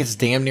Mm-hmm. feel like it's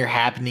damn near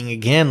happening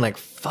again. Like,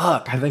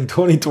 fuck, I think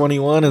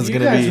 2021 is You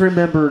going to guys be.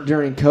 remember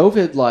during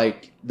COVID,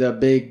 like the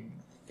big,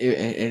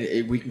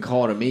 and we can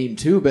call it a meme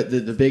too, but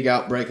the big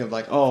outbreak of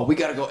like, oh, we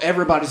gotta go,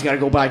 everybody's gotta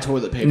go buy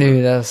toilet paper.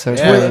 Dude, that was so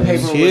Yeah, Toilet it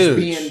paper was was huge.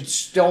 being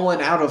stolen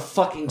out of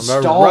fucking the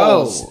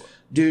stalls. row.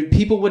 Dude,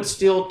 people would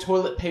steal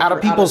toilet paper Out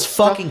of people's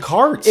stuff- fucking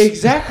carts.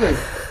 Exactly.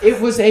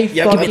 It was a give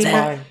me fucking.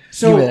 that. Give me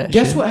So that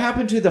guess shit. what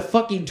happened to the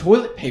fucking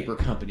toilet paper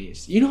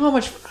companies? You know how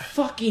much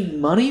fucking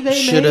money they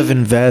Should made? have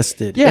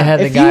invested. Yeah, It had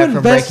the if guy you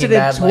from Breaking invested in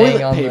Bad laying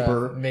toilet on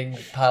paper, the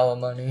big pile of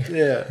money.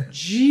 Yeah.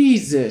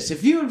 Jesus,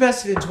 if you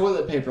invested in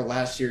toilet paper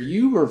last year,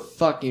 you were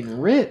fucking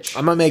rich.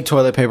 I'm going to make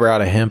toilet paper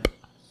out of hemp.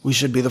 We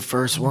should be the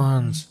first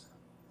ones.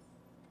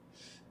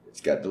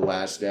 It's got the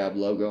Last Dab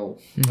logo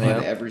Yeah.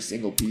 on every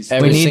single piece.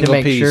 Every we need to single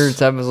make piece.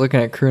 shirts. I was looking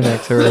at crew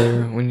necks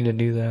earlier. We need to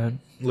do that.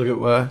 Look at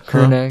what?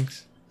 Crew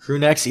necks. Crew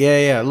necks?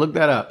 Yeah. Look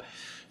that up.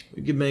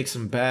 We could make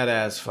some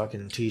badass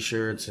fucking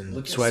t-shirts and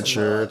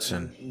sweatshirts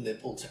and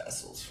nipple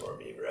tassels for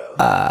me, bro.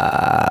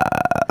 uh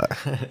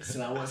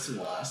So I want some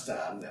Last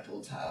Dab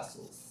nipple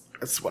tassels.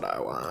 that's what I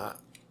want.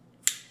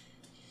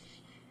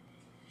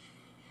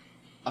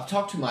 I've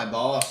talked to my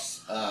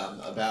boss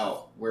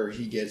about where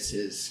he gets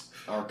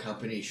our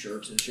company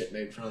shirts and shit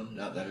made from.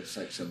 Not that it's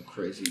like some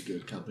crazy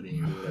good company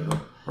or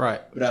whatever.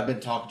 Right. But I've been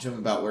talking to him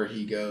about where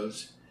he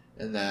goes,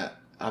 and that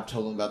I've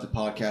told him about the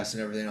podcast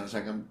and everything. I was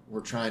like,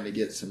 we're trying to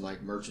get some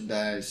like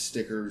merchandise,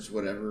 stickers,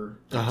 whatever.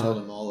 I told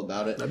him all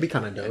about it. That'd be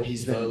kind of dope. And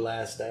he's been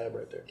last dab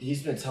right there.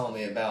 he's been telling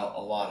me about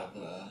a lot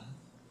of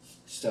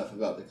stuff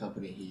about the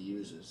company he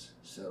uses.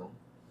 So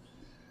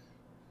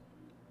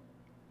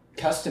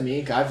Custom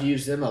Ink. I've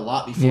used them a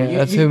lot before. Yeah,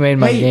 that's who made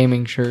my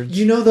gaming shirts.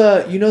 You know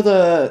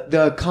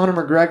the Conor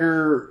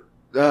McGregor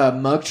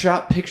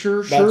mugshot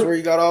picture shirt? That's where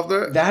you got off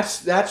there?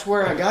 That's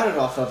where I got it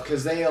off of,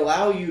 because they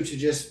allow you to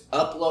just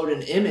upload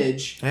an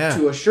image Yeah.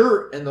 to a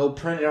shirt and they'll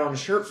print it on a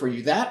shirt for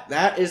you.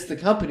 That is the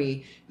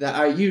company that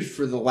I used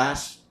for the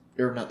last,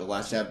 or not the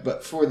last ad,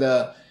 but for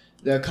the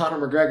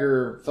Conor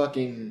McGregor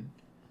fucking.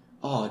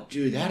 Oh,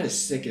 dude, that is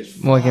sick as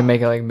fuck. Well, I can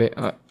make it like big.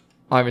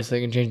 Obviously,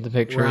 I can change the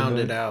picture. Round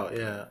but it out,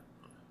 yeah.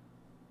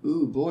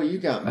 Ooh, boy, you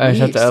got me I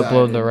just have to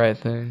upload excited. the right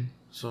thing.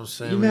 So I'm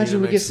saying, Can you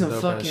imagine we get some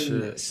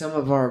some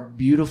of our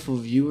beautiful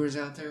viewers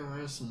out there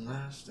wearing some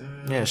last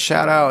Yeah,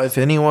 shout out if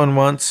anyone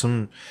wants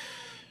some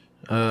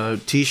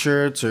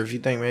t-shirts, or if you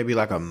think maybe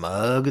like a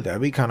mug,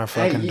 that'd be kind of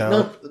fucking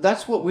dope.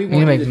 that's what we We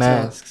want can make to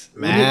masks.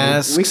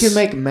 Masks. We can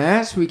make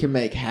masks. We can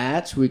make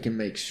hats. We can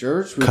make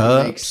shirts. We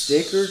can make Cups.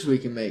 stickers. We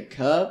can make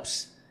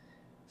cups.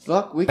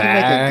 Fuck, we can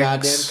make a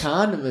Bags. goddamn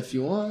condom if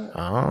you want.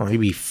 Oh, he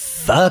be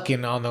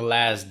fucking on the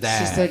last She's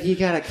dab. like, you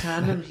got a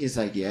condom? He's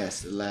like,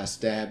 yes, the last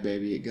dab,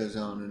 baby. It goes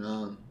on and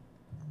on.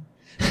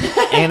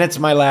 And it's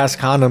my last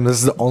condom. This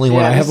is the only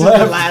one I have this is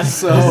left. the last,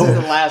 so this is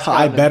the last I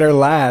condom. better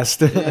last.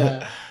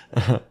 Yeah.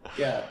 God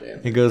damn.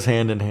 It goes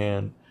hand in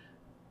hand.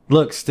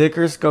 Look,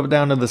 stickers go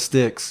down to the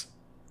sticks.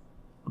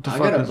 What the I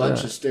fuck got a is bunch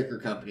that? of sticker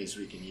companies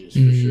we can use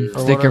for sure.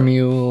 Sticker what-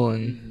 mule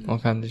and all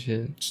kinds of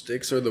shit.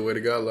 Sticks are the way to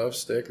go. I love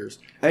stickers.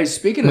 Hey,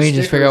 speaking of We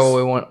stickers, just figure out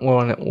what we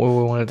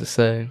wanted to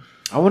say.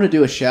 I want to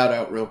do a shout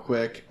out real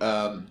quick.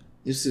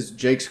 This is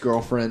Jake's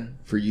girlfriend,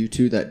 for you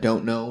two that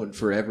don't know, and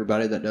for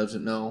everybody that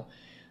doesn't know.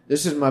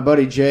 This is my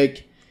buddy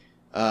Jake,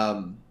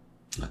 that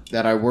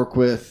I work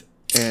with,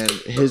 and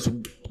his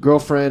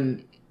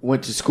girlfriend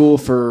went to school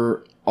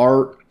for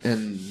art,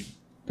 and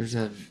there's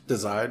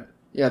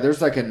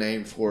like a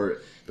name for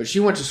it, but she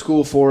went to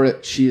school for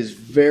it. She is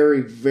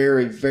very,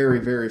 very, very,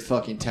 very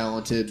fucking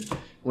talented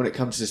when it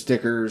comes to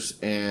stickers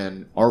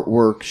and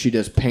artwork. She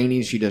does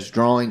paintings, she does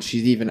drawings.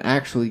 She's even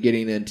actually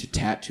getting into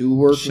tattoo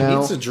work She now.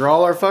 needs to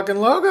draw our fucking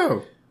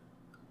logo.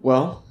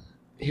 Well,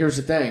 here's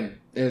the thing: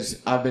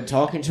 is I've been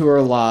talking to her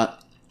a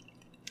lot,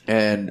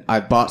 and I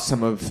bought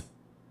some of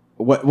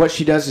what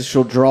she does is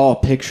she'll draw a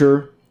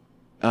picture,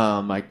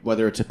 like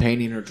whether it's a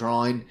painting or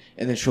drawing,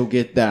 and then she'll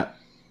get that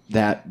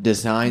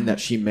design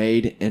that she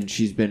made, and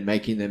she's been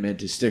making them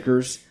into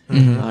stickers.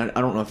 I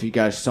don't know if you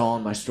guys saw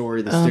in my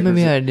story the stickers.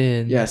 Maybe I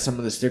did. Yeah, some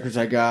of the stickers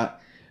I got.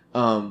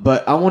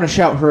 But I want to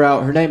shout her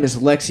out. Her name is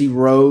Lexi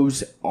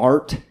Rose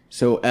Art.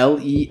 So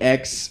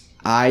LEXIEROSE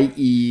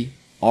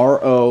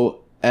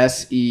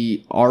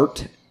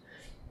Art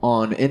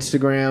on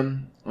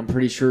Instagram. I'm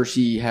pretty sure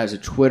she has a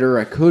Twitter.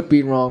 I could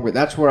be wrong, but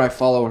that's where I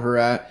follow her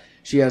at.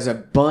 She has a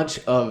bunch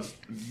of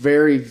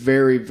very,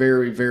 very,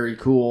 very, very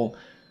cool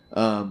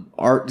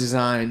art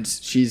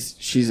designs.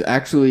 She's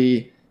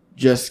actually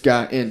just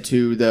got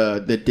into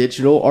the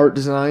digital art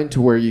design,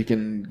 to where you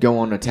can go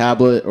on a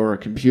tablet or a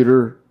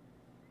computer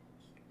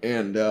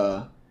and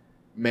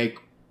make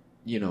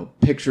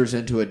pictures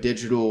into a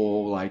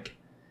digital, like,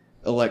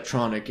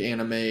 electronic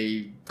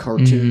anime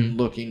cartoon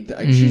looking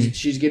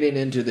she's getting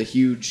into the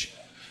huge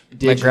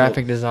digital, Like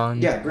graphic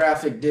design. yeah,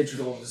 graphic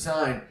digital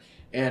design.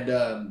 And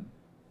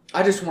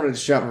I just wanted to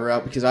shout her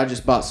out because I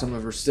just bought some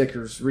of her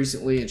stickers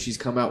recently, and she's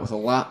come out with a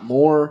lot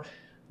more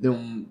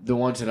than the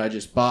ones that I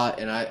just bought,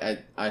 and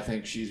I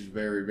think she's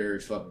very, very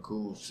fucking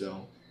cool.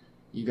 So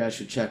you guys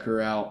should check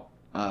her out.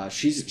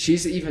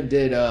 She's even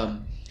did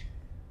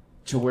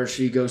to where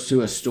she goes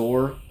to a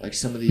store, like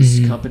some of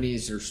these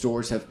companies or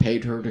stores have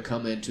paid her to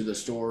come into the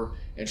store,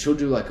 and she'll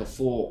do like a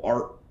full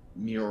art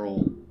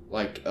mural,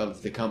 like,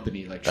 of the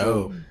company. Like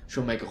she'll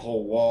make a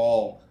whole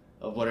wall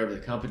of whatever the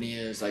company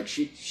is. Like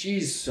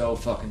she's so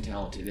fucking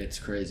talented, it's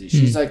crazy.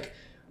 She's like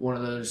one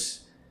of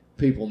those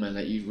people, man,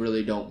 that you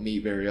really don't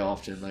meet very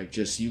often. Like,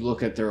 just you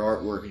look at their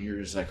artwork and you're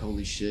just like,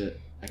 holy shit.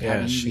 Like,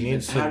 Yeah,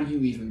 how do you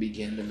even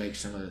begin to make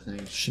some of the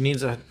things? She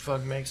needs to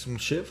fuck make some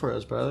shit for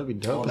us, bro. That'd be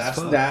dope.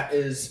 Well, that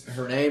is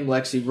her name,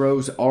 Lexi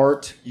Rose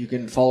Art. You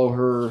can follow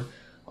her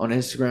on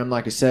Instagram,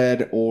 like I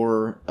said,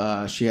 or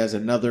she has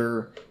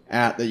another @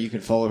 that you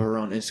can follow her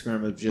on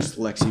Instagram of just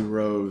Lexi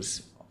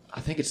Rose. I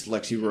think it's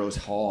Lexi Rose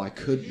Hall. I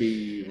could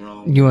be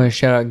wrong. You want to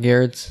shout out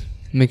Garrett's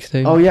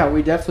mixtape? Oh yeah,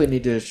 we definitely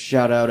need to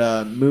shout out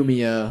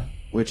Mumia,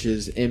 which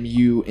is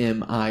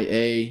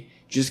MUMIA.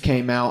 Just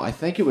came out. I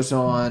think it was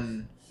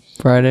on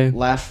Friday.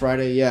 last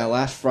Friday. Yeah,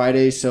 last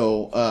Friday.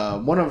 So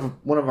one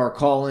of our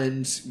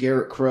call-ins,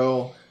 Garrett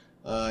Crow.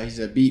 He's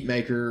a beat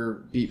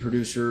maker, beat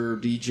producer,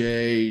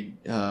 DJ,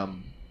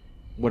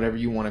 whatever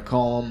you want to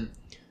call him.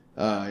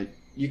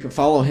 You can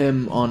follow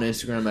him on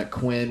Instagram at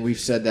Quinn. We've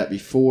said that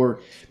before,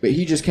 but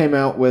he just came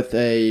out with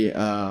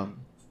a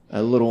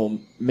little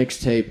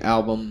mixtape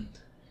album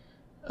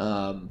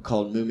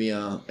called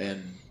Mumia,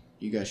 and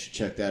you guys should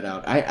check that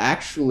out. I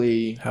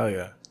actually Hell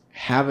yeah.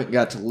 haven't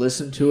got to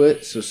listen to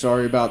it, so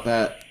sorry about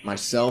that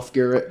myself,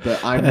 Garrett.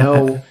 But I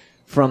know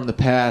from the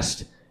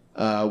past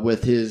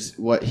with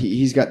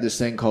he's got this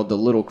thing called the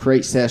Little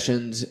Crate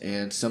Sessions,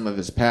 and some of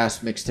his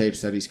past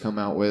mixtapes that he's come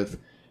out with.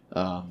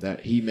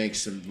 that he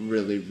makes some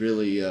really,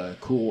 really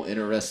cool,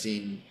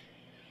 interesting.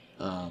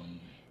 I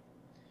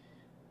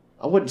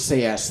wouldn't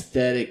say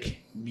aesthetic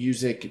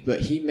music, but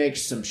he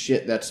makes some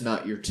shit that's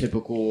not your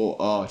typical,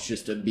 oh, it's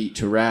just a beat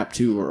to rap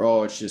to, or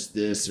oh, it's just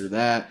this or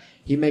that.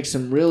 He makes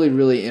some really,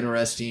 really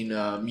interesting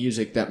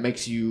music that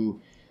makes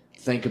you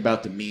think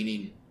about the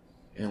meaning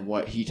and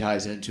what he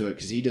ties into it,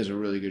 because he does a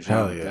really good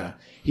job with that.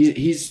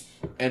 He's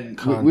and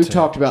we've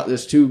talked about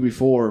this too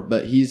before,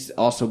 but he's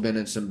also been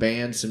in some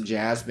bands, some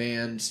jazz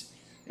bands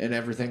and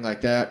everything like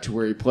that, to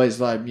where he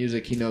plays live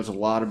music. He knows a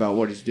lot about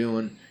what he's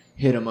doing.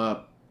 Hit him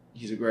up.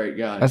 He's a great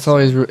guy. That's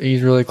always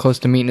he's really close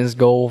to meeting his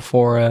goal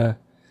for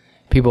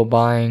people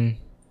buying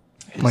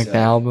like the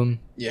album.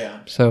 Yeah.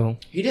 So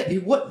he did.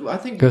 I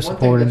think go one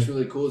support thing that's him.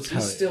 really cool is he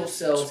still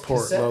sells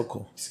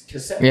local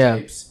cassette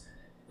tapes.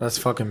 That's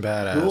fucking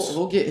badass.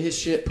 We'll get his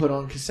shit put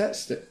on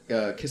cassette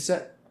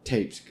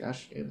tapes.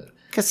 Gosh damn it.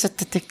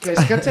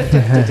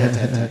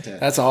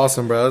 That's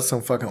awesome, bro. That's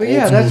some fucking But old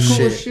yeah, school that's cool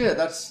shit. as shit.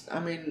 That's, I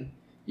mean,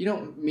 you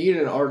don't meet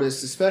an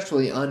artist,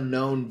 especially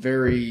unknown,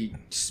 very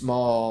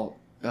small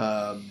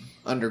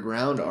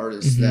underground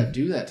artists that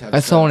do that type of I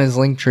stuff. saw in his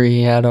link tree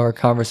he had our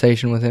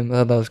conversation with him. I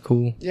thought that was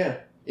cool. Yeah.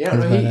 Yeah,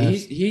 no,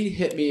 he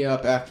hit me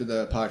up after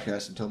the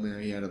podcast and told me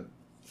that he had a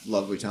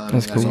lovely time.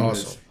 That's and cool. He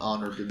was Awesome.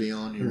 honored to be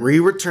on here.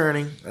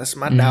 Returning. That's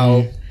my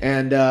dog.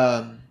 And,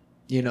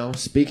 you know,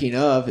 speaking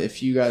of,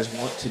 if you guys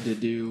wanted to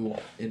do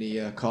any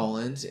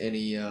call-ins,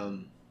 any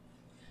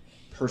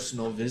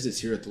personal visits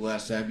here at the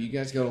Last Dab, you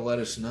guys got to let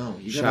us know.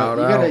 You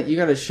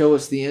gotta show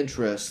us the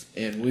interest,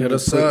 and we Hit will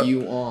us put up.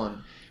 you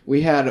on.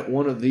 We had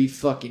one of the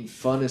fucking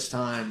funnest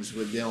times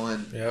with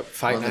Dylan. Yep.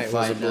 Fight on the night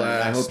was a night. I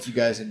blast. hope you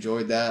guys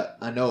enjoyed that.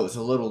 I know it was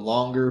a little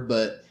longer,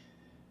 but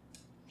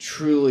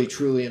truly,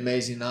 truly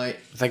amazing night.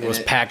 I think it was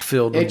And packed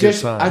filled It with good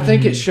just, I fun.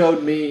 think it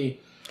showed me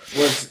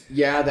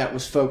that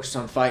was focused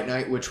on Fight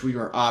Night, which we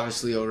were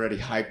obviously already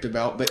hyped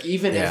about. But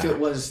even if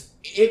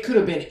it could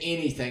have been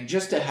anything,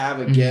 just to have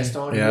a guest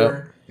on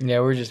here. Yeah,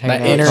 we're just That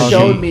hanging out. energy. It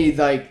talking. showed me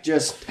like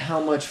just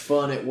how much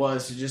fun it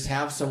was to just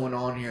have someone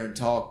on here and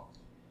talk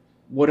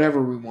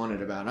whatever we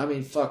wanted about. I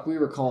mean, fuck, we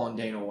were calling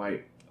Dana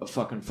White a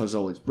fucking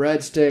Fazoli's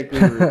breadstick. We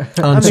were,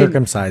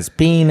 Uncircumcised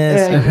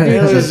penis.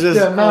 it was just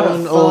the amount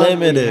of fun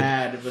unlimited. we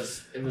had.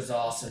 It was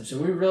awesome. So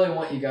we really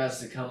want you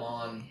guys to come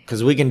on.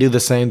 Because we can do the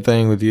same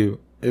thing with you.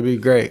 It'd be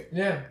great.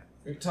 Yeah,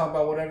 we can talk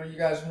about whatever you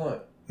guys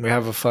want. We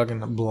have a fucking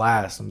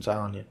blast, I'm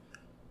telling you.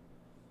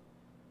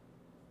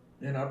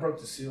 And I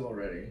broke the seal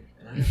already.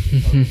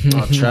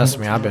 Oh, trust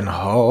me, I've been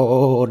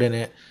holding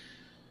it.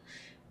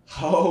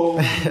 Oh,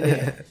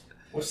 man.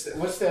 What's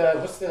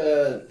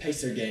the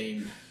Pacer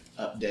game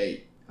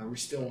update? Are we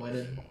still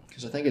winning?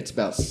 Because I think it's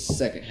about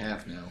second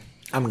half now.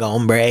 I'm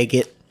gonna break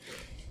it.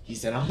 He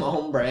said, "I'm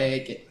gonna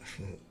break it."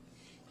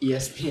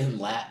 ESPN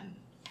Latin.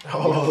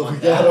 Oh, we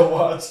gotta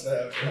watch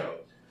that, bro.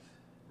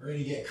 We're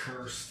gonna get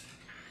cursed.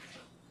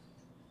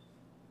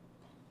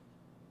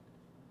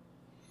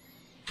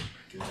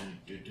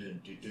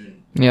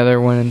 Yeah, they're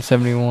winning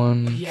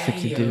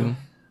 71-62.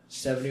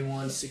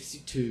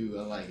 71-62.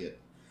 I like it.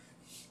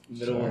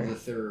 Middle of the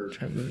third.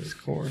 Try to move the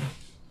score.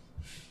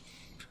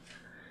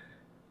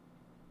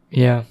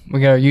 Yeah, we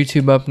got our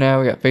YouTube up now.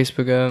 We got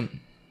Facebook up.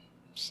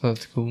 So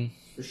that's cool.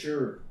 For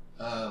sure.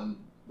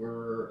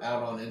 We're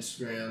out on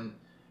Instagram.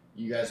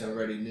 You guys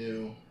already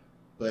knew.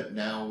 But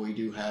now we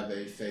do have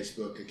a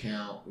Facebook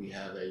account. We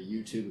have a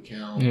YouTube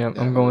account. Yeah,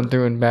 I'm going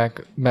through and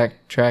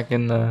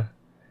backtracking the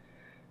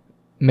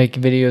make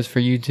videos for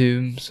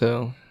YouTube.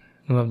 So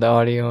we'll have the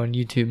audio on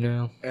YouTube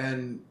now.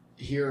 And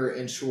here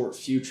in short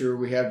future,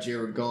 we have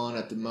Jared gone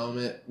at the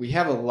moment. We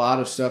have a lot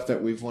of stuff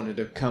that we've wanted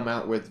to come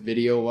out with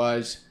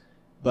video-wise.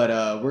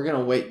 But we're going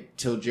to wait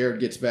till Jared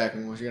gets back,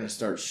 and we're going to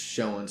start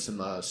showing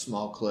some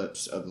small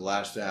clips of the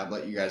Last Dab,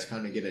 let you guys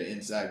kind of get an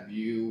inside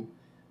view,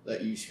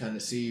 let you kind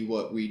of see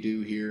what we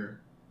do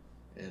here,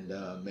 and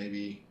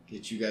maybe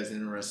get you guys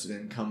interested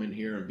in coming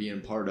here and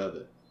being part of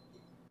it.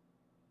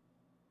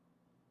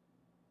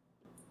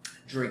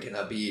 Drinking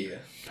a beer,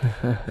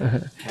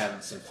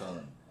 having some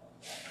fun.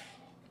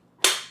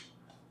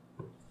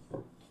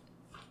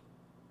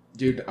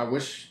 Dude, I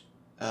wish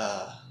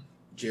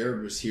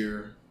Jared was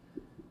here.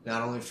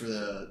 Not only for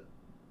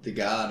the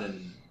God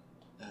and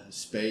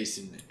space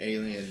and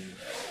alien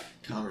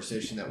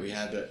conversation that we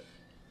had, but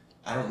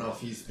I don't know if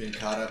he's been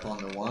caught up on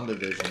the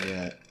WandaVision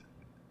yet.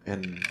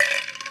 And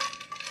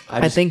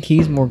I think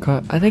he's more.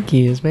 I think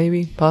he is,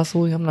 maybe,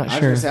 possibly. I'm not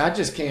sure. I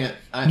just can't.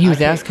 He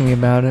was asking me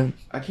about it.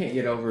 I can't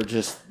get over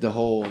just the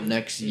whole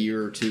next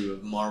year or two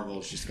of Marvel.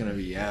 It's just going to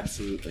be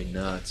absolutely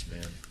nuts,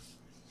 man.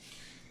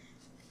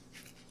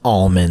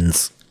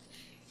 Almonds.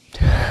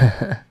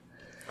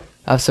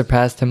 I've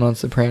surpassed him on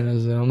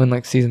Sopranos, though. I'm in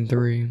like season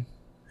 3.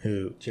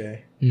 Who,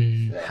 Jay?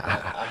 Mm.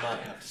 I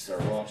might have to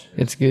start watching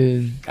it. It's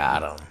good.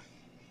 Got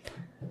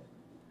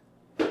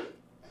him.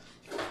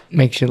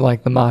 Makes you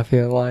like the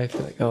mafia life.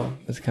 Like, oh,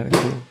 that's kind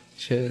of cool.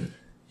 Shit.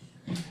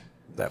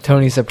 That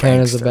Tony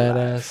Soprano's a gangster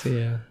badass. life.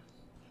 Yeah.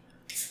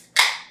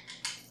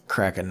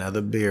 Crack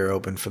another beer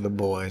open for the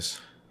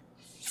boys.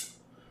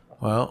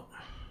 Well,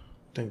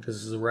 think this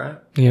is a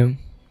wrap. Yeah.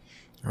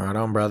 Right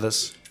on,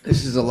 brothers.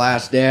 This is the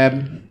last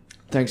dab.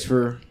 Thanks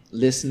for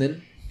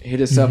listening. Hit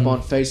us up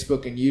on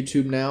Facebook and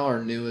YouTube now,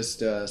 our newest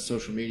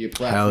social media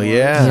platform. Hell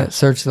yeah. Yeah.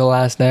 Search the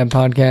Last Dab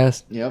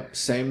podcast. Yep,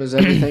 same as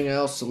everything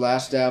else. The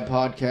Last Dab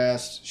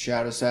podcast.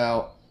 Shout us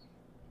out.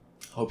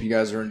 Hope you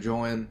guys are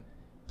enjoying.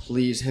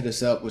 Please hit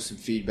us up with some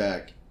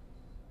feedback.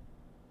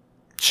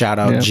 Shout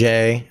out Yeah.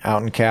 Jay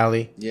out in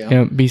Cali. Yeah.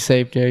 Yeah. Be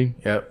safe, Jay.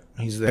 Yep,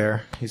 he's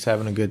there. He's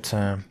having a good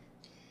time.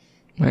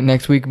 All right,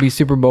 next week will be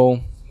Super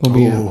Bowl. We'll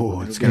be.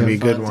 Ooh, it's gonna be a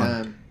good fun one.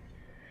 time.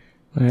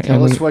 All right,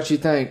 Tell and us what you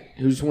think.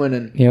 Who's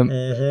winning? Yep.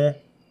 Mm-hmm.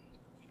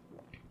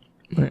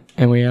 All right,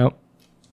 and we out.